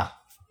Ma.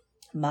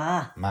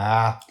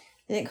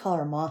 They didn't call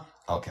her Ma.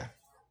 Okay.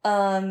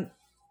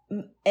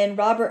 And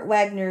Robert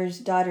Wagner's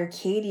daughter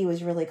Katie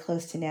was really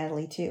close to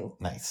Natalie too.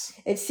 Nice.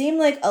 It seemed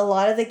like a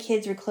lot of the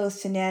kids were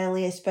close to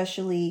Natalie,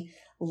 especially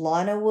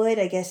Lana Wood.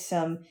 I guess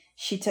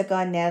she took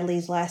on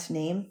Natalie's last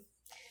name.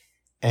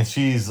 And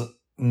she's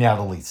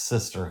Natalie's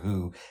sister,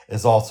 who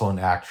is also an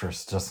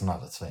actress, just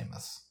not as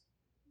famous.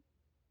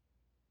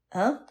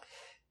 Huh?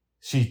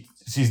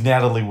 She's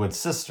Natalie Wood's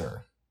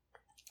sister.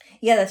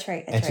 Yeah, that's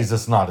right. She's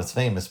just not as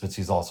famous, but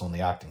she's also in the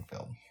acting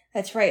field.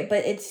 That's right.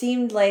 But it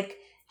seemed like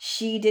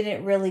she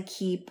didn't really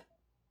keep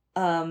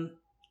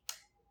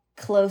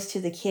close to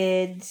the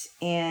kids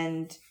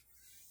and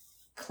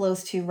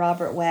close to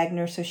Robert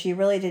Wagner, so she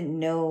really didn't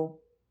know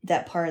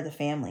that part of the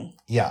family.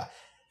 Yeah.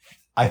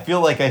 I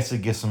feel like I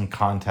should give some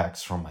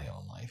context from my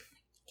own life.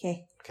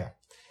 Okay.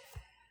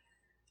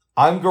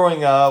 I'm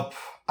growing up,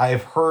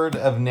 I've heard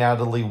of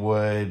Natalie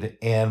Wood,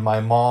 and my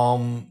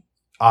mom,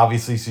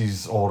 obviously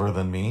she's older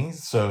than me,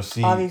 so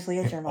she... Obviously,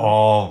 it's your mom.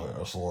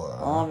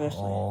 Obviously.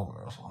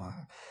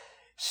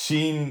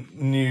 She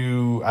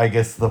knew, I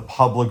guess, the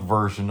public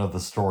version of the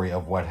story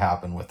of what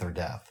happened with her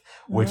death,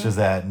 which is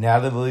that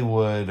Natalie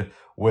Wood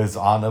was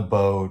on a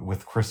boat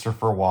with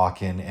Christopher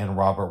Walken and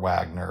Robert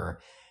Wagner,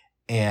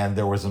 and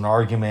there was an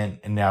argument,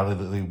 and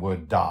Natalie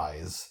Wood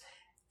dies.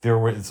 There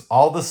was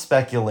all the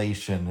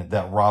speculation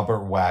that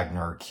Robert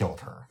Wagner killed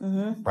her,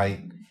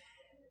 right?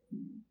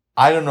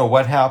 I don't know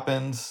what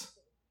happened,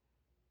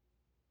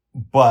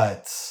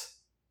 but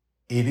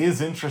it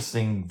is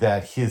interesting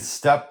that his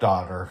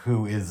stepdaughter,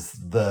 who is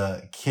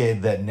the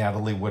kid that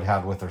Natalie Wood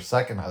had with her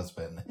second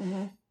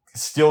husband,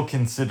 still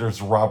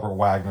considers Robert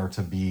Wagner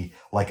to be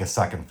like a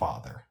second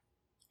father.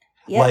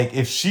 Yep. Like,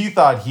 if she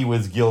thought he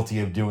was guilty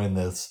of doing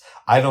this,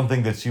 I don't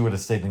think that she would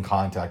have stayed in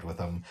contact with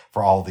him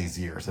for all these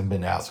years and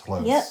been as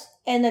close. Yep.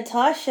 And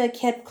Natasha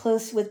kept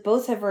close with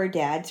both of her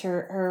dads.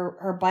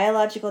 Her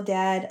biological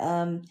dad,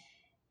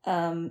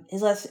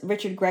 his last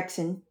Richard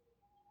Gregson,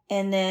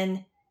 and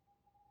then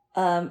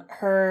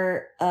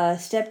her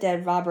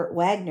stepdad Robert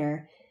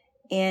Wagner,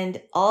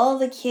 and all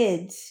the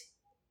kids,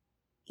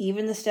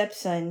 even the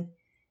stepson,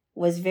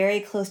 was very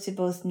close to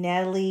both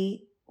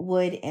Natalie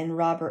Wood and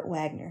Robert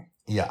Wagner.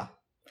 Yeah.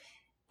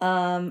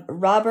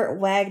 Robert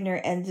Wagner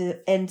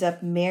ends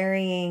up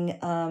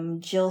marrying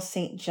Jill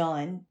St.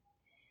 John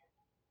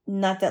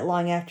not that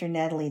long after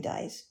Natalie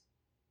dies,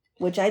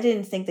 which I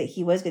didn't think that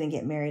he was going to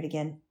get married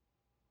again.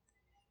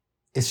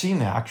 Is she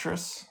an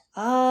actress?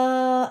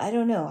 I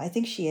don't know. I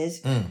think she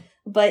is.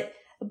 But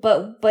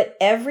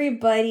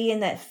everybody in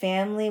that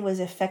family was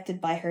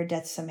affected by her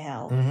death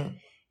somehow.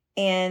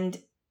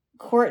 And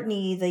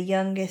Courtney, the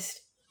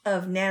youngest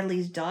of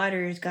Natalie's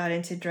daughters, got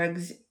into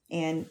drugs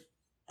and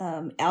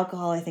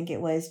alcohol, I think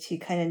it was, to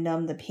kind of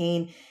numb the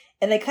pain.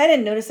 And I kind of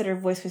noticed that her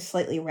voice was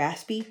slightly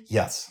raspy.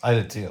 Yes, I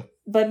did too.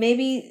 But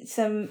maybe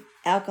some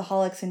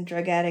alcoholics and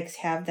drug addicts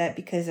have that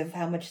because of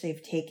how much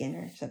they've taken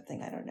or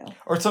something. I don't know.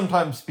 Or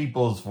sometimes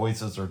people's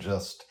voices are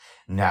just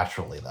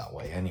naturally that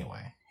way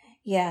anyway.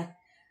 Yeah.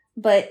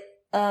 But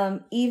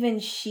even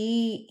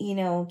she,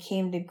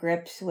 came to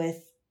grips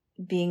with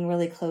being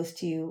really close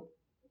to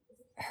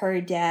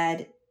her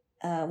dad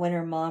when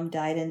her mom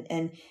died.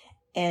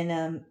 And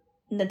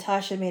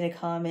Natasha made a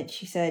comment.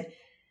 She said,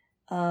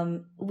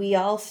 we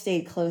all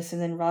stayed close.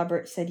 And then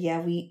Robert said, yeah,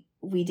 we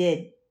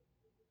did.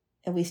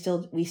 And we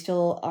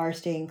still are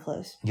staying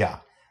close. Yeah.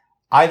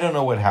 I don't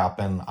know what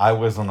happened. I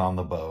wasn't on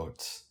the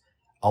boat.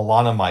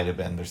 Alana might have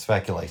been. There's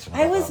speculation.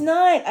 I was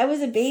not. I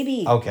was a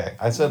baby. Okay.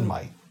 I said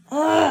might.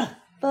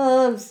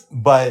 Bubs.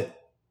 But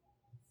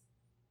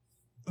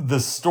the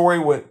story,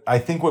 what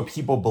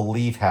people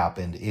believe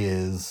happened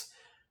is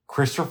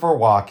Christopher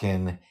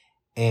Walken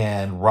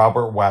and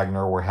Robert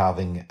Wagner were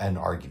having an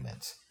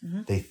argument.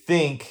 Mm-hmm. They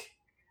think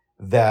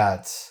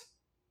that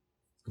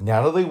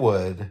Natalie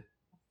Wood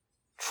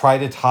tried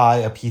to tie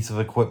a piece of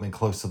equipment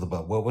close to the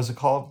boat. What was it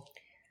called?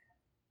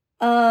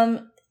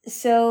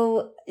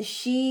 So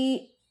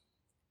she,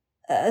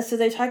 so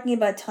they're talking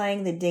about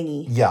tying the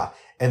dinghy. Yeah.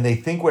 And they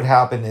think what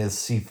happened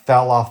is she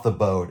fell off the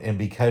boat, and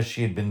because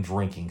she had been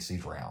drinking, she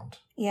drowned.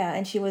 Yeah.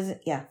 And she was,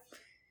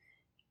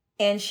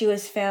 and she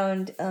was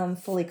found,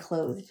 fully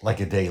clothed. Like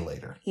a day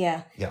later.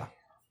 Yeah. Yeah.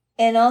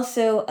 And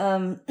also,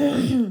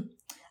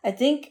 I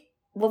think,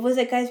 what was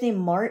that guy's name?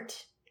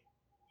 Mart?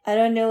 I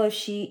don't know if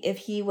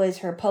he was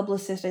her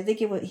publicist. I think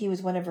he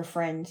was one of her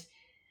friends.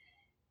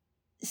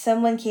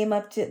 Someone came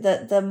up to,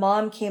 the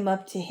mom came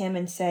up to him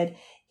and said,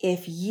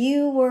 if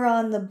you were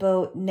on the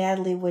boat,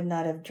 Natalie would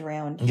not have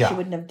drowned. Yeah. She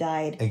wouldn't have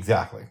died.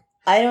 Exactly.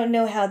 I don't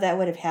know how that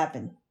would have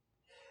happened.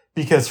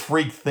 Because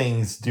freak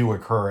things do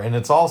occur. And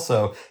it's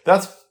also,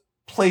 that's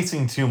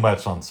placing too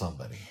much on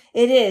somebody.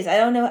 It is. I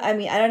don't know. I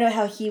mean, I don't know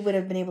how he would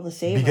have been able to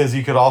save her. Because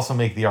you could also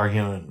make the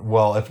argument,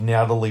 well, if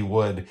Natalie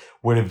Wood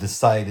would have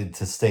decided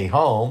to stay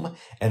home,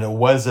 and it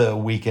was a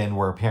weekend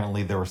where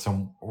apparently there were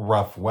some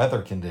rough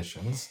weather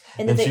conditions,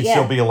 then she'd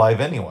still be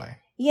alive anyway.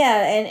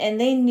 Yeah,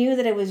 and they knew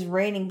that it was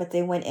raining, but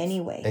they went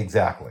anyway.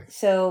 Exactly.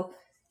 So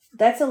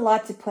that's a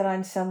lot to put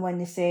on someone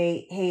to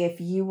say, hey,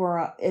 if you were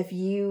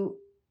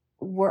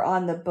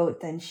on the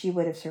boat, then she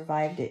would have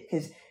survived it.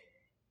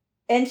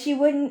 And she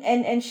wouldn't,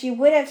 and she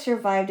would have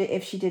survived it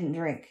if she didn't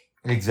drink.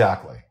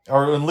 Exactly.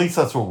 Or at least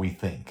that's what we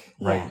think,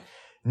 right? Yeah.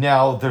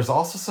 Now, there's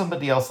also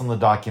somebody else in the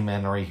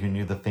documentary who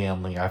knew the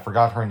family. I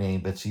forgot her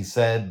name, but she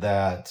said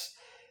that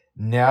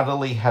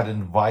Natalie had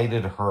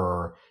invited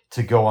her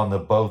to go on the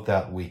boat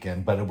that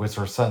weekend, but it was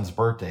her son's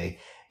birthday.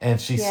 And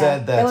she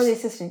said that... That was the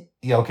assistant.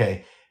 Yeah,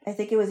 okay. I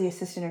think it was the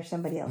assistant or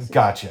somebody else.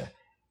 Gotcha.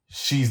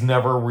 She's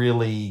never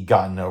really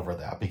gotten over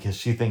that because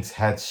she thinks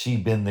had she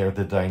been there,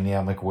 the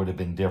dynamic would have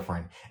been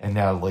different and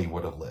Natalie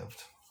would have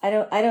lived. I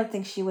don't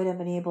think she would have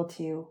been able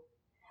to.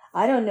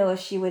 I don't know if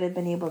she would have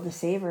been able to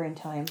save her in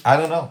time. I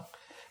don't know.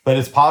 But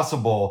it's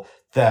possible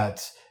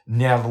that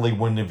Natalie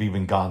wouldn't have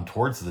even gone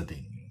towards the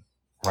dinghy,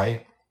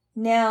 right?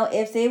 Now,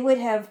 if they would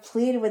have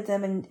pleaded with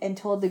them and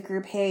told the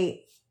group,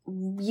 hey,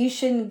 you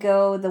shouldn't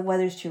go, the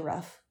weather's too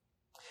rough.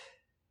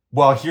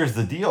 Well, here's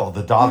the deal.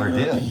 The daughter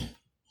did.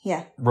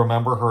 Yeah.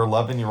 Remember, her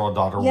 11-year-old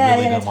daughter really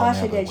didn't want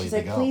Natasha Natalie did. She's to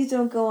like, go. please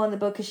don't go on the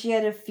boat, because she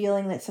had a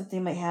feeling that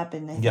something might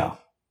happen. I think. Yeah.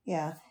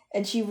 Yeah.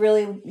 And she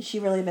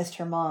really missed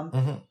her mom.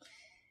 Mm-hmm.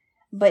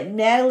 But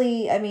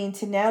Natalie, I mean,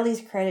 to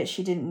Natalie's credit,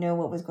 she didn't know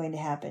what was going to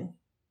happen.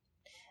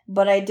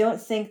 But I don't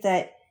think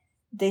that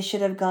they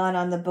should have gone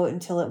on the boat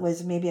until it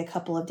was maybe a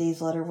couple of days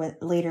later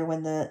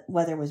when the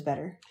weather was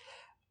better.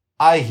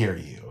 I hear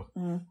you.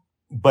 Mm-hmm.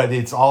 But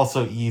it's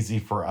also easy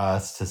for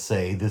us to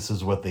say this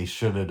is what they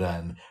should have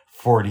done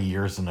 40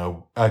 years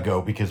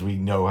ago because we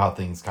know how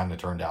things kind of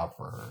turned out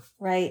for her.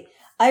 Right.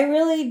 I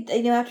really,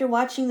 after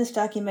watching this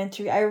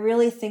documentary, I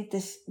really think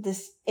this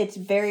it's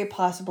very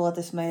possible that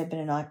this might have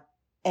been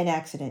an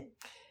accident.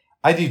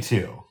 I do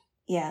too.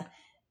 Yeah.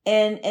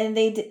 And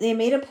they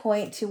made a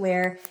point to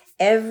where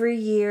every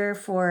year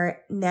for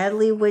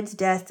Natalie Wood's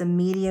death, the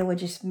media would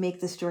just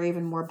make the story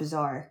even more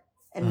bizarre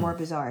and more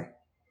bizarre.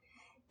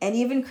 And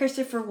even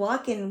Christopher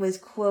Walken was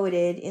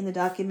quoted in the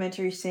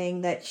documentary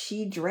saying that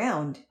she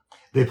drowned.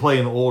 They play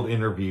an old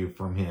interview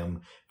from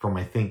him from,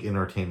 I think,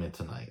 Entertainment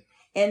Tonight.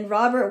 And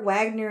Robert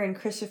Wagner and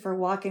Christopher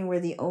Walken were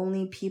the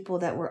only people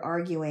that were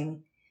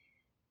arguing.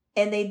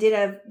 And they did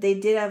have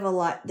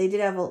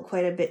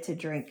quite a bit to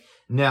drink.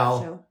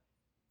 Now,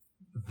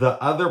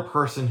 the other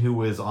person who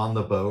was on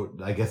the boat,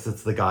 I guess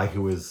it's the guy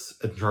who was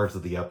in charge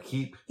of the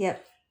upkeep.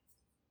 Yep.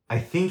 I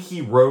think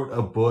he wrote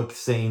a book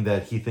saying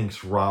that he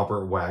thinks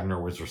Robert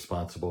Wagner was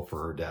responsible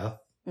for her death.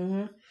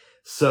 Mm-hmm.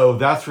 So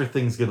that's where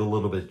things get a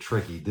little bit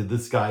tricky. Did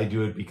this guy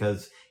do it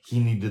because he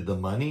needed the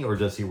money, or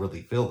does he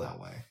really feel that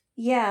way?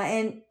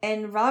 Yeah,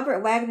 and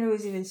Robert Wagner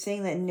was even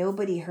saying that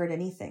nobody heard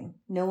anything.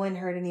 No one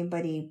heard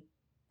anybody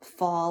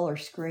fall or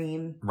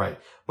scream. Right.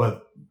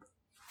 But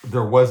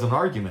there was an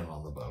argument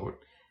on the boat.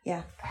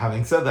 Yeah.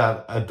 Having said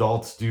that,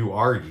 adults do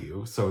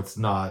argue, so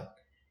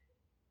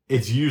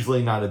it's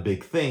usually not a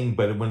big thing,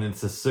 but when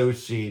it's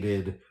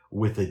associated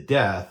with a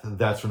death,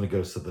 that's when it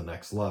goes to the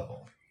next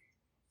level.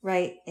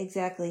 Right,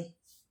 exactly.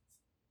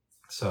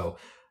 So,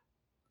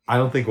 I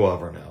don't think we'll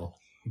ever know.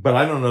 But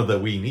I don't know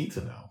that we need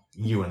to know,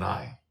 you and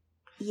I.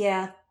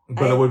 Yeah.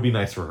 But it would be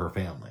nice for her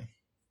family.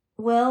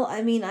 Well,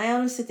 I mean, I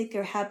honestly think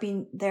they're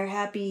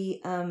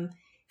happy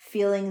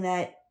feeling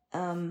that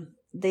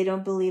they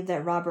don't believe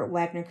that Robert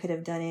Wagner could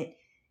have done it.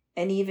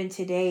 And even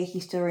today, he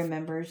still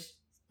remembers.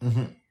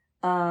 Mm-hmm.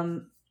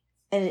 And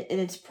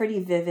it's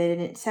pretty vivid,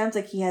 and it sounds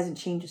like he hasn't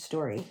changed the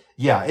story.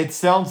 Yeah, it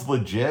sounds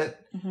legit,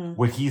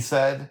 what he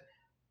said.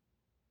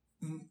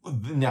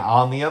 Now,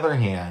 on the other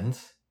hand,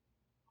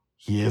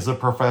 he is a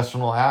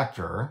professional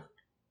actor,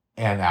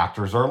 and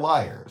actors are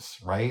liars,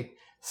 right?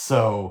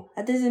 So...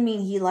 That doesn't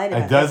mean he lied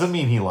about it. It doesn't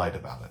mean he lied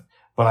about it.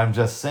 But I'm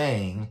just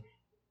saying,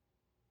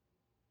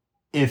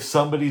 if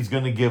somebody's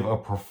going to give a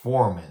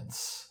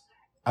performance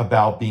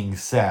about being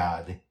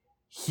sad,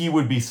 he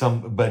would be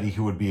somebody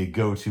who would be a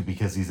go-to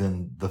because he's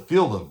in the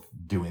field of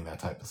doing that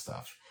type of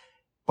stuff.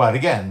 But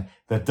again,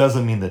 that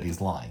doesn't mean that he's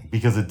lying,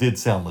 because it did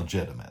sound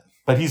legitimate.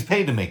 But he's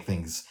paid to make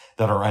things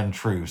that are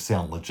untrue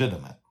sound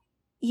legitimate.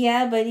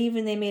 Yeah, but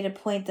even they made a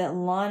point that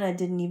Lana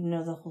didn't even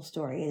know the whole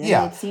story. And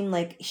yeah. It seemed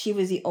like she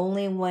was the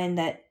only one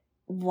that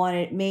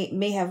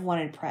may have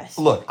wanted press.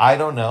 Look, I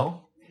don't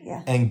know.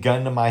 Yeah. And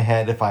gun to my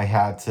head, if I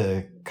had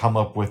to come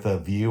up with a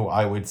view,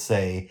 I would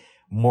say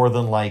more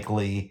than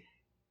likely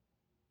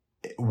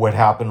what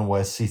happened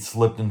was she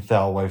slipped and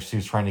fell while she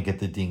was trying to get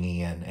the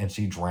dinghy in, and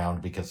she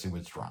drowned because she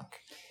was drunk.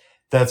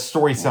 That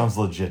story sounds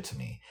legit to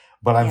me.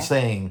 But I'm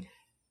saying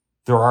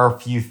there are a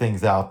few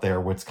things out there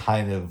which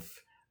kind of,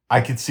 I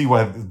could see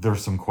why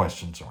there's some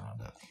questions around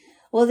it.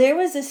 Well, there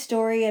was a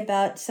story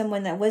about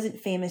someone that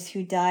wasn't famous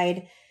who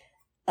died,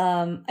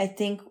 I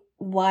think,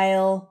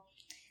 while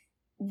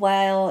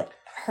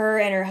her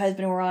and her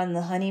husband were on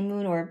the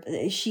honeymoon, or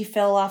she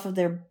fell off of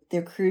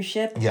their cruise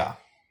ship. Yeah.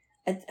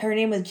 Her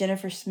name was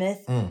Jennifer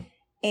Smith.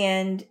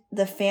 And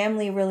the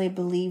family really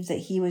believes that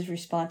he was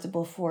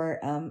responsible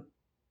for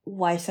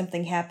why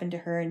something happened to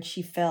her and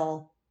she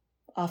fell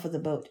off of the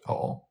boat.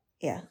 Oh.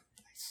 Yeah.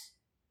 Nice.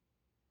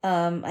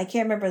 I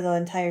can't remember the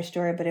entire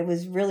story, but it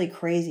was really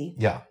crazy.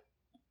 Yeah.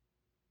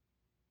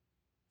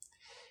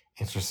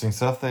 Interesting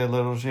stuff there,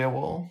 little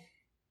Giawool.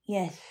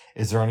 Yes.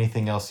 Is there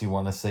anything else you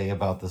want to say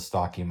about this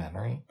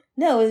documentary?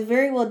 No, it was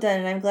very well done,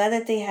 and I'm glad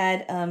that they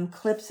had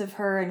clips of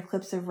her and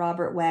clips of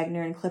Robert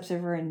Wagner and clips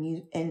of her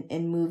in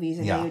movies,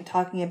 and they were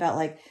talking about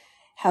like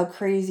how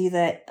crazy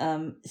that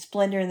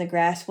Splendor in the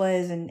Grass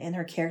was, and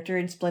her character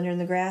in Splendor in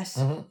the Grass,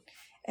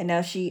 and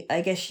now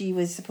I guess she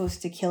was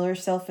supposed to kill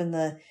herself in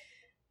the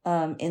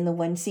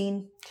one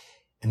scene.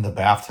 In the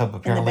bathtub,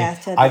 apparently. In the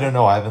bathtub. I don't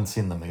know. I haven't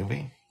seen the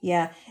movie.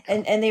 Yeah,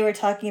 and they were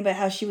talking about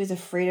how she was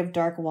afraid of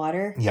dark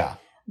water. Yeah.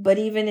 But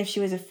even if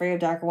she was afraid of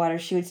dark water,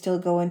 she would still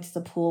go into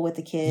the pool with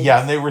the kids. Yeah,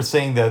 and they were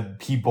saying that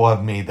people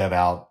have made that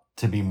out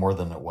to be more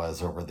than it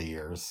was over the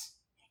years.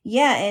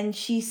 Yeah, and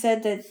she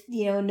said that,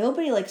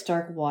 nobody likes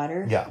dark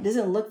water. Yeah. It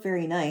doesn't look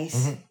very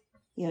nice.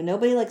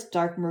 Nobody likes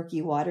dark,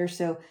 murky water,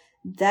 so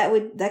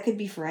that could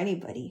be for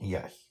anybody.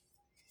 Yeah.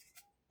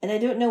 And I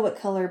don't know what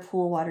color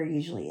pool water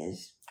usually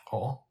is.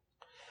 Oh.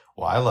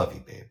 Well, I love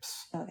you,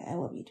 babes. Okay, I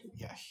love you too.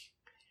 Yeah.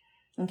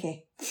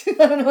 Okay.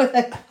 I don't know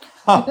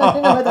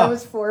what that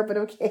was for, but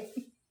okay.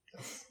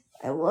 Yes.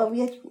 I love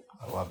you too.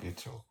 I love you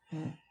too.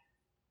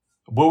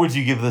 What would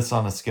you give this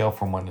on a scale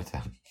from 1 to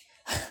 10?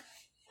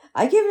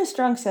 I give it a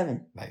strong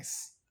 7.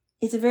 Nice.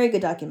 It's a very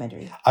good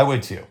documentary. I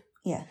would too.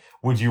 Yeah.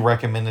 Would you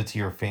recommend it to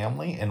your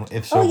family? And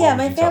if so,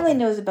 my family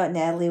knows about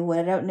Natalie Wood.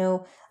 I don't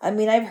know. I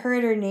mean, I've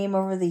heard her name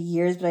over the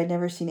years, but I've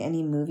never seen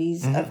any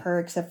movies of her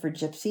except for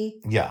Gypsy.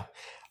 Yeah.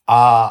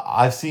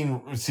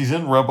 She's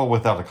in Rebel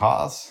Without a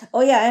Cause.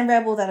 Oh yeah, I'm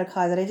Rebel Without a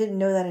Cause, and I didn't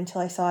know that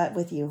until I saw it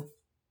with you.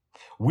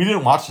 We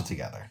didn't watch it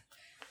together.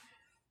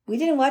 We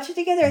didn't watch it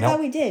together? I thought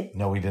we did.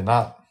 No, we did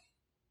not.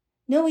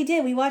 No, we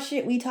did. We watched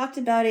it. We talked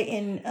about it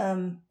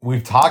in...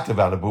 We've talked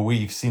about it, but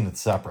we've seen it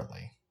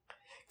separately.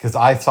 Because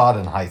I saw it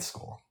in high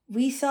school.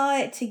 We saw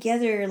it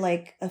together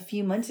like a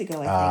few months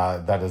ago, I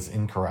think. That is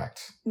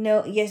incorrect.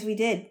 No, yes, we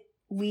did.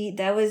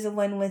 That was the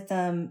one with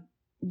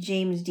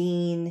James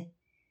Dean...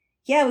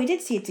 Yeah, we did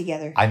see it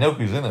together. I know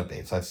who's in it,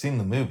 babes. I've seen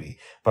the movie,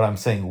 but I'm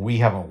saying we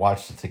haven't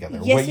watched it together.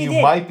 Yes, what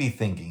you might be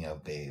thinking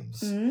of,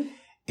 babes,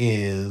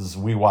 is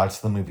we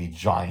watched the movie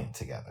Giant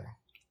together.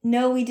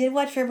 No, we did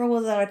watch Rebel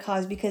Without a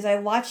Cause because I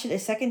watched it a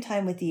second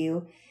time with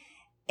you.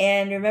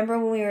 And remember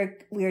when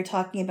we were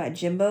talking about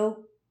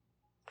Jimbo?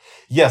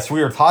 Yes,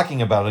 we were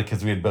talking about it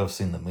because we had both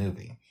seen the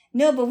movie.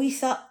 No, but we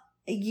saw...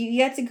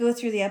 You had to go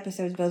through the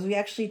episodes, Buzz. We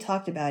actually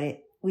talked about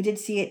it. We did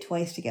see it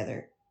twice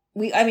together.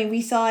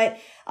 We saw it.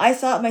 I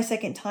saw it my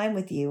second time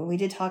with you, and we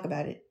did talk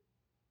about it.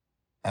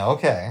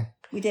 Okay.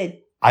 We did.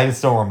 I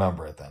just don't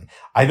remember it then.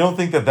 I don't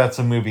think that that's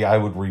a movie I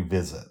would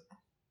revisit.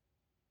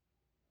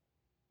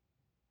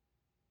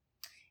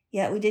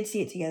 Yeah, we did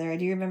see it together. I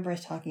do remember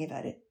us talking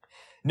about it.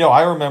 No,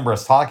 I remember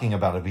us talking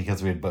about it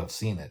because we had both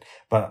seen it.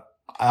 But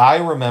I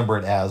remember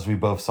it as we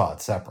both saw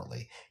it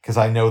separately. Because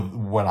I know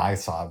when I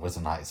saw it was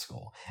in high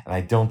school. And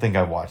I don't think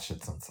I've watched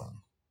it since then.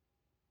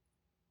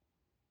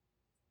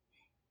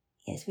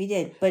 Yes, we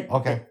did. But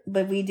okay.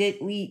 But we did.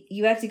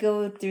 You have to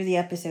go through the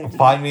episode.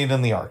 Find me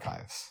in the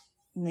archives.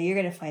 No, you're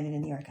gonna find it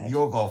in the archives.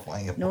 You'll go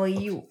find it. No,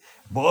 you.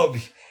 Bob,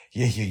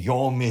 this is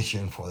your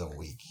mission for the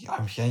week.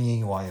 I'm sending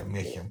you on a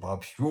mission,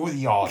 Bob, through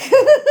the archives.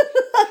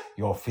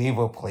 Your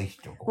favorite place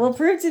to go. Well,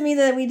 prove to me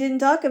that we didn't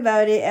talk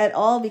about it at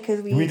all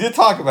because we did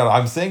talk about it.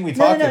 I'm saying we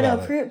talked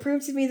about it.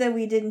 Prove to me that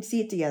we didn't see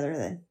it together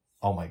then.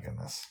 Oh my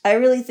goodness. I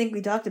really think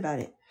we talked about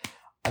it.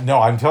 No,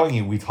 I'm telling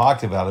you, we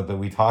talked about it, but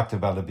we talked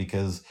about it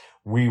because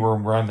we were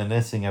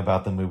reminiscing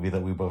about the movie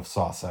that we both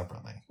saw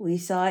separately. We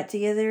saw it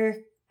together.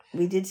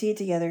 We did see it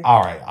together.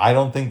 All right. I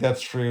don't think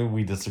that's true.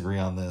 We disagree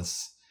on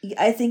this.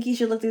 I think you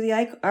should look through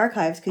the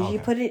archives because you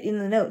put it in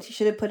the notes. You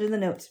should have put it in the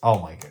notes. Oh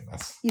my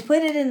goodness! You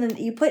put it in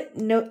the. You put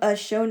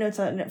show notes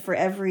on it for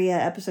every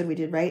episode we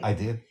did, right? I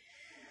did.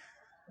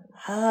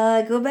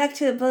 Go back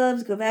to it,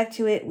 Bubs. Go back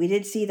to it. We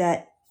did see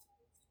that.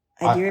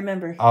 I do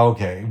remember.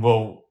 Okay,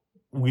 well,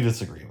 we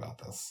disagree about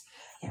this.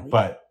 Yeah,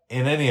 but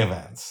in any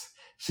event,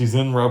 she's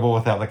in Rebel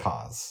Without a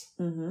Cause.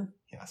 Mm-hmm.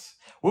 Yes.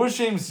 What was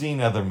James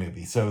Dean's other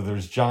movie? So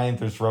there's Giant,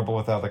 there's Rebel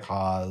Without a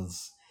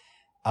Cause.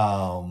 I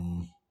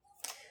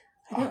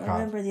don't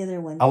remember the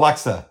other one.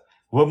 Alexa,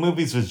 what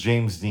movies was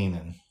James Dean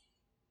in?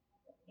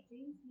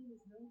 James Dean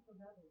is known for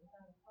Rebel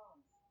Without a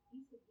Cause,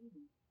 East of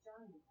Eden,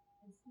 Giant,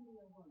 and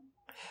Studio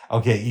One.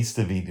 Okay, East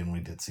of Eden we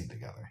did see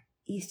together.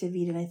 East of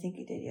Eden, I think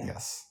we did, yeah.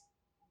 Yes.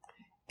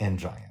 And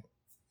Giant.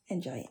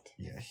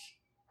 Yes.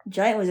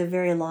 Giant was a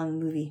very long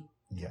movie.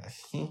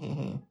 Yes.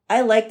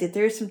 I liked it.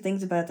 There's some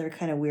things about it that are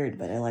kind of weird,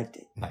 but I liked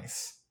it.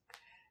 Nice.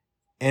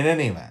 In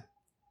any event,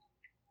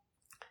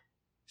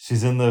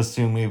 she's in those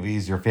two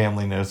movies. Your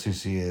family knows who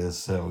she is,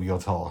 so you'll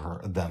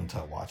tell them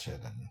to watch it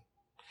and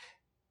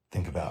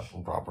think about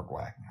Robert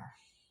Wagner.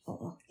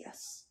 Oh,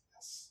 yes.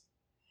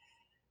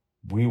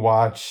 We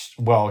watched.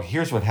 Well,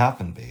 here's what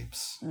happened,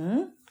 babes.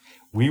 Mm-hmm.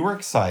 We were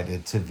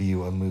excited to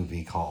view a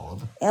movie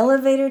called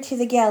Elevator to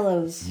the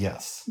Gallows.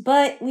 Yes.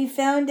 But we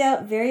found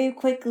out very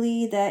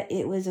quickly that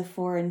it was a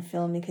foreign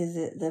film because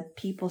the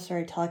people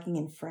started talking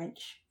in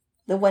French.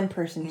 The one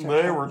person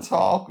started They were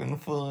talking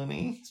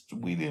funny.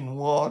 We didn't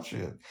watch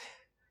it.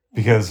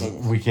 Because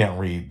we can't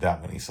read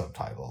that many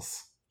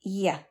subtitles.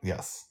 Yeah.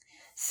 Yes.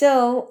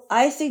 So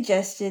I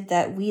suggested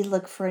that we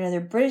look for another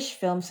British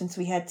film since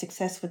we had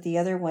success with the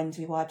other ones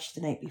we watched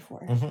the night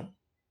before. Mm-hmm.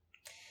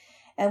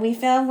 And we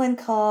found one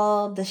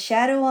called The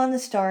Shadow on the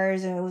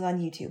Stars, and it was on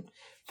YouTube.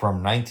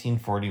 From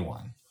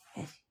 1941.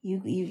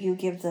 You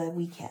give the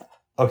recap.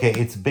 Okay,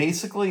 it's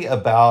basically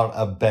about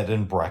a bed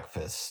and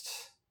breakfast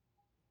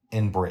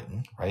in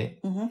Britain,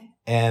 right? Mm-hmm.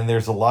 And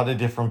there's a lot of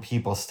different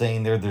people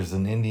staying there. There's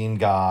an Indian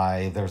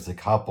guy. There's a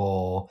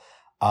couple.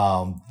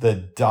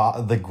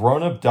 The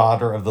grown-up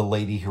daughter of the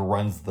lady who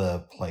runs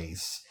the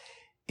place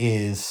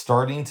is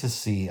starting to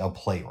see a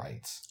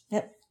playwright.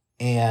 Yep.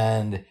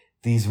 And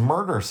these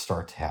murders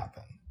start to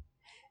happen.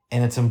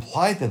 And it's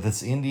implied that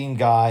this Indian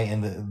guy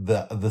and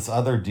this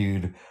other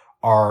dude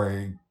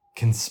are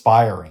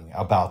conspiring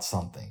about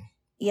something.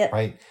 Yep.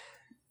 Right?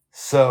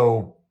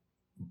 So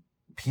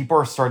people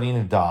are starting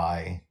to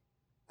die.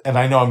 And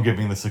I know I'm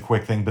giving this a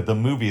quick thing, but the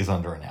movie is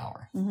under an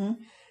hour. Mm-hmm.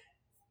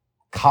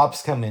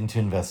 Cops come in to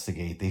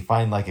investigate. They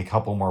find like a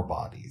couple more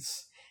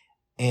bodies.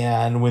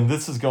 And when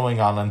this is going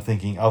on, I'm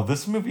thinking, oh,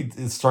 this movie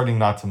is starting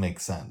not to make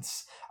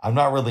sense. I'm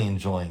not really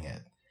enjoying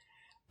it.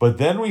 But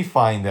then we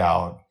find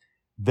out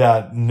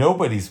that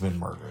nobody's been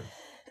murdered.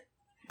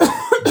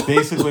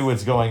 Basically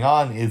what's going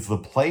on is the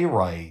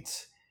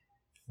playwright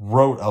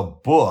wrote a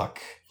book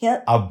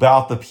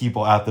about the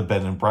people at the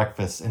bed and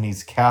breakfast, and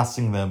he's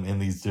casting them in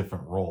these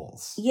different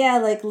roles. Yeah,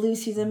 like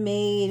Lucy the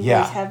maid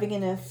was having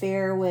an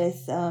affair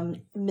with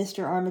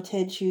Mr.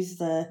 Armitage, who's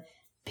the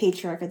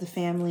patriarch of the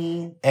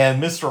family.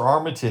 And Mr.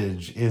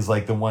 Armitage is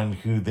like the one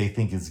who they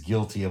think is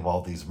guilty of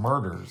all these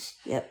murders.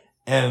 Yep.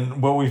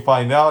 And what we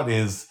find out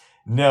is,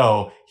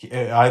 no,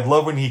 I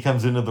love when he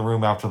comes into the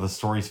room after the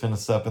story's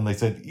finished up and they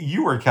said,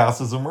 you were cast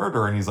as a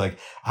murderer. And he's like,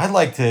 I'd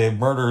like to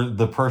murder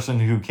the person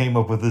who came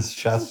up with this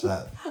chess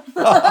set.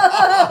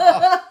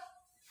 That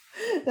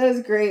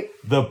was great.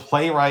 The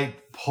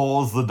playwright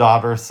pulls the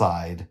daughter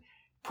aside,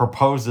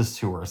 proposes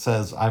to her,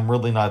 says, I'm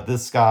really not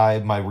this guy.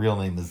 My real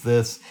name is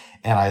this.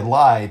 And I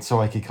lied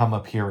so I could come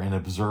up here and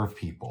observe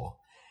people.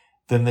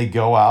 Then they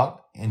go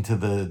out into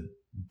the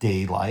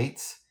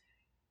daylight.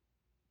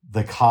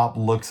 The cop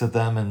looks at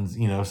them and,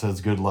 says,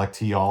 good luck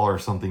to y'all or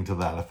something to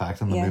that effect.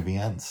 And the movie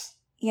ends.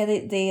 Yeah,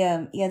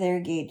 they're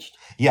engaged.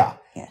 Yeah.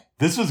 Yeah.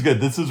 This was good.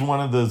 This is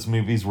one of those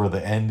movies where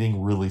the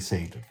ending really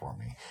saved it for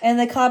me. And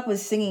the cop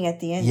was singing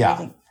at the end. Yeah. I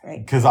think, right?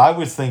 Because I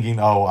was thinking,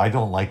 I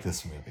don't like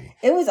this movie.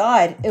 It was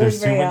odd. There's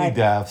very too many odd.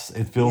 deaths.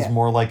 It feels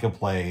more like a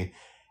play.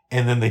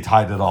 And then they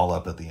tied it all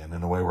up at the end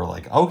in a way we're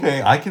like,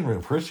 okay, I can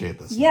appreciate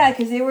this. Yeah,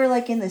 because they were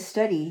like in the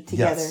study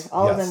together. Yes,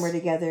 All of them were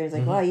together. It's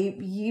like, wow,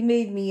 you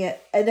made me.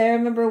 And I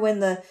remember when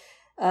the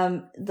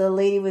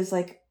lady was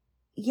like,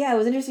 yeah, it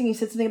was interesting. You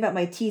said something about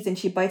my teeth, and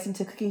she bites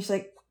into cookie. And she's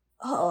like,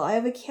 oh, I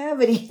have a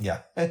cavity.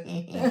 Yeah.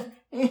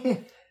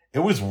 It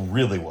was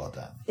really well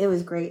done. It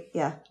was great.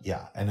 Yeah.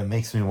 Yeah, and it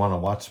makes me want to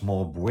watch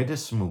more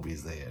British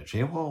movies there.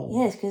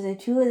 Yes, because the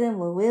two of them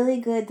were really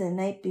good the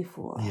night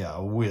before. Yeah,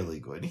 really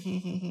good.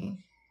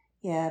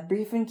 Yeah,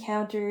 Brief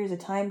Encounters, A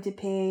Time to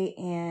Pay,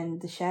 and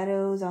The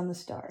Shadows on the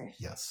Stars.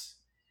 Yes.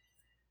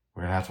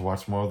 We're going to have to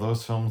watch more of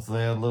those films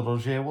there, little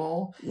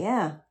J-Wall.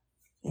 Yeah.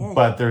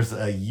 But there's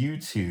a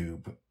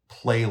YouTube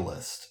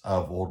playlist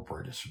of old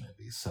British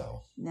movies,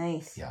 so.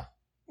 Nice. Yeah.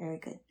 Very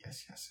good.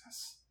 Yes.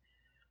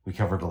 We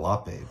covered a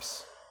lot,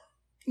 babes.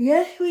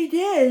 Yes, we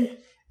did.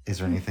 Is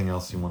there anything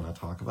else you want to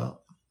talk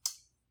about?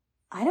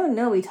 I don't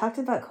know. We talked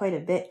about quite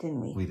a bit,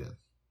 didn't we? We did.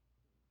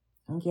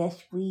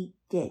 Yes, we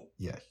did.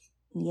 Yes.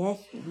 Yes,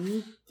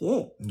 we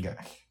did. Yeah.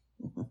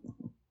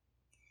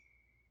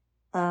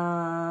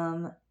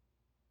 Well,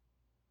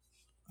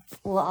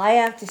 I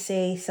have to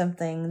say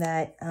something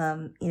that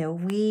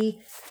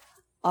we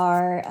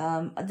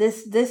are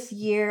this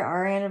year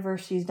our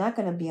anniversary is not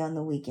going to be on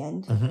the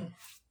weekend. Mm-hmm.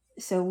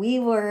 So we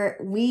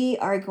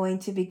are going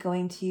to be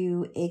going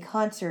to a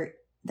concert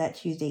that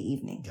Tuesday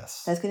evening.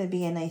 Yes. That's going to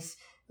be a nice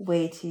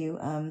way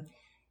to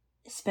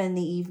spend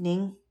the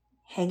evening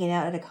hanging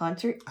out at a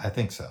concert. I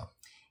think so.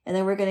 And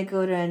then we're going to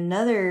go to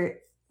another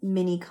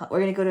we're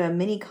going to go to a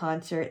mini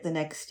concert the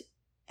next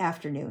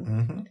afternoon.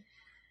 Mm-hmm.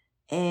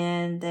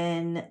 And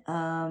then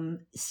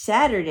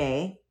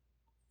Saturday,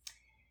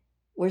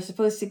 we're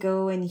supposed to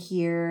go and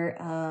hear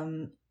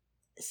the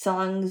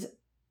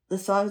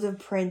songs of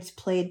Prince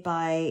played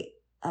by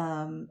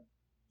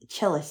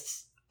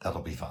cellists.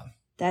 That'll be fun.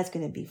 That's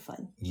going to be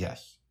fun.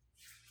 Yes.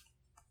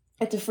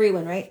 It's a free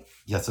one, right?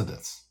 Yes, it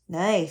is.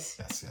 Nice.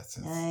 Yes.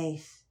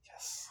 Nice.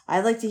 Yes.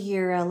 I'd like to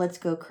hear Let's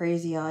Go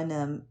Crazy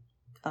on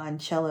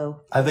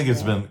cello. I think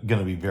it's going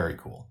to be very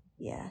cool.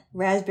 Yeah.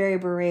 Raspberry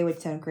Beret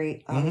would sound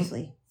great,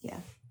 obviously. Mm-hmm. Yeah.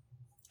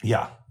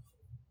 Yeah.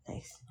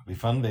 Nice. It'll be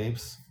fun,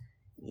 babes.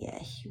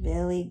 Yes.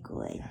 Very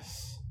good.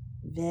 Yes.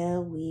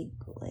 Very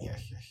good.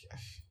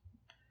 Yes.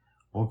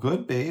 Well,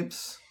 good,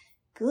 babes.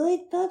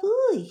 Good,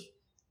 baboy.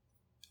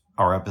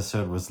 Our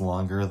episode was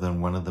longer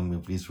than one of the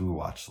movies we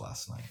watched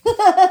last night.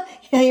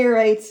 Yeah, you're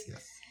right.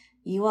 Yes.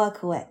 You are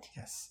correct.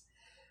 Yes.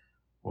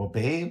 Well,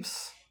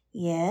 babes.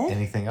 Yeah.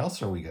 Anything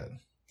else, or are we good?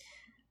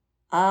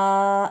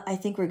 I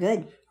think we're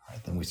good. All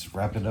right, then we just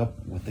wrap it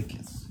up with a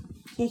kiss.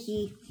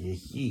 Hee.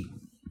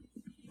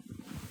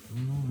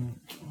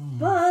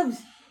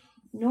 Bubs!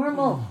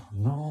 Normal.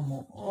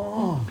 Normal.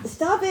 Oh.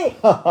 Stop it!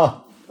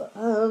 All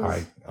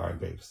right,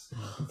 babes.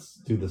 Let's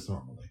do this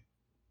normally.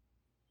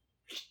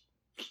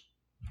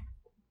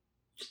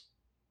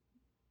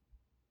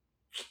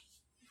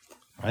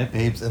 All right,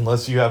 babes.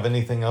 Unless you have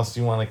anything else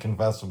you want to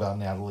confess about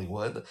Natalie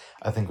Wood,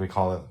 I think we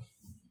call it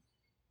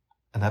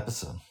an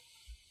episode.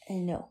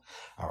 No.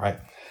 All right.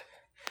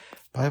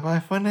 Bye-bye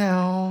for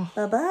now.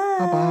 Bye-bye.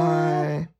 Bye-bye.